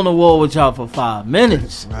 I'm on the wall with y'all for 5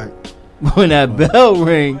 minutes. Right. When that bell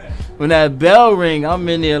ring, I'm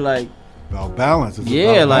in there like. About balance. It's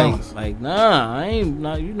yeah, about like, balance. Nah, I ain't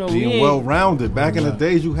not. Being well-rounded. Back in the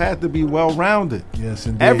days, you had to be well-rounded. Yes,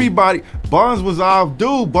 indeed. Everybody. Barnes was our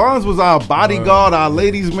dude. Barnes was our bodyguard, our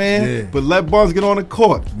ladies' man. Yeah. But let Barnes get on the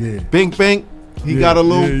court. Yeah. Bink. He got a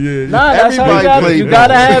little. Nah, that's everybody how you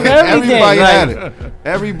gotta have everything. Everybody had it.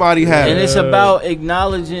 Everybody had it. And it's about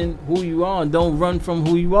acknowledging who you are and don't run from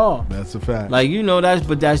who you are. That's a fact. Like,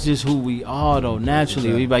 that's just who we are, though.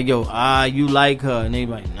 Naturally, we like, yo, you like her, and they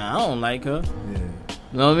like, nah, I don't like her. Yeah.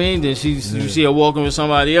 You know what I mean? Then you see her walking with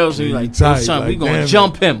somebody else, and you're like, yo, son, we gonna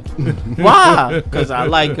jump him. Why? Because I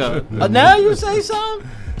like her. Now you say something.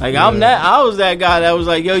 Like, I was that guy that was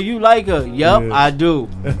like, yo, you like her? Yup, I do.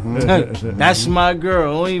 That's my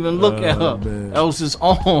girl. Don't even look at her. Man. Else is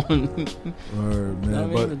on. Word,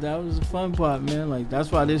 man. But that was the fun part, man. Like,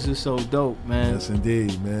 that's why this is so dope, man. Yes,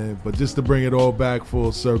 indeed, man. But just to bring it all back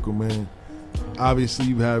full circle, man. Obviously,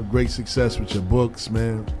 you have great success with your books,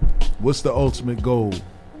 man. What's the ultimate goal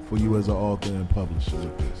for you as an author and publisher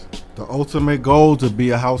with this? The ultimate goal to be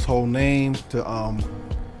a household name, to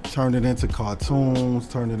turn it into cartoons,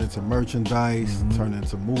 turn it into merchandise, turn it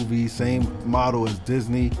into movies, same model as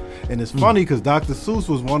Disney. And it's funny because Dr. Seuss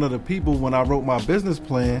was one of the people when I wrote my business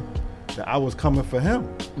plan that I was coming for him.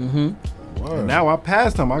 And now I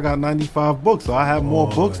passed him. I got 95 books, so I have more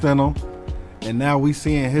books than him. And now we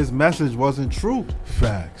seeing his message wasn't true.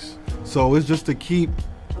 Facts. So it's just to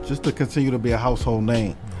continue to be a household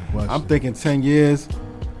name. I'm thinking 10 years.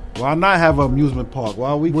 Why not have an amusement park?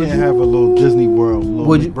 Why we can't have a little Disney World,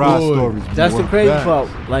 little McBride stories? That's the crazy part.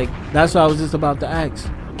 Like, that's what I was just about to ask.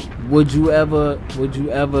 Would you ever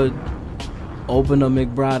open a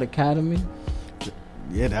McBride Academy?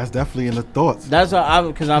 Yeah, that's definitely in the thoughts. That's why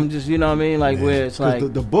because I'm just, you know what I mean? Like, where it's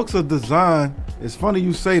like. The books are designed, it's funny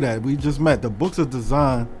you say that. We just met. The books are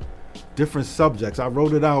designed different subjects. I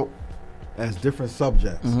wrote it out as different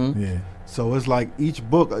subjects. Yeah. So it's like each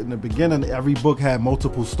book, in the beginning, every book had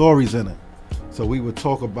multiple stories in it. So we would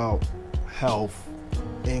talk about health,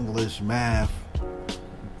 English, math,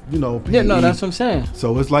 PE. Yeah, no, that's what I'm saying.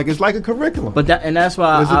 So it's like a curriculum. But that's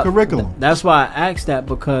why it's a curriculum. That's why I asked that,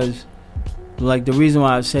 because like the reason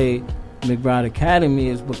why I say McBride Academy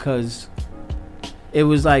is because it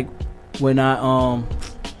was like when I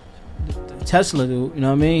Tesla do. You know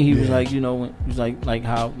what I mean? He was Yeah. like, you know, he was like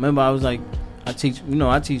how. Remember, I was like, I teach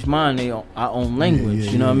mine our own language.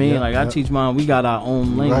 yeah, you know what I mean? yeah, Like yeah. I teach mine. We got our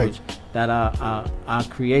own Right. language that I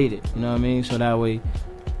created. You know what I mean? So that way,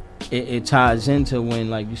 it ties into when,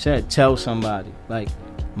 like you said, tell somebody. Like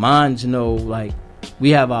mines know, like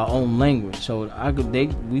we have our own language. So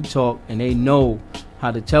we talk and they know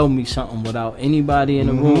how to tell me something without anybody in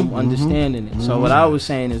the room understanding it. So what I was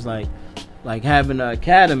saying is like having an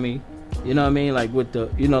academy. You know what I mean? Like with the,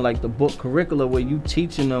 you know, like the book curricula where you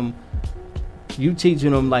teaching them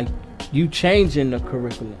like you changing the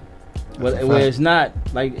curriculum. Where it's not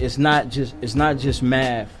like it's not just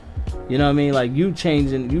math. You know what I mean? Like you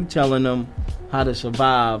telling them how to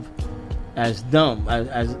survive as dumb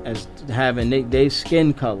as having their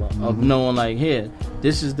skin color of knowing like, here,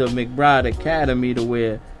 this is the McBride Academy to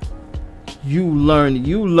where you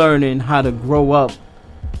learning how to grow up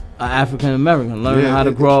African American, learning how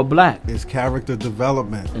to grow up black. It's character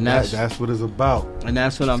development, And that's what it's about. And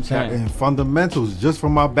that's what I'm saying. And fundamentals, just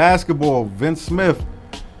from my basketball, Vince Smith.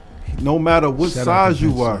 No matter what Shout out to size you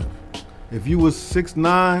Vince were, Smith. if you was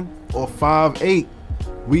 6'9" or 5'8",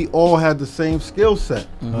 we all had the same skill set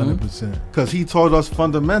 100%. because he taught us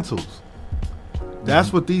fundamentals.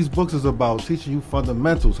 That's what these books is about, teaching you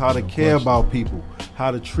fundamentals, how to care about people,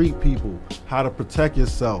 how to treat people, how to protect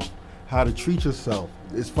yourself, how to treat yourself.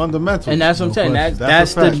 It's fundamentals. And that's what I'm saying.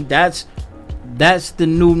 question. That's the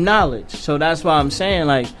new knowledge. So that's why I'm saying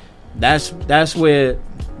like that's where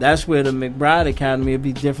the McBride Academy would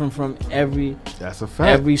be different from every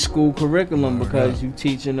school curriculum because you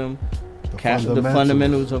teaching them the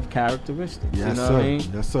fundamentals of characteristics. Yes, you know sir. what I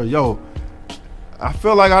mean? Yes, sir. Yo, I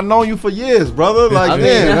feel like I've known you for years, brother. Like, I mean,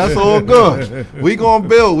 man, that's all good. We gonna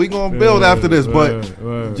build after this. But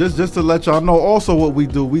just to let y'all know, also what we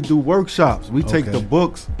do workshops. We take the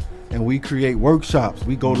books and we create workshops.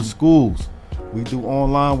 We go to schools. We do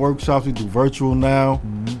online workshops. We do virtual now.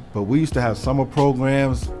 But we used to have summer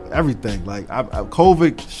programs, everything. Like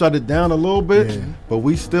COVID shut it down a little bit, but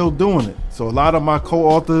we still doing it. So a lot of my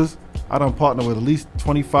co-authors, I done partner with at least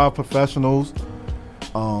 25 professionals.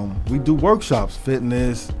 We do workshops,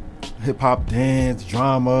 fitness, hip hop, dance,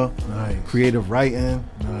 drama, creative writing,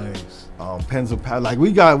 pens and pads. Like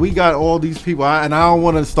we got all these people, and I don't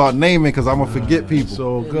want to start naming because I'm gonna forget people.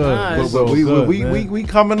 So good. But we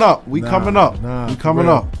coming up. We coming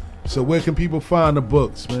up. So where can people find the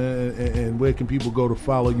books, man, and where can people go to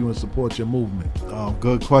follow you and support your movement?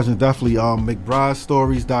 Good question. Definitely.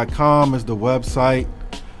 McBrideStories.com is the website.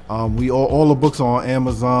 We all the books are on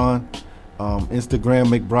Amazon. Instagram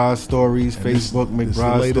McBride Stories, And Facebook this McBride is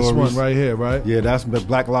the latest Stories. one right here, right? Yeah, that's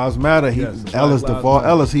Black Lives Matter. Yes, DeVar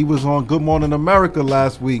Ellis. He was on Good Morning America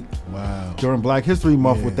last week. Wow. During Black History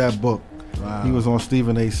Month with that book. Wow. He was on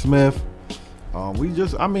Stephen A. Smith. We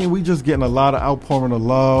just getting a lot of outpouring of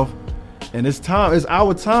love. And it's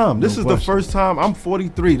our time. This is the first time, I'm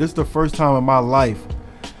 43. This is the first time in my life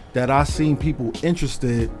that I seen people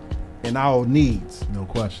interested in our needs. No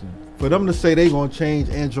question. For them to say they gonna change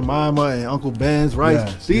Aunt Jemima and Uncle Ben's rights,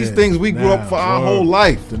 Yes, these yeah. things we grew up for our whole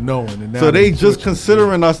life. To knowing, and now So they just pushing.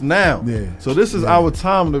 considering us now. Yeah. So this is our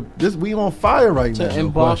time we on fire right now. To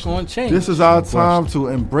embark on change. This is our time to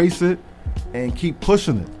embrace it and keep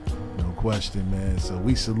pushing it. No question, man. So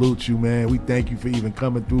we salute you, man. We thank you for even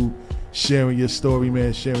coming through, sharing your story,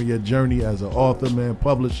 man, sharing your journey as an author, man,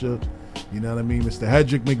 publisher. You know what I mean? Mr.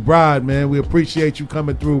 Hedrick McBride, man. We appreciate you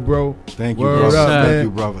coming through, bro. Thank you, Word brothers. up, Thank man.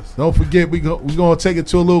 you, brothers. Don't forget, we gonna take it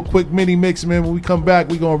to a little quick mini mix, man. When we come back,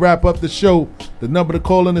 we gonna wrap up the show. The number to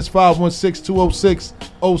call in is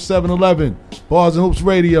 516-206-0711. Bars and Hoops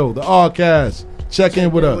Radio, the Rcast. Check in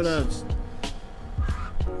with us.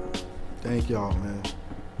 Thank y'all, man.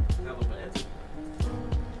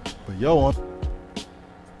 But yo, on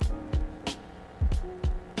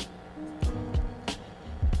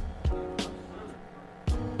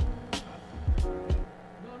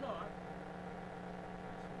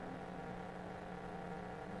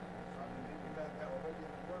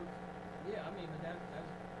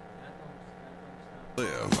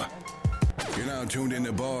Live. You're now tuned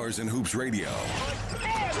into Bars and Hoops Radio,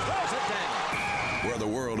 where the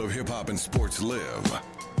world of hip hop and sports live.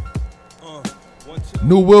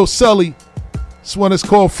 New Will Sully. This one is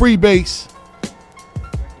called Freebase.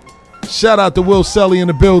 Shout out to Will Sully in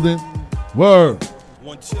the building. Word.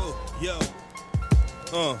 1, 2, yo.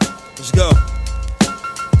 Let's go.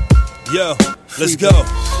 Yo, let's go.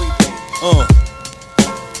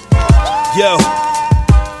 Yo.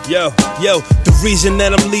 The reason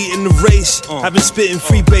that I'm leading the race. I've been spitting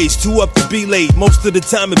free bass, too up to be late. Most of the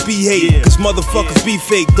time it be hate, cause motherfuckers be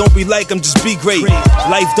fake. Don't be like them, just be great.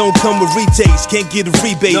 Life don't come with retakes, can't get a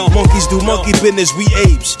rebate. Monkeys do monkey business, we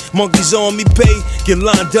apes. Monkeys on me pay, get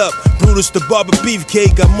lined up. Brutus the barber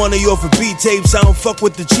beefcake, got money off of beat tapes. I don't fuck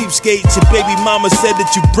with the cheapskates. Your baby mama said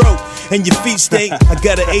that you broke and your feet stink. I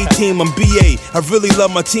got an A-team, I'm BA. I really love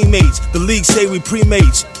my teammates. The league say we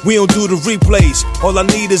pre-mates. We don't do the replays. All I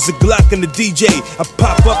need is a Glock and a DJ. I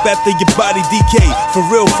pop up after your body decay. For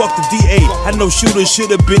real, fuck the DA. I know shooters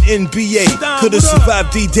should've been NBA. Could've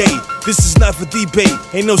survived D-Day. This is not for debate.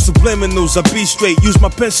 Ain't no subliminals, I be straight. Use my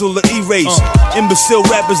pencil to erase. Imbecile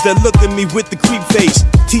rappers that look at me with the creep face.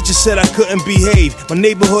 Teacher said I couldn't behave. My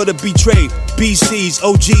neighborhood a betrayed. BCs,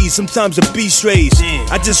 OGs, sometimes a B strays.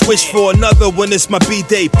 I just wish for another when it's my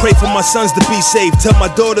B-day. Pray for my sons to be safe. Tell my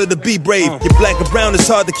daughter to be brave. You're black and brown, it's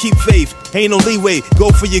hard to keep faith. Ain't no leeway. Go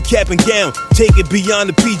for your cap and gown. Take it beyond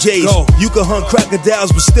the PJs. You can hunt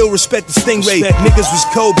crocodiles, but still respect the stingray. Niggas was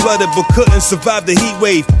cold-blooded, but couldn't survive the heat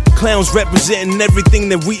wave. Clowns representing everything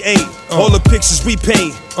that we ain't. All the pictures we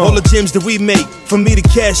paint, all the gems that we make. For me to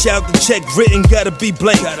cash out the check written, gotta be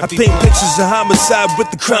blank. I paint pictures of homicide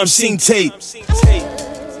with the crime scene tape.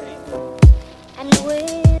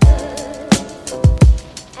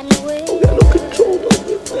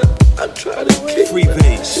 Free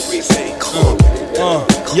base.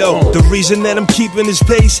 Yo, the reason that I'm keeping this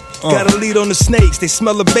pace, got a lead on the snakes. They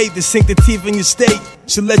smell a bait, they sink the teeth in your steak.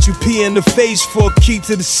 She'll let you pee in the face for a key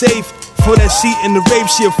to the safe. For that seat in the rape,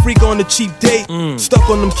 she a freak on a cheap date. Stuck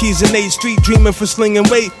on them keys in 8th Street, dreaming for slinging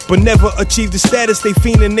weight, but never achieved the status. They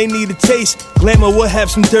fiending, they need a taste. Glamour will have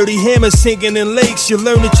some dirty hammers sinking in lakes. You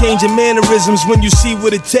learn to change your mannerisms when you see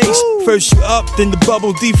what it takes. First you up, then the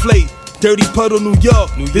bubble deflate. Dirty puddle, New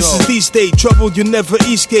York. This is the state. Trouble, you never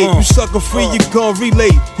escape. You sucker free, you gon'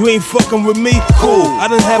 relate. You ain't fucking with me? Cool. I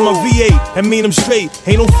done had my V8. I mean, I'm straight.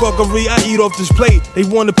 Ain't no fuckery. I eat off this plate. They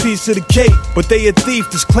want a piece of the cake, but they a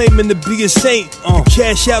thief that's claiming to be a saint. The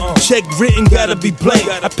cash out, the check written, gotta be blank.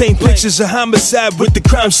 I paint pictures of homicide with the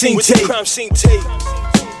crime scene tape.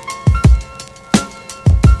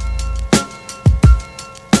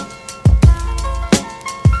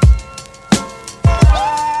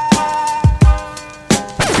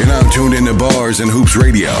 Tuned into Bars and Hoops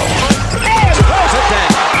Radio,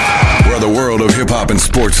 where the world of hip-hop and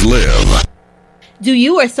sports live. Do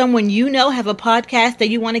you or someone you know have a podcast that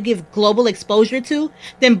you want to give global exposure to?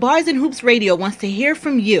 Then Bars and Hoops Radio wants to hear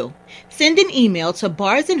from you. Send an email to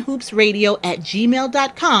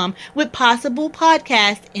barsandhoopsradio@gmail.com with possible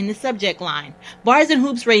podcast in the subject line. Bars and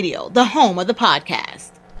Hoops Radio, the home of the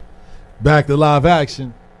podcast. Back to live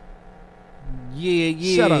action. Yeah.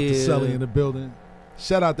 Shout out to Sully in the building.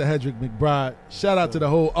 Shout out to Hedrick McBride. Shout out to the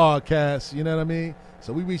whole R-cast, you know what I mean?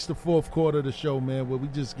 So we reached the fourth quarter of the show, man, where we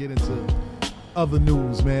just get into other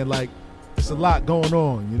news, man. Like, it's a lot going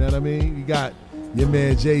on, you know what I mean? You got your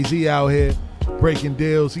man Jay-Z out here breaking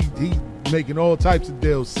deals. He making all types of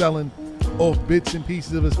deals, selling off bits and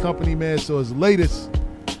pieces of his company, man. So his latest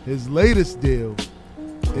deal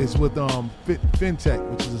is with FinTech,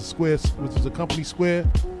 which is a company Square.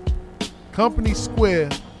 Company Square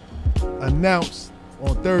announced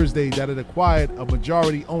on Thursday that it acquired a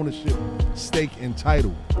majority ownership stake in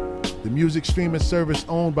Tidal, the music streaming service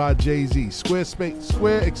owned by Jay-Z.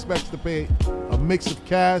 Square expects to pay a mix of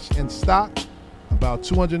cash and stock, about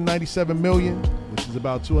 $297 million, which is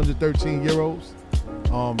about 213 euros.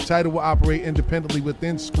 Tidal will operate independently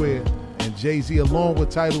within Square, and Jay-Z, along with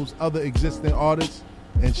Tidal's other existing artists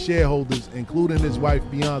and shareholders, including his wife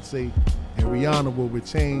Beyonce and Rihanna, will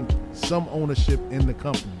retain some ownership in the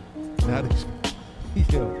company. Now,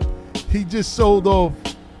 he just sold off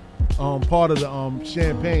part of the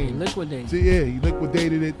champagne. He liquidated. He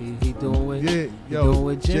liquidated it. He doing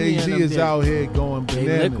with Jay-Z is out here going bananas.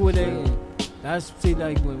 They liquidated. That's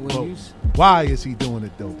when you. Why is he doing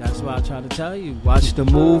it though? That's why I try to tell you. Watch the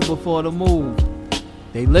move before the move.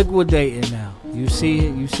 They liquidating now. You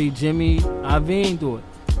see Jimmy Iovine do it.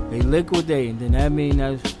 They liquidating. Then that means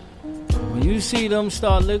that when you see them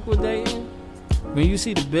start liquidating, when you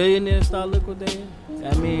see the billionaires start liquidating,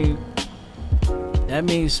 that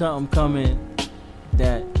means something coming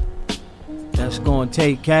that's going to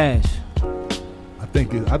take cash. I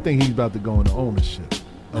think he's about to go into ownership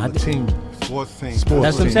of a team. Sports team.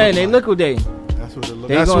 That's what I'm saying. They liquidating. That's what it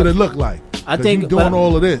looks. That's what it looked like. I think doing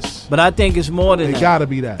all of this. But I think it's more than that. It gotta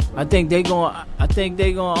be that. I think they going.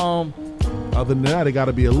 Other than that, it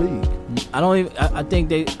gotta be a league. I think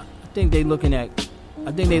they looking at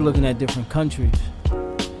different countries.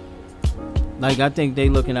 Like, I think they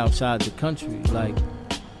looking outside the country. Like,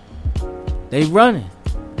 they running.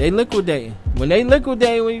 They liquidating. When they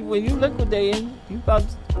liquidate, when you liquidating, you about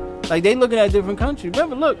like they looking at different countries.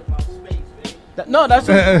 Remember, look. No, that's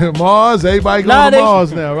Mars. Everybody going to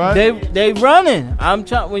Mars now, right? They running. I'm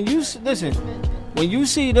trying. When you listen, when you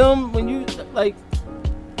see them, when you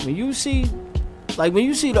see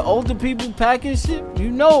the older people packing shit, you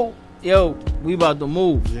know, yo, we about to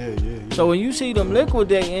move. Yeah. So when you see them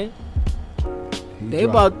liquidating, they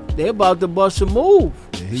about to bust a move.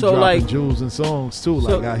 Yeah, he so dropping like jewels and songs too.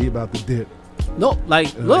 Like how he about to dip. No,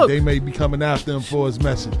 like Like look, they may be coming after him for his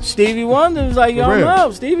message. Stevie Wonder was like, yo, For I'm real.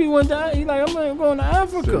 out. Stevie went down. He like, I'm going to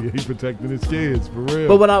Africa. So, yeah, he protecting his kids for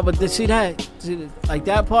real. But see like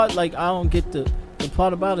that part, like I don't get the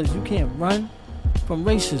part about it is you can't run from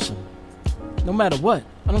racism, no matter what.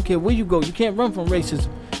 I don't care where you go. You can't run from racism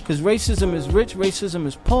because racism is rich, racism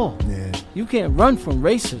is poor. Yeah. You can't run from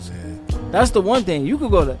racism. Yeah. That's the one thing. You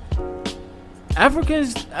could go to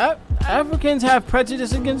Africans. Africans have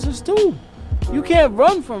prejudice against us too. You can't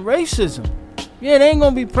run from racism. Yeah, they ain't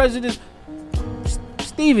gonna be prejudice.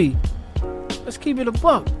 Stevie, let's keep it a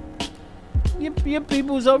buck. Your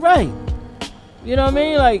people's alright. You know what I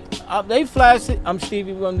mean? Like they flash it. I'm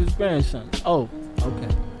Stevie Wonder's grandson. Oh,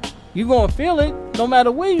 okay. You gonna feel it no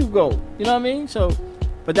matter where you go. You know what I mean? So,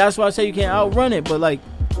 but that's why I say you can't outrun it. But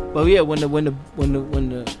yeah, when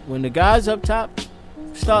the guys up top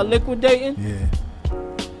start liquidating, yeah,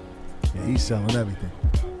 he's selling everything.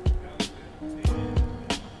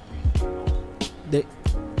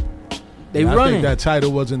 They I running. think that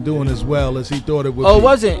title wasn't doing as well as he thought it would. Oh, be. it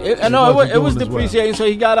wasn't. It was doing as depreciating. well. So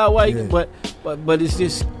he got out white. Yeah. But it's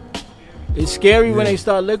just it's scary when Yeah. they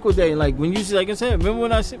start liquidating. Like when you see, like I said, remember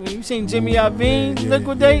when you seen Jimmy Iovine yeah,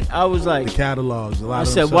 liquidate? yeah. I was like, The catalogs. A lot I of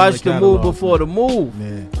them said, selling watch the move catalogs. before the move.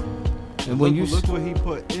 Yeah. And when look what he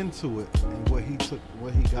put into it and what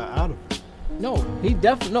he got out of it. No, he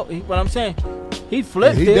definitely what I'm saying, he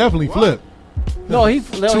flipped Yeah, it. he definitely flipped. No, he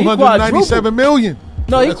 297 million.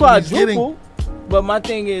 No, he That's what he's getting. quadrupled. But my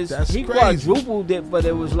thing is, That's he crazy. quadrupled it. But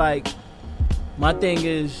it was like, my thing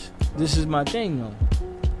is, this is my thing though.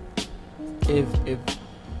 If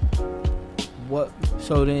what,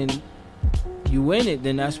 so then you in it,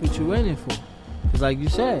 then that's what you in it for. Cause like you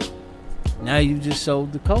said, now you just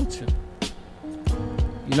sold the culture.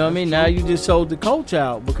 You know what I mean? Now you just sold the culture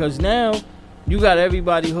out because now you got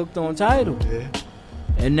everybody hooked on title. Yeah.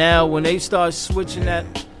 And now when they start switching that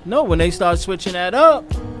up,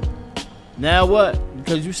 now what?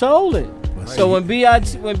 Because you sold it. So when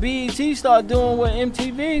BET start doing what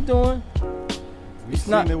MTV doing, It's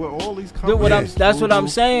not it with all these Dude, companies. that's what I'm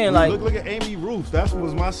saying. Like, look at Amy Roofs. That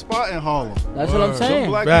was my spot in Harlem. That's what I'm saying.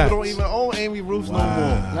 Some black people don't even own Amy Roofs no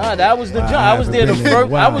more. Nah, that was the job. I was there the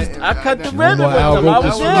first. I cut the ribbon with them. I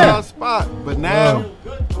was That there. was my spot. But now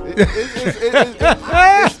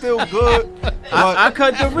it's still good. I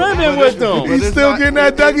cut the ribbon with them. He's still getting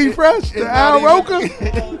that Dougie Fresh, the Al Roker.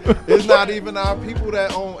 It's not even our people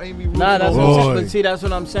that own Amy Roofs. Nah, that's no what I'm more. saying. But see, that's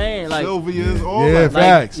what I'm saying. Like Sylvia's, all Yeah, that.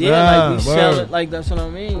 facts. Like, Nah, like we sell word. it. Like that's what I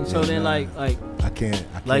mean. So then, like I can't.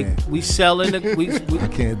 like we selling the we I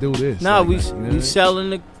can't do this. Nah, like we that, you know what I we mean? selling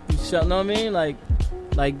the. You know what I mean?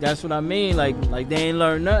 Like that's what I mean. Like they ain't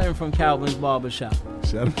learned nothing from Calvin's barbershop.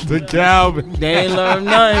 Shout out to Calvin. They ain't learned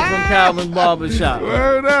nothing from Calvin's barbershop.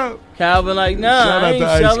 Word up. Calvin like, Shout nah, out I ain't to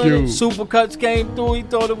Ice selling Cube. it. Supercuts came through. He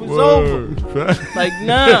thought it was Word. over. Like,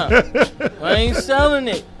 nah, I ain't selling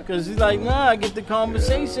it. Cause he's like, nah, I get the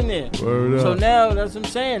conversation in. Word So up. now that's what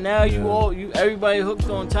I'm saying. Now you everybody hooked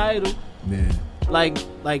on title. Yeah. Like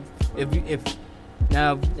if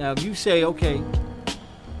you say, okay,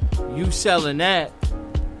 you selling that,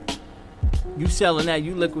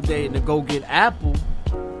 you liquidating to go get Apple.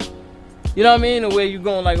 You know what I mean? The way you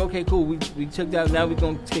going like, okay, cool, we took that, now we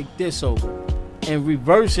gonna take this over and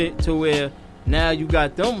reverse it to where now you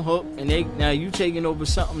got them hooked and now you taking over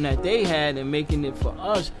something that they had and making it for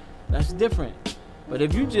us. That's different. But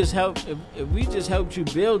if you just if we just helped you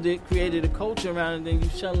build it, created a culture around it, then you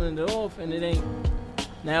selling it off and it ain't.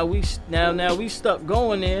 Now we stuck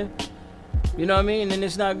going there. You know what I mean? And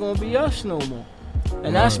it's not gonna be us no more.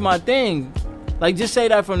 And that's my thing. Like just say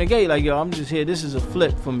that from the gate. Like yo, I'm just here. This is a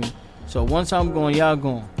flip for me. So once I'm going, y'all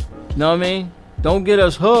going. You know what I mean? Don't get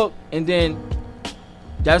us hooked, and then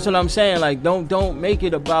that's what I'm saying. Like don't make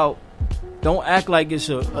it about. Don't act like it's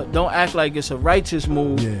a righteous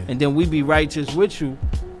move, and then we be righteous with you,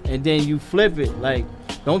 and then you flip it. Like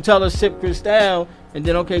don't tell us sip Cristal, and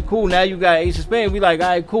then okay, cool. Now you got Ace of Spades. We like, all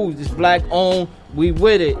right, cool. This black owned. We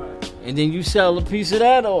with it, and then you sell a piece of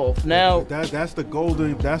that off. Now that's the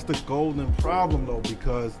golden problem though,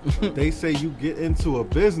 because they say you get into a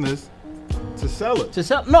business to sell it.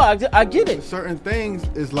 No, I get it. Certain things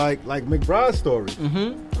is like McBride's story.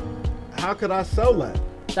 Mm-hmm. how could I sell that?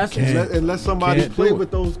 That's unless somebody play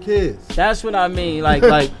with those kids. That's what I mean.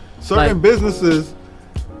 Like certain businesses.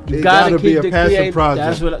 You gotta be a passion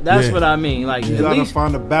project. That's what I mean. Like you gotta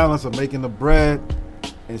find a balance of making the bread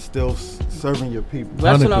and still serving your people.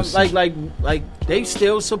 That's 100%. What I'm like. They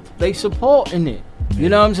still they supporting it. You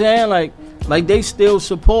know what I'm saying? Like they still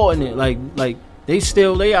supporting it. Like they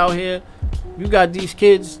out here. You got these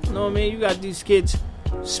kids. You know what I mean? You got these kids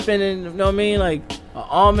spending. You know what I mean? Like an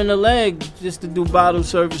arm and a leg just to do bottle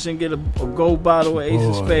service and get a gold bottle of Ace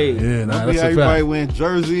of Spades. Yeah, that's everybody wearing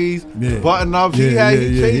jerseys, button ups. He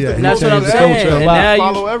changed it. And that's what I'm saying. And now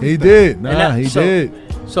follow everything. He did. He did.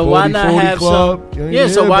 So why not have something? Yeah.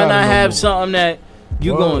 So why not have something that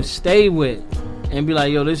you gonna stay with and be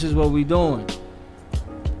like, yo, this is what we doing.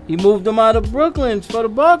 He moved them out of Brooklyn for the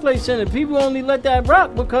Barclays Center. People only let that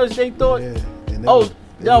rock because they thought,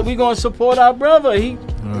 we gonna support our brother. It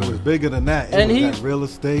was bigger than that. It was that real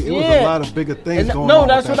estate. It was a lot of bigger things going on.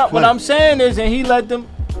 No, that's what I'm saying is, and he let them.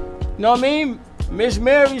 You know what I mean? Miss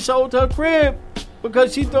Mary sold her crib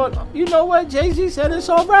because she thought, you know what? Jay-Z said it's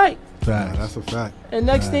all right. Fact. That's a fact. And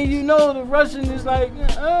next thing you know, the Russian is like,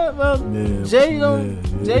 Jay don't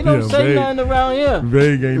say nothing around here.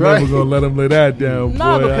 Vig ain't never gonna let him lay that down.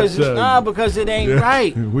 Because it ain't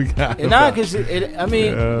right. We got because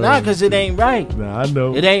it ain't right. Nah, I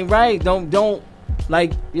know it ain't right. Don't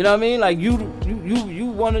like, you know what I mean? Like you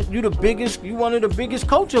one of the biggest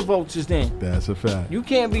culture vultures. Then that's a fact. You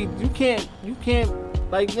can't like,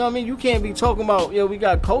 you know what I mean? You can't be talking about we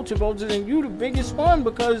got culture vultures and you the biggest one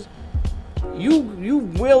because you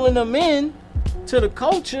wheeling them in to the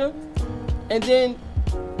culture, and then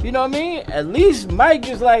you know what I mean? At least Mike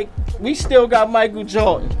is like, we still got Michael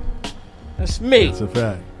Jordan. That's me. That's a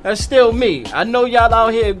fact. That's still me. I know y'all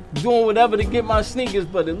out here doing whatever to get my sneakers,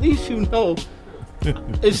 but at least you know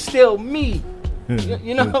it's still me.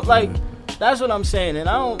 You know, like that's what I'm saying, and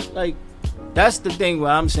I don't like. That's the thing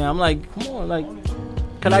where I'm saying, I'm like, come on, like,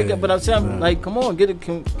 can I get? But I'm saying, like, come on,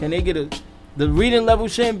 can they get a? The reading level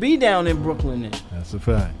shouldn't be down in Brooklyn then. That's a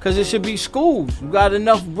fact. Because it should be schools. You got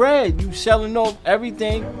enough bread. You selling off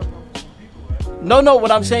everything. No,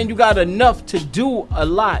 what I'm saying, you got enough to do a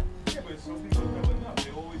lot.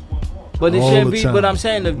 But it shouldn't be, but I'm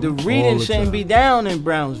saying the reading shouldn't be down in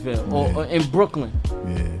Brownsville or in Brooklyn.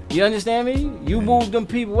 Yeah. You understand me? You moved them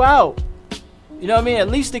people out. You know what I mean? At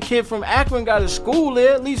least the kid from Akron got a school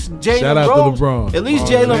there. At least Jalen Rose. At least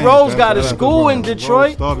Jalen Rose got a school in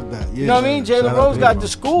Detroit. Started that. Yeah, you know what I mean? Jalen Rose got the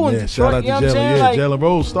school in Detroit. You know what I'm saying? Yeah, Jalen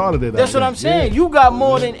Rose started it. That's what I'm saying. You got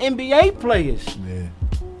more than NBA players. Yeah.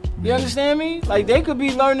 You understand me? Like they could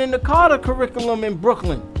be learning the Carter curriculum in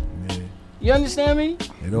Brooklyn. You understand me?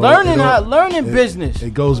 Learning business.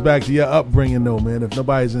 It goes back to your upbringing, though, man. If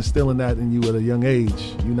nobody's instilling that in you at a young age,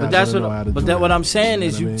 you're not gonna know how to do it. But what I'm saying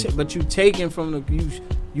is, you taking from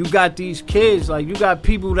you got these kids, like you got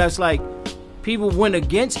people that's like, people went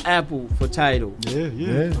against Apple for title.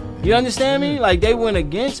 Yeah. You understand me? Like they went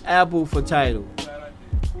against Apple for title.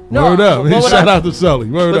 Word up. Shout out to Sully.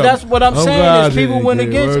 Word up. But that's what I'm saying is people went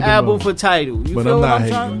against Apple for title. You feel what I'm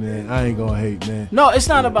hating, man. I ain't gonna hate, man. No, it's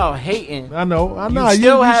not about hating. I know. You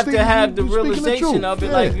still have to have the realization of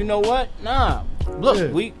it. Like, you know what? Nah.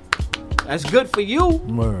 Look, that's good for you.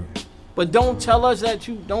 Word. But don't tell us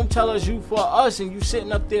you for us, and you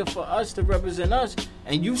sitting up there for us to represent us,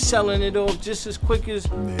 and you selling it off just as quick as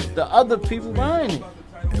the other people buying it.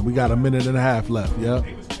 And we got a minute and a half left. Yeah.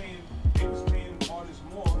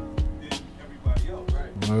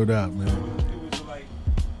 Word up, man. It was like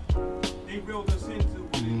they reeled us into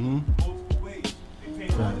multiple ways. They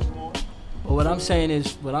paid us more. But what I'm saying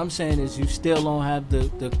is you still don't have the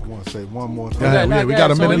I want to say one more thing. We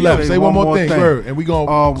got a minute left. Say one more thing, Bird, and we're going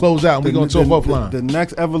to close out, and we're going to talk offline. The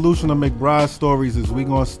next evolution of McBride Stories is we're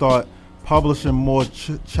going to start publishing more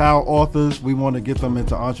child authors. We want to get them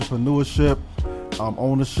into entrepreneurship,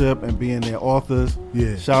 ownership, and being their authors.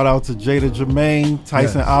 Yeah. Shout out to Jada Jermaine,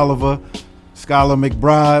 Tyson Oliver, Skylar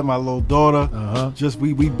McBride, my little daughter. Just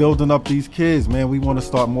we building up these kids, man. We want to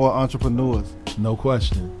start more entrepreneurs. No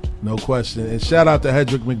question. And shout out to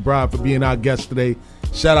Hedrick McBride for being our guest today.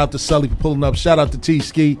 Shout out to Sully for pulling up. Shout out to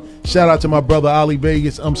T-Ski. Shout out to my brother Ali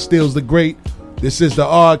Vegas. I'm Stills the Great. This is the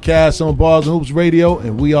Oddcast on Bars and Hoops Radio,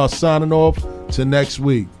 and we are signing off till next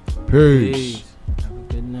week. Peace.